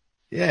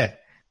 Yeah,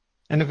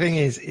 and the thing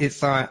is,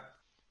 it's like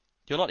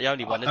you're not the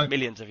only one. There's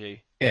millions of you.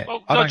 Yeah,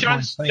 well, no,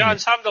 Jan's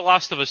having The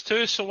Last of Us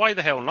 2, so why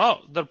the hell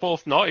not? They're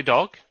both Naughty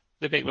Dog.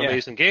 They make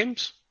amazing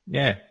games.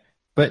 Yeah,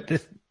 but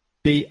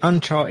the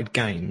Uncharted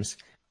games,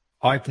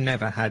 I've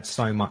never had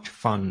so much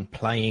fun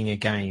playing a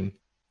game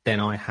than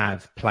I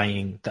have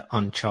playing the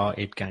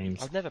Uncharted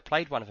games. I've never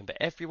played one of them, but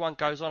everyone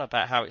goes on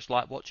about how it's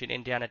like watching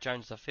Indiana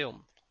Jones the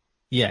film.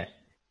 Yeah,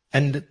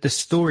 and the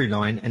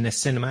storyline and the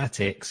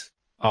cinematics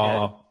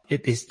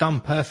it is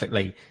done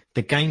perfectly.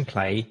 The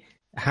gameplay,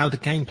 how the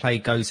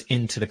gameplay goes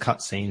into the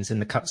cutscenes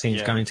and the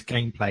cutscenes go into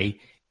gameplay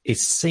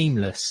is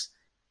seamless,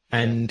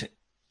 and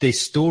the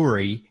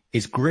story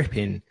is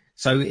gripping.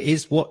 So it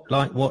is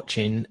like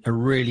watching a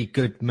really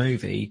good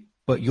movie,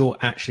 but you're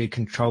actually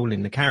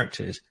controlling the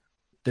characters.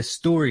 The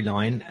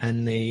storyline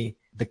and the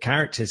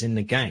characters in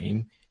the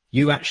game,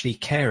 you actually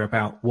care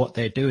about what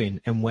they're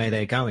doing and where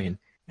they're going.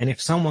 And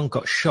if someone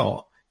got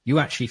shot, you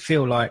actually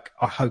feel like,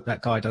 I hope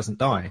that guy doesn't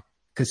die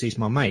because he's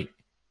my mate.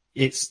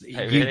 It's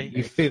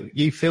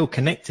you feel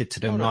connected to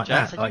them like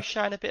that. Like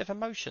showing a bit of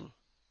emotion.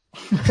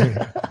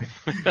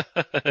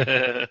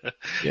 I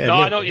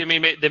know what you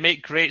mean, mate. They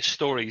make great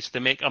stories. They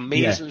make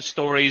amazing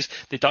stories.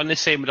 They've done the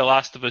same with The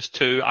Last of Us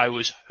 2. I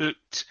was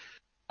hooked.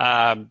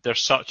 They're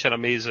such an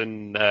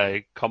amazing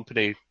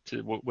company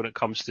when it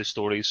comes to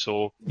stories.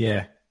 So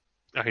yeah,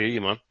 I hear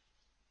you, man.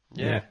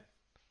 Yeah.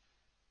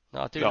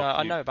 No, I do know.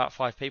 I know about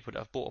 5 people that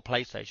have bought a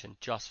PlayStation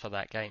just for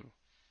that game.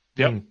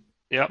 Yep.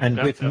 Yep.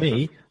 And with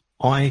me,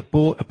 I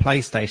bought a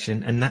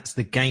PlayStation, and that's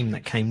the game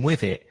that came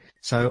with it.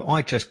 So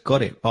I just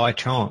got it by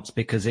chance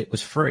because it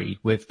was free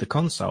with the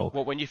console.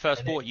 Well, when you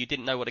first bought it, you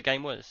didn't know what the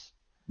game was?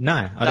 No,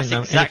 I didn't know.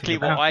 That's exactly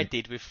what I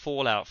did with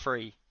Fallout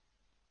 3.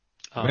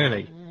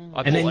 Really?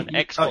 I bought an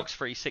Xbox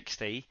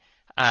 360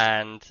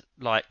 and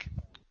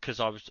because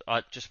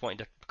I just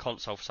wanted a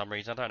console for some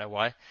reason, I don't know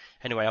why.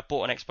 Anyway, I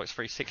bought an Xbox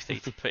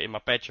 360 to put in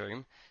my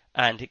bedroom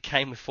and it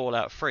came with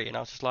Fallout 3 and I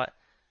was just like,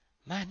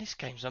 man, this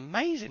game's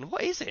amazing.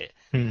 What is it?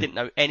 Didn't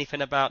know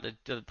anything about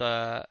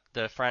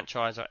the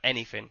franchise or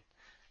anything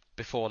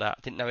before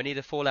that. Didn't know any of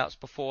the Fallouts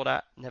before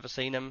that. Never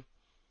seen them.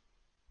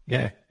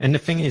 Yeah, and the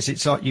thing is,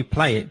 it's like you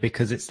play it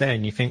because it's there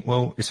and you think,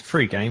 well, it's a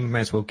free game, may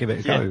as well give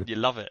it a go. You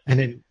love it. And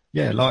then,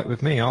 like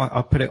with me,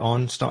 I put it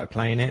on, started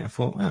playing it, I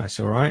thought,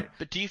 it's all right.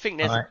 But do you think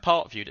there's a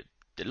part of you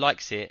that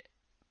likes it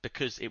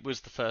because it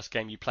was the first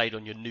game you played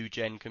on your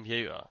new-gen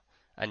computer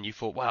and you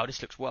thought, wow,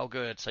 this looks well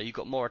good, so you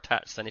got more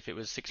attached than if it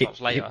was 6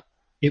 months later?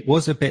 It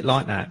was a bit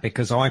like that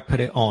because I put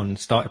it on,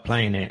 started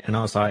playing it, and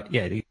I was like,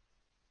 yeah, these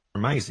are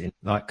amazing,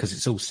 because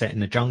it's all set in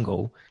the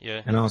jungle.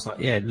 Yeah. And I was like,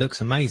 yeah, it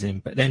looks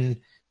amazing. But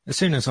then as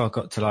soon as I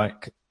got to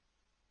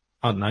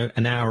I don't know,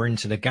 an hour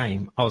into the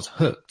game, I was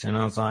hooked and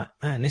I was like,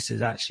 man, this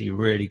is actually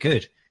really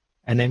good.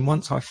 And then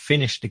once I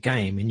finished the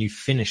game and you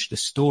finish the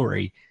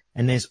story,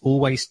 and there's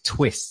always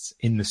twists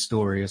in the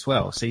story as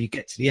well. So you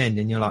get to the end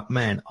and you're like,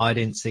 man, I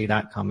didn't see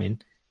that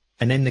coming.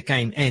 And then the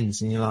game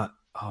ends and you're like,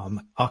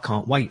 I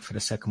can't wait for the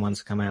second one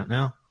to come out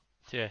now.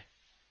 Yeah.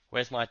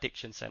 Where's my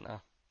addiction center?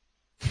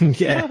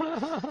 Yeah.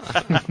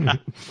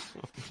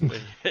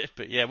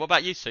 But yeah, what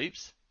about you,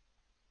 Soups?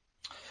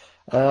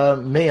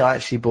 Me, I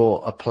actually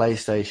bought a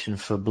PlayStation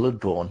for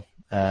Bloodborne.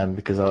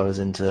 because I was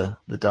into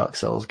the Dark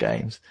Souls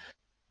games,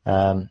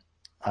 and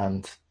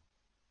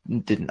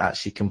didn't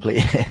actually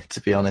complete it, to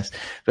be honest.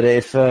 But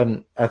if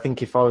I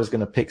think if I was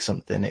going to pick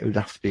something, it would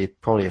have to be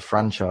probably a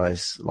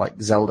franchise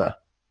like Zelda.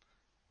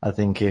 I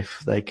think if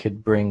they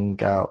could bring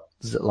out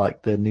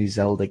like the new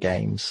Zelda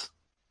games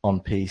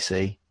on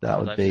PC, that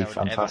would be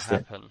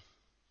fantastic.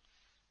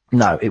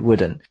 No, it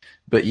wouldn't.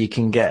 But you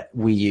can get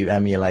Wii U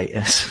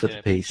emulators for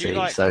the PC.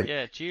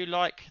 Do you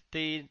like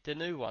the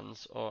new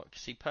ones? Or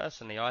see,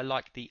 personally, I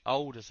like the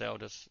older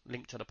Zeldas.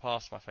 Link to the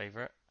Past, my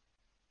favourite.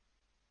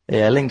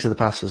 Yeah, Link to the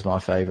Past was my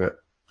favourite.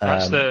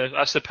 That's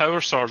the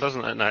Power Sword,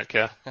 isn't it, Nick?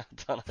 Yeah. I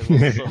don't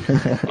know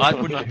what I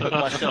wouldn't put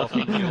myself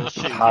in your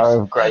shoes.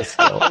 Power of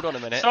Grayskull. Hold on a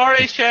minute.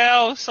 Sorry,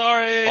 Shell.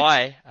 Sorry.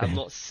 I am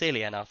not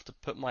silly enough to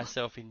put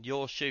myself in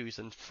your shoes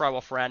and throw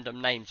off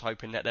random names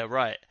hoping that they're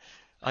right.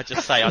 I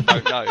just say I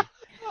don't know.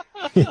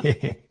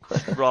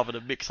 Rather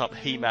than mix up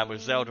He-Man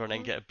with Zelda and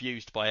then get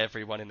abused by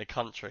everyone in the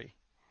country.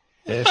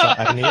 Yeah, it's like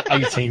having an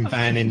 18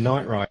 ban in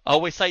Night Ride. I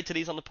always say to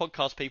these on the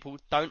podcast, people,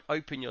 don't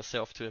open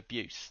yourself to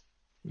abuse.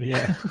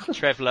 Yeah.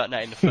 Trev learnt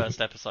that in the first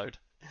episode.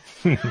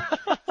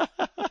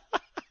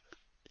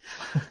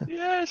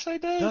 Yes, I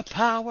did. The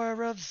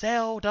power of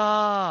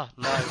Zelda.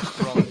 No,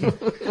 wrong.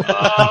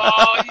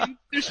 Oh, you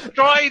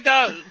destroyed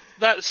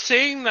that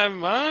scene now,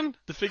 man.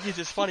 The thing is,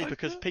 it's funny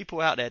because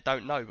people out there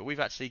don't know, but we've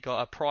actually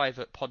got a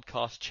private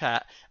podcast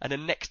chat, and the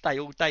next day,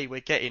 all day, we're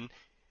getting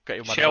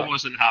Shell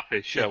wasn't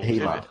happy. Shell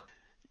wasn't happy.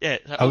 Yeah.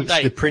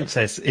 It's the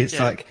princess. It's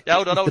like,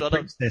 hold on.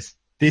 Princess.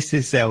 This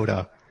is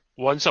Zelda.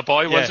 One's a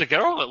boy, one's a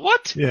girl. Like,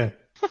 what? Yeah.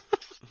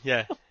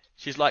 Yeah.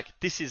 She's like,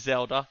 this is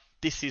Zelda,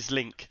 this is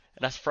Link.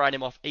 And that's throwing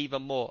him off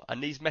even more.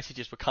 And these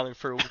messages were coming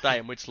through all day,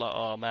 and we're just like,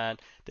 oh man.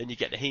 Then you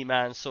get the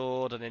He-Man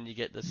sword, and then you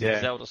get the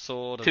Zelda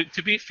sword. And...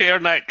 To be fair,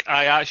 Nick,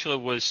 I actually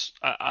was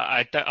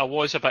I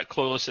was a bit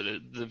clueless at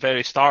the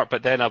very start,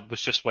 but then I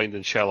was just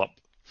winding Shell up.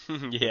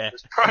 Yeah.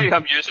 Probably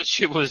I'm using.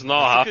 She was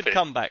not happy. Good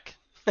comeback.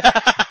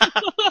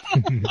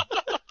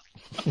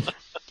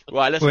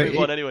 Right, let's move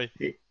on anyway.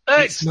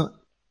 It's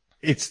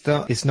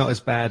not as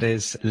bad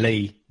as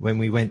Lee when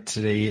we went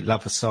to the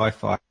Love of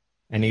Sci-Fi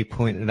and he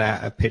pointed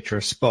out a picture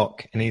of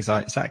Spock and he's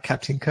like, "Is that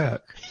Captain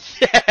Kirk?"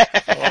 Yeah.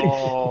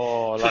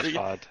 Oh, that's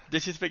bad.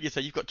 This is big. So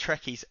you've got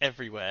Trekkies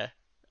everywhere,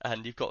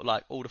 and you've got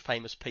like all the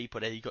famous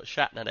people there. You've got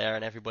Shatner there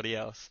and everybody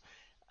else,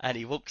 and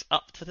he walks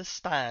up to the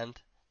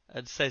stand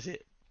and says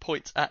it,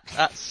 points at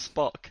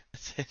Spock,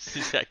 and says,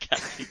 "Is that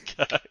Captain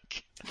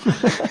Kirk?"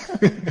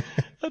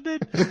 And then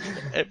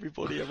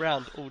everybody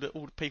around, all the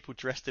people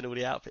dressed in all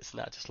the outfits and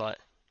that, just like,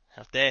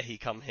 how dare he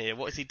come here?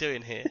 What is he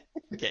doing here?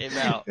 Get him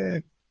out. Yeah.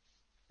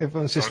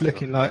 Everyone's just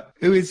looking like,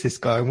 who is this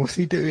guy and what's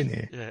he doing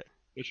here? Yeah.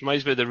 Which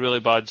reminds me of the really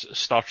bad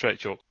Star Trek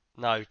joke.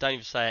 No, don't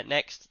even say it.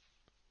 Next.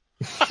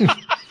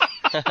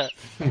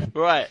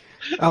 Right.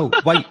 Oh,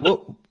 wait,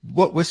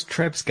 what was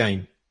Trev's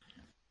game?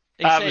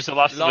 It was The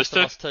Last of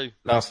Us 2.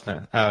 Last of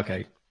Us. Oh,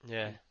 okay.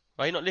 Yeah.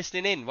 Why are you not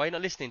listening in? Why are you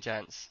not listening,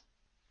 Jance?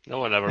 No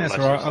one ever listens.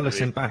 That's all right. I'll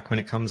listen back when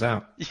it comes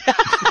out.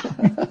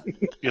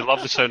 You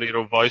love the sound of your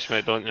own voice,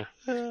 mate, don't you?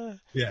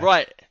 Yeah.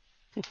 Right.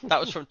 That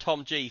was from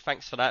Tom G.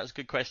 Thanks for that. It was a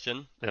good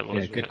question.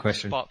 Yeah, good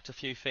question. Sparked a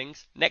few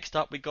things. Next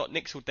up, we got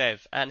Nixel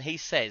Dev, and he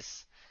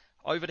says,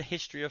 over the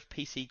history of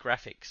PC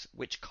graphics,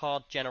 which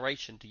card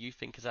generation do you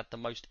think has had the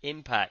most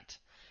impact?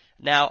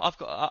 Now, I've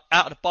got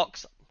out of the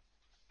box.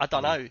 I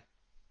don't know.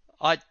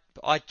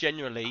 I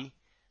genuinely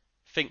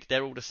think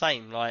they're all the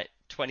same, like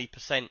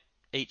 20%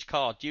 each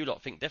card. You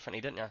lot think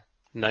differently, don't you?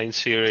 9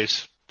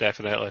 series,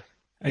 definitely.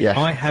 Yeah.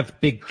 I have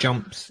big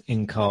jumps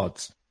in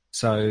cards.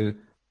 So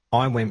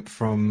I went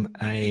from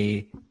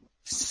a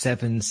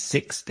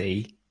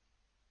 760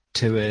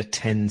 to a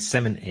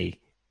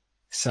 1070.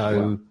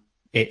 So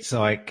it's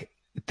like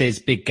there's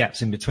big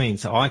gaps in between.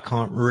 So I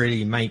can't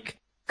really make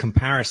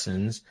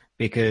comparisons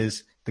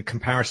because the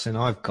comparison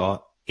I've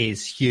got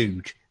is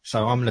huge.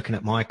 So I'm looking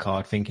at my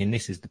card thinking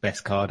this is the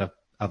best card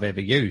I've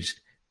ever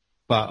used.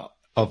 But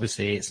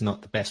obviously it's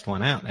not the best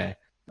one out there.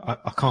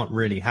 I can't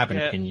really have an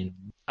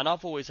opinion. And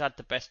I've always had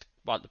the best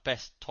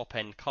top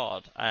end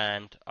card,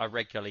 and I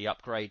regularly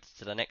upgrade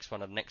to the next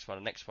one and the next one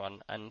and the next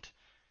one. And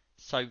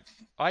so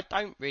I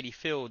don't really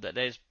feel that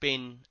there's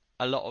been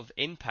a lot of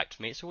impact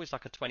for me. It's always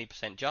like a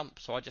 20% jump.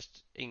 So I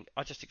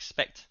just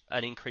expect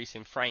an increase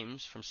in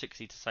frames from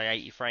 60 to say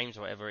 80 frames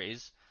or whatever it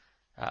is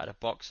out of the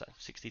box,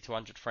 60 to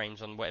 100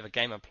 frames on whatever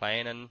game I'm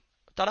playing. And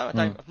I don't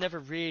know, I've never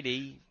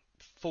really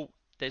thought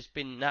there's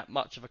been that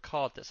much of a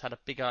card that's had a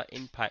bigger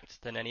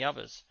impact than any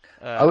others.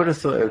 I would have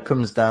thought it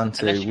comes down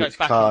to which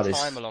card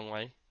a long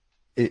way.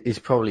 is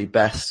probably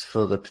best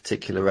for the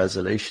particular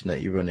resolution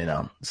that you're running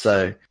on.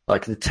 So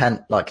like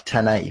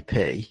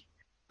 1080p,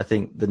 I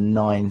think the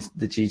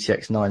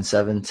GTX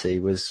 970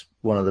 was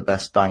one of the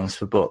best bangs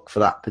for buck for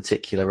that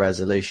particular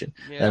resolution.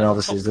 Yeah, and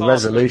obviously as the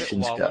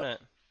resolutions go,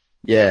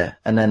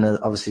 and then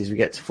obviously as we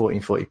get to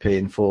 1440p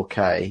and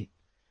 4K,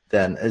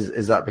 then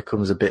as that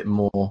becomes a bit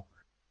more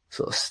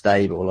sort of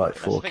stable, like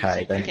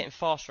 4K. They're getting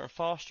faster and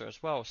faster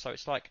as well. So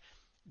it's like,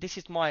 this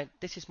is my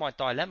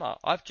dilemma.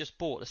 I've just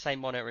bought the same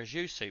monitor as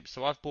you, Soup.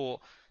 So I've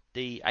bought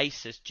the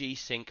Asus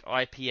G-Sync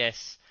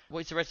IPS.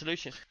 What is the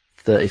resolution?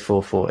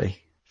 3440.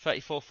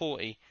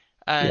 3440,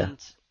 and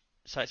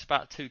so it's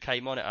about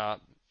 2K monitor,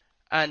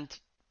 and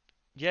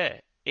yeah,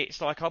 it's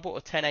like I bought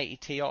a 1080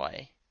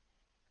 Ti,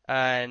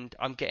 and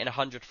I'm getting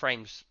 100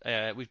 frames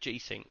with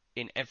G-Sync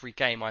in every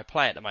game I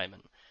play at the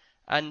moment,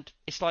 and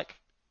it's like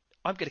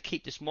I'm going to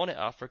keep this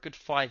monitor for a good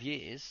 5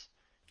 years.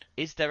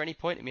 Is there any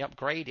point in me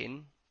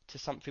upgrading to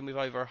something with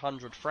over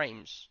 100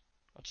 frames?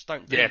 I just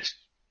don't think. Yes.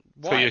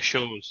 Why?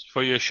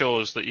 For your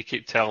shows that you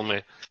keep telling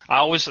me. I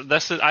always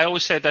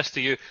said this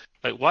to you.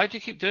 Like, why do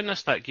you keep doing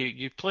this? Like,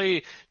 you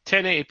play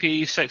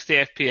 1080p, 60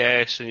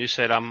 FPS, and you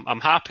said I'm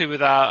happy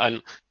with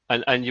that,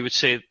 and you would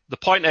say the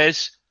point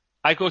is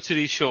I go to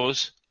these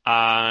shows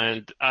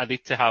and I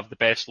need to have the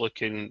best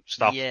looking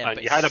stuff. Yeah, and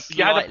but you had a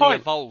slightly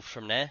point. evolved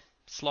from there.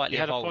 Slightly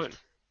You had a evolved. point.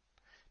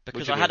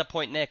 Because I had a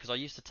point there, because I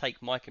used to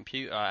take my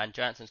computer and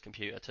Jansen's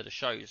computer to the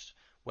shows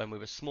when we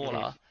were smaller.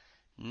 Mhm.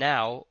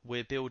 Now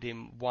we're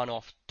building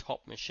one-off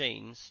top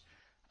machines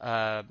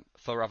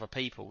for other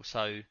people,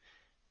 so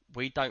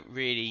we don't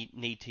really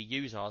need to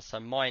use ours. So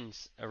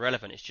mine's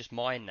irrelevant; it's just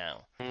mine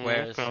now.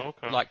 Whereas,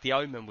 Okay. like the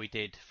Omen we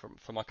did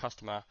for my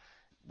customer,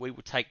 we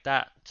would take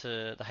that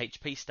to the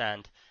HP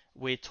stand.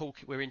 We're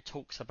in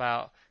talks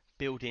about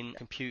building a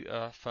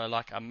computer for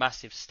like a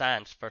massive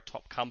stand for a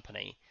top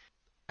company,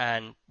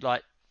 and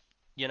like.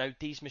 You know,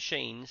 these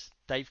machines,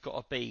 they've got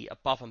to be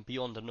above and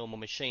beyond a normal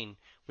machine.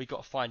 We've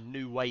got to find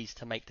new ways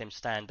to make them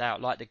stand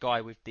out, like the guy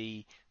with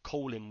the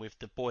cooling with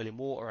the boiling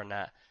water and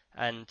that.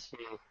 And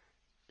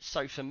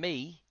so for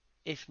me,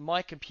 if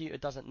my computer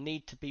doesn't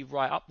need to be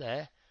right up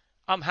there,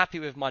 I'm happy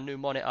with my new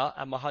monitor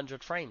and my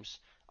 100 frames.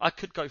 I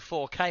could go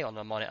 4K on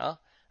the monitor,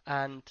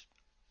 and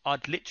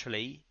I'd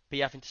literally be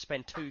having to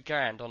spend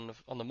 $2,000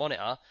 on the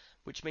monitor,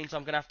 which means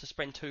I'm going to have to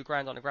spend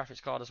 $2,000 on the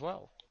graphics card as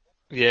well.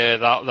 Yeah,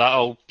 that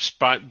old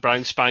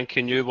brand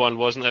spanking new one,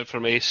 wasn't it,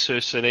 from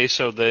Asus and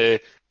Acer, the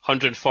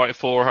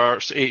 144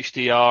 hertz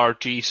HDR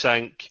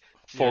G-Sync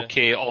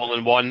 4K all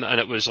in one,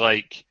 and it was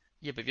like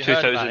but have you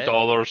heard about it?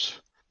 $2,000.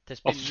 There's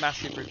been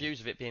massive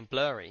reviews of it being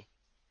blurry.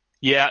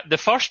 Yeah, the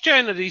first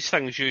gen of these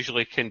things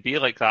usually can be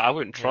like that. I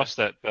wouldn't trust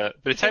it,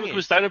 but by the time it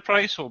goes down in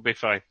price, it'll be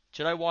fine.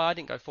 Do you know why I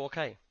didn't go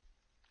 4K?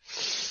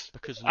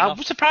 Because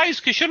I'm surprised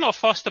because you're not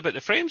fussed about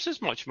the frames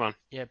as much, man.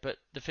 Yeah, but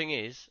the thing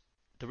is,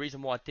 the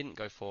reason why I didn't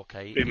go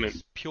 4K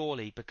is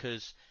purely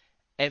because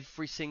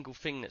every single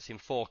thing that's in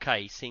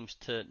 4K seems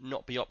to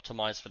not be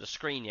optimized for the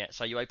screen yet.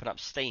 So you open up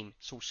Steam,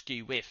 it's all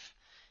skew width.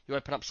 You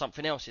open up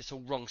something else, it's all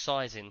wrong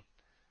sizing.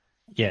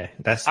 Yeah,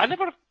 that's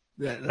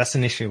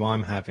an issue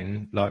I'm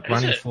having. Like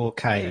running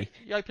 4K. Yeah,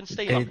 you open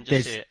Steam up and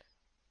just see it.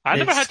 I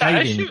never had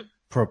that issue.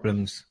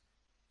 Problems.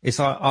 It's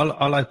like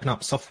I'll open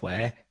up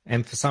software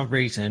and for some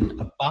reason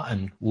a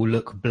button will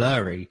look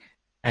blurry.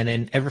 And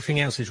then everything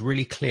else is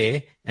really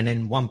clear, and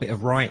then one bit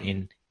of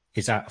writing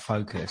is out of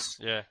focus.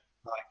 Yeah.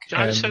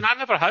 Johnson, I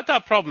never had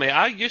that problem, mate.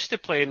 I used to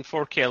play in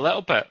 4K a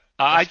little bit.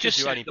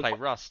 You only play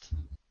Rust.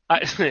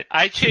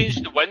 I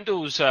changed the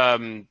Windows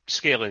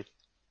scaling,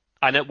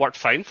 and it worked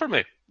fine for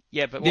me.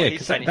 Yeah, but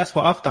because that's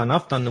what I've done.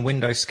 I've done the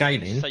Windows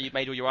scaling. So you've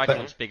made all your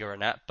icons bigger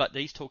and that, but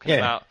he's talking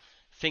about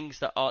things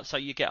that are, so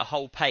you get a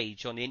whole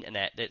page on the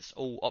internet that's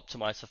all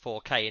optimized for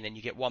 4K, and then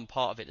you get one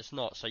part of it that's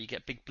not, so you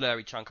get a big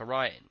blurry chunk of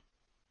writing.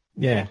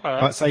 Yeah,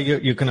 like say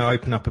you're going to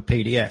open up a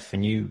PDF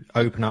and you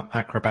open up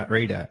Acrobat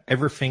Reader.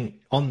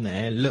 Everything on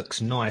there looks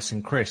nice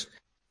and crisp,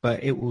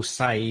 but it will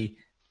say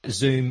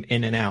zoom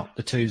in and out,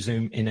 the two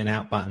zoom in and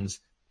out buttons.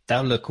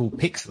 They'll look all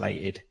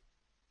pixelated,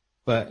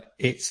 but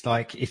it's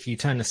like if you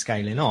turn the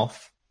scaling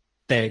off,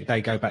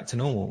 they go back to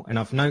normal. And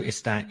I've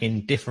noticed that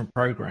in different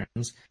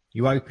programs,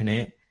 you open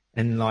it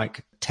and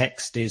like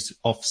text is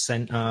off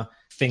center,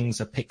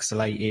 things are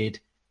pixelated.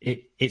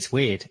 It's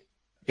weird.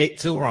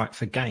 It's all right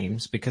for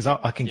games because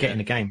I can get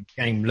in a game.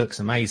 The game looks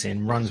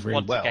amazing, runs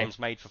really well. Once the game's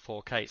made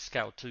for 4K, it's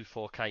scaled to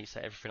 4K, so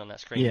everything on that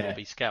screen will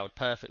be scaled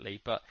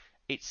perfectly. But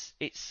it's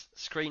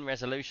screen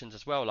resolutions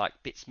as well, like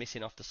bits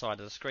missing off the side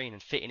of the screen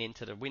and fitting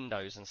into the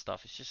windows and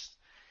stuff.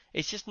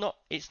 It's not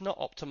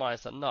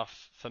optimized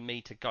enough for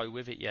me to go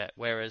with it yet.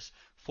 Whereas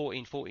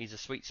 1440 is a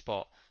sweet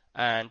spot,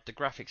 and the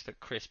graphics look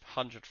crisp,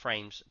 100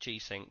 frames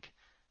G-Sync.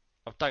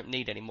 I don't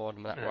need any more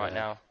than that right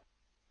now.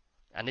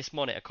 And this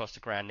monitor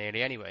cost $1,000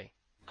 nearly anyway.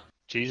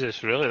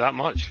 Jesus, really? That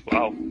much?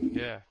 Wow.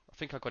 Yeah, I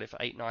think I got it for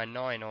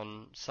 $899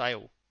 on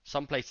sale.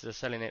 Some places are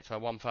selling it for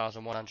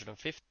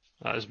 $1,150.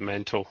 That is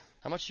mental.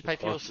 How much did you pay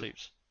for your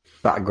suits?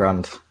 About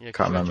 $1,000. Yeah,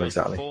 Can't remember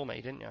exactly. For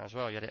me, didn't you, as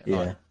well? You had it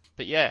yeah.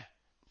 But yeah,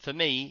 for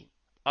me,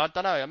 I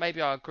don't know.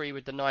 Maybe I agree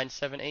with the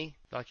 970,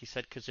 like you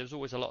said, because there was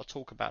always a lot of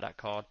talk about that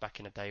card back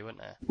in the day, wasn't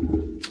there?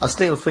 I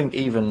still think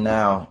even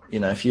now,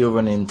 if you're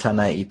running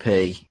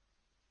 1080p,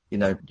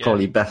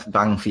 probably best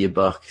bang for your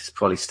buck is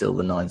probably still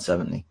the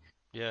 970.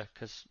 Yeah,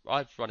 because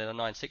I've run in a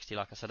 960,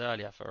 like I said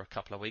earlier, for a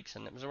couple of weeks,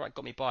 and it was alright,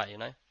 got me by,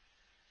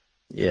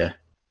 Yeah,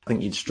 I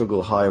think you'd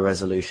struggle higher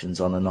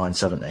resolutions on a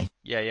 970.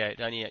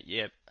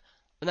 Yeah.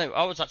 No,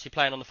 I was actually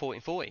playing on the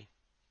 1440.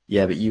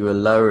 Yeah, but you were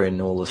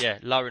lowering all the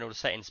lowering all the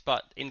settings.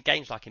 But in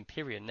games like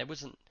Empyrean, there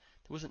wasn't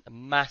wasn't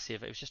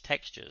massive. It was just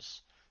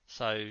textures,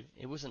 so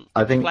it wasn't.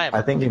 I It was think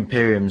playable.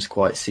 Imperium's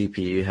quite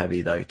CPU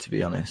heavy though, to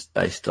be honest,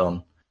 based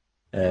on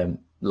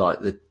like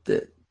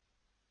the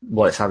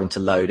what it's having to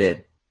load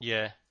in.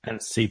 Yeah, And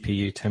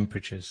CPU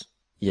temperatures.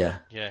 Yeah.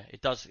 yeah,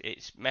 it does.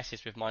 It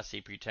messes with my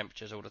CPU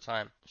temperatures all the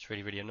time. It's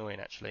really, really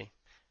annoying, actually.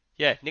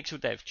 Yeah, Nixel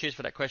Dev, cheers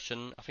for that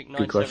question. I think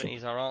Good 970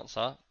 is our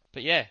answer.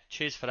 But yeah,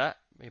 cheers for that.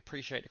 We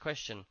appreciate the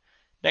question.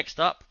 Next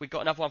up, we've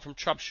got another one from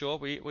Trubshaw.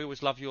 We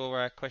always love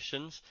your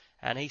questions.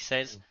 And he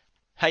says,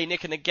 Hey,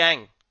 Nick and the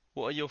gang,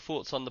 what are your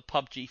thoughts on the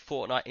PUBG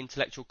Fortnite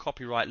intellectual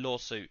copyright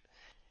lawsuit?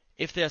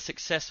 If they are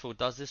successful,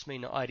 does this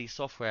mean that ID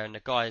Software and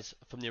the guys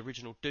from the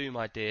original Doom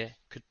idea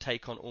could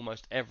take on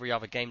almost every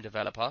other game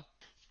developer?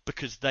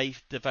 Because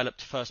they've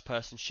developed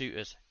first-person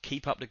shooters.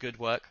 Keep up the good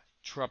work,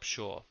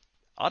 Trubshaw.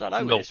 I don't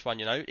know with this one,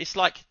 It's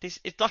like this.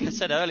 It's like I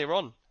said earlier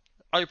on,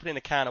 opening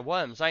a can of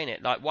worms, ain't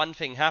it? Like one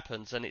thing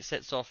happens and it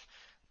sets off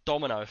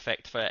domino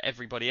effect for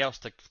everybody else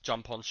to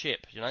jump on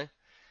ship, And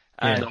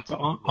Yeah,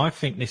 but I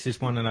think this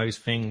is one of those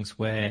things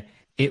where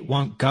it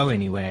won't go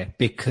anywhere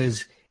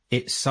because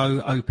it's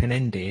so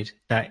open-ended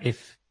that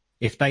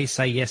if they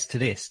say yes to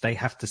this, they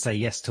have to say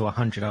yes to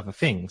 100 other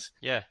things.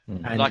 yeah,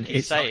 And like he's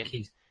it's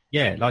saying.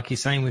 like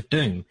he's saying with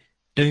Doom.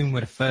 Doom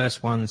were the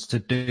first ones to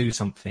do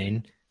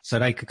something, so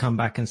they could come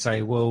back and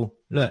say, well,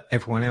 look,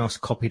 everyone else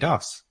copied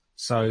us.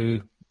 So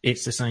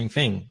it's the same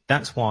thing.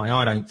 That's why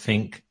I don't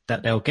think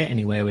that they'll get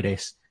anywhere with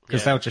this,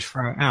 because they'll just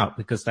throw it out,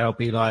 because they'll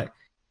be like,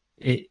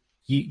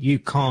 you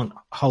can't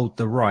hold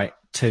the right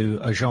to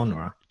a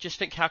genre. Just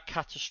think how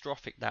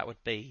catastrophic that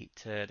would be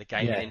to the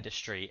gaming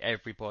industry.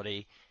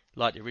 Everybody,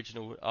 like the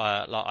original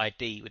like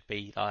ID would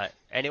be like,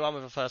 anyone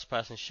with a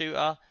first-person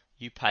shooter,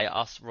 you pay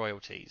us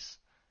royalties.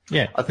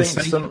 Yeah, I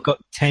think you've got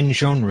 10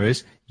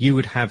 genres, you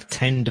would have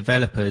 10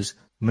 developers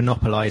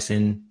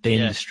monopolizing the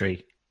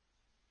industry.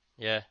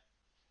 Yeah.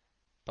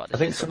 But I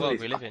think this is some the world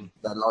of we these live in.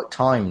 they're like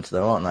timed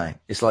though, aren't they?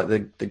 It's like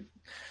the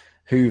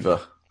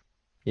Hoover.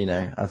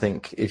 I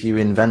think if you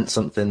invent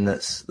something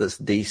that's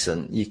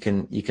decent, you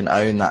can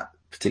own that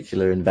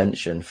particular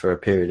invention for a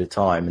period of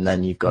time, and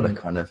then you've got to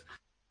kind of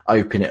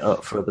open it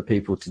up for other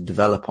people to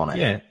develop on it.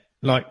 Yeah,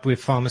 like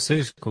with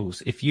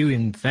pharmaceuticals, if you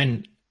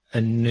invent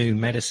a new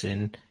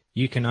medicine,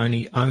 you can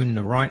only own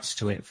the rights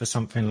to it for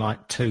something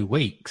like 2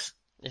 weeks.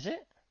 Is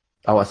it?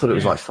 Oh, I thought it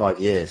was like 5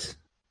 years.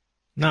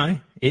 No,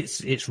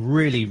 it's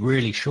really,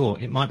 really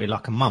short. It might be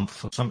like a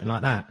month or something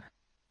like that.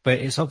 But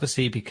it's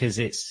obviously because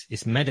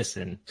it's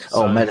medicine.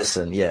 So,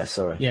 medicine. Yeah,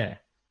 sorry. Yeah.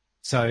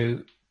 So,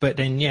 but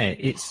then,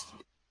 it's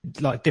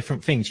like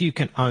different things. You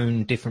can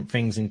own different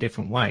things in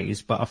different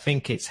ways, but I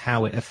think it's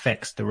how it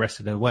affects the rest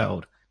of the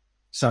world.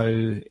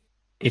 So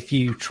if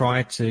you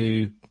try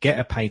to get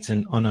a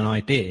patent on an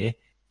idea,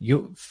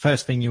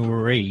 first thing you'll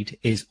read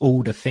is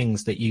all the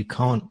things that you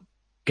can't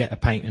get a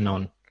patent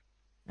on.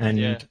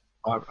 And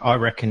I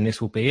reckon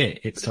this will be it.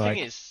 It's but the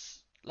thing is,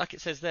 like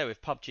it says there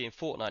with PUBG and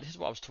Fortnite, this is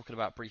what I was talking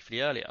about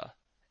briefly earlier,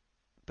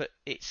 but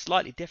it's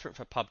slightly different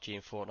for PUBG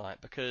and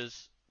Fortnite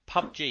because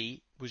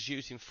PUBG was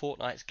using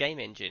Fortnite's game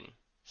engine.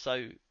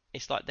 So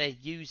it's like they're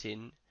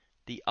using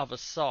the other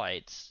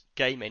side's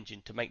game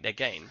engine to make their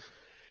game.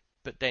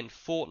 But then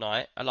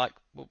Fortnite are like,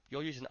 well,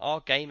 you're using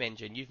our game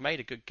engine. You've made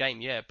a good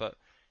game, but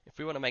if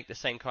we want to make the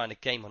same kind of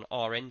game on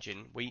our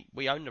engine,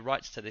 we own the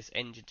rights to this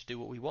engine to do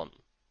what we want.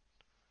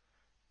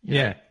 You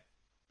know?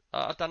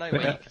 I don't know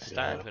where you can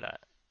stand with that.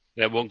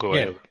 It won't go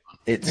anywhere.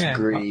 It's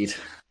greed.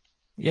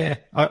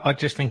 I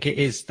just think it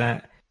is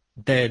that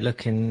they're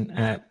looking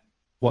at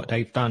what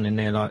they've done and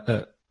they're like,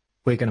 look,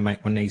 we're going to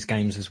make one of these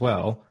games as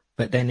well.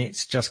 But then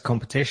it's just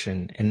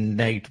competition, and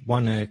they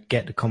want to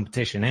get the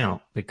competition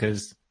out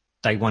because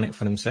they want it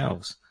for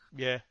themselves.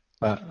 Yeah.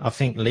 But I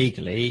think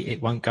legally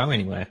it won't go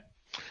anywhere.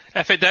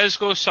 If it does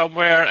go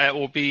somewhere, it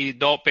will be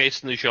not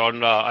based in the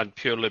genre and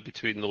purely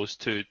between those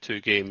two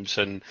games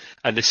and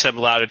the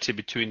similarity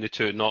between the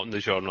two, not in the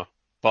genre.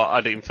 But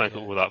I didn't think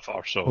it'll go that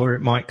far. So, or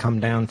it might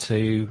come down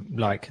to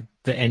like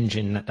the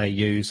engine that they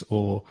use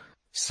or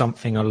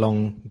something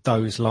along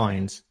those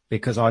lines,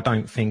 because I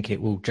don't think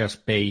it will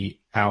just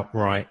be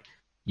outright,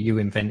 you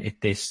invented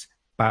this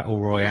battle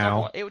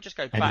royale, it will just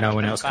go back, and no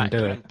one else can do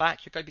it.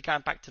 You'll be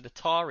going back to the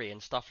Atari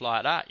and stuff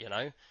like that,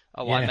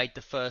 I made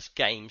the first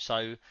game,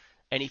 so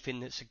anything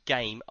that's a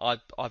game,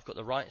 I've got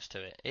the rights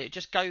to it. It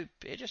just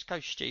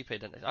goes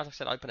stupid, and as I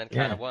said, open a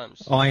can of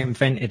worms. I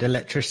invented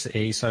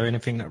electricity, so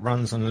anything that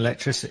runs on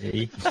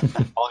electricity,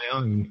 I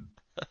own.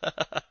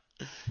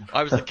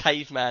 I was the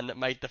caveman that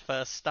made the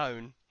first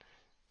stone.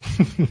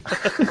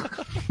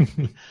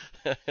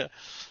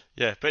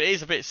 Yeah, but it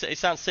is a bit. It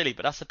sounds silly,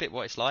 but that's a bit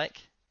what it's like.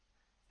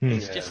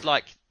 It's just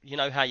like,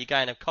 how you go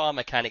in a car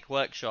mechanic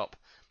workshop.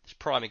 It's a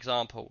prime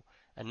example.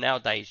 And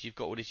nowadays you've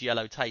got all this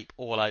yellow tape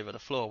all over the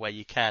floor where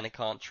you can and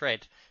can't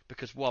tread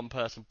because one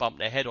person bumped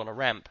their head on a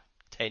ramp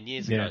 10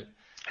 years ago.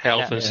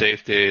 Health and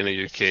safety in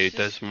the UK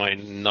does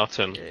mind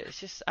nothing. It's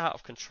just out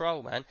of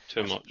control, man.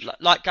 Too much.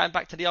 Like going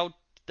back to the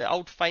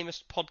old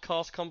famous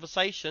podcast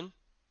conversation,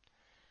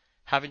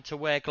 having to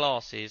wear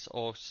glasses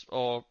or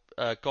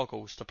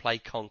goggles to play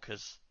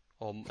Conkers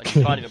and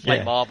you can't even play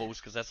Yeah. marbles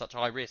because they're such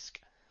high risk.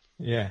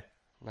 Yeah.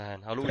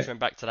 Man, I'll always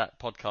remember back to that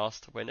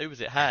podcast when who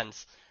was it,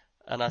 Hans,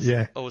 and I said,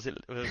 Yeah. or was it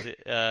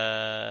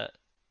it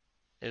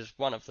was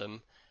one of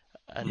them,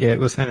 and Yeah, it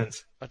was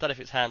Hans. I don't know if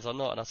it's Hans or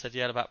not, and I said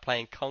about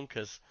playing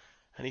conkers,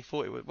 and he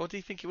thought it was, what do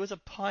you think it was, a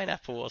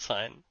pineapple or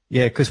something?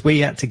 Yeah, because we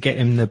had to get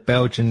him the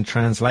Belgian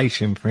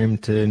translation for him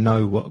to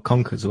know what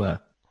conkers were.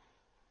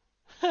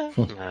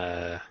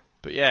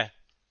 But yeah,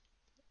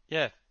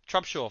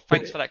 Trubshaw,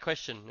 thanks for that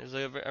question. It was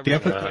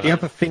The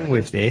other thing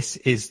with this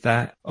is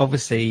that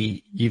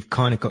obviously you've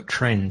kind of got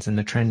trends, and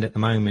the trend at the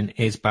moment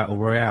is Battle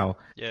Royale.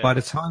 Yeah. By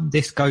the time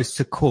this goes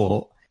to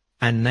court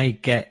and they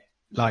get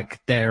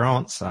like their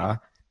answer,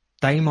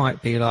 they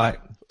might be like,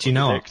 do you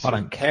know what? I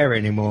don't care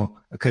anymore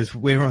because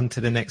we're on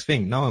to the next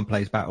thing. No one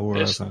plays Battle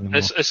Royale anymore.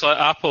 It's like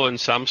Apple and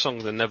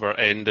Samsung, they never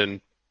end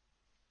in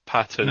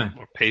patent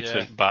or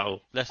patent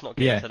battle. Let's not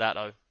get into that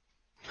though.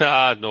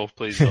 No,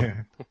 please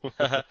don't.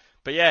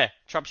 But yeah,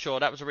 Trubshaw,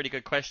 that was a really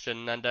good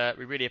question, and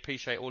we really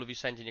appreciate all of you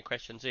sending your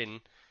questions in.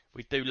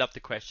 We do love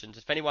the questions.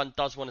 If anyone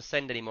does want to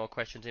send any more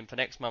questions in for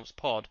next month's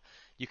pod,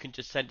 you can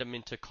just send them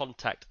into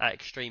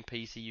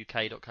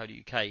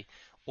contact@extremepcuk.co.uk,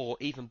 or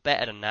even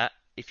better than that,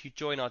 if you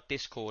join our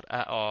Discord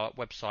at our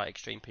website,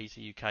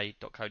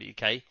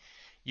 extremepcuk.co.uk,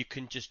 you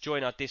can just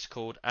join our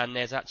Discord, and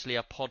there's actually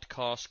a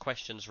podcast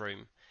questions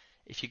room.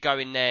 If you go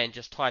in there and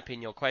just type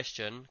in your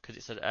question, because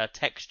it's a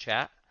text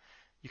chat,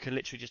 you can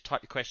literally just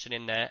type your question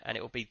in there and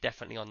it will be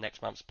definitely on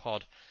next month's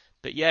pod.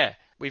 But yeah,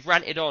 we've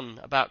ranted on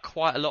about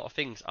quite a lot of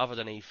things other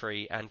than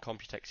E3 and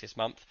Computex this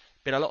month.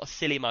 Been a lot of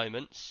silly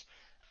moments,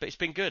 but it's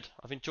been good.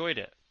 I've enjoyed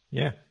it.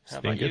 Yeah. How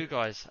about you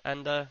guys?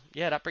 And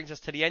that brings us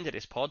to the end of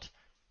this pod.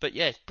 But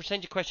yeah,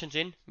 send your questions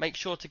in. Make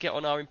sure to get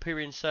on our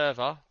Empyrean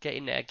server. Get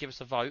in there, give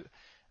us a vote.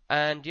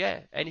 And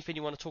yeah, anything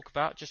you want to talk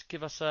about, just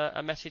give us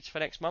a message for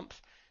next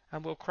month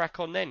and we'll crack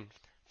on then.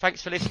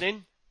 Thanks for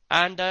listening.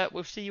 And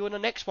we'll see you on the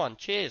next one.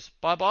 Cheers.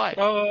 Bye-bye.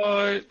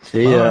 Bye.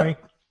 See ya.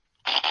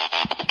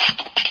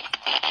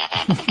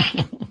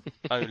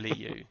 Only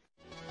you.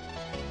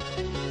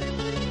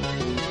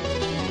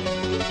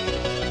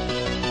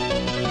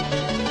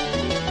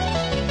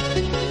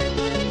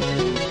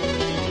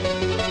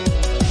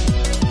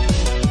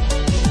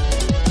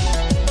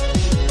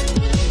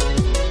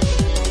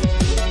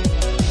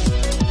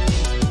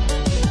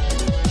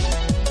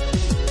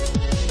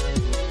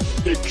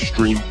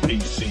 Extreme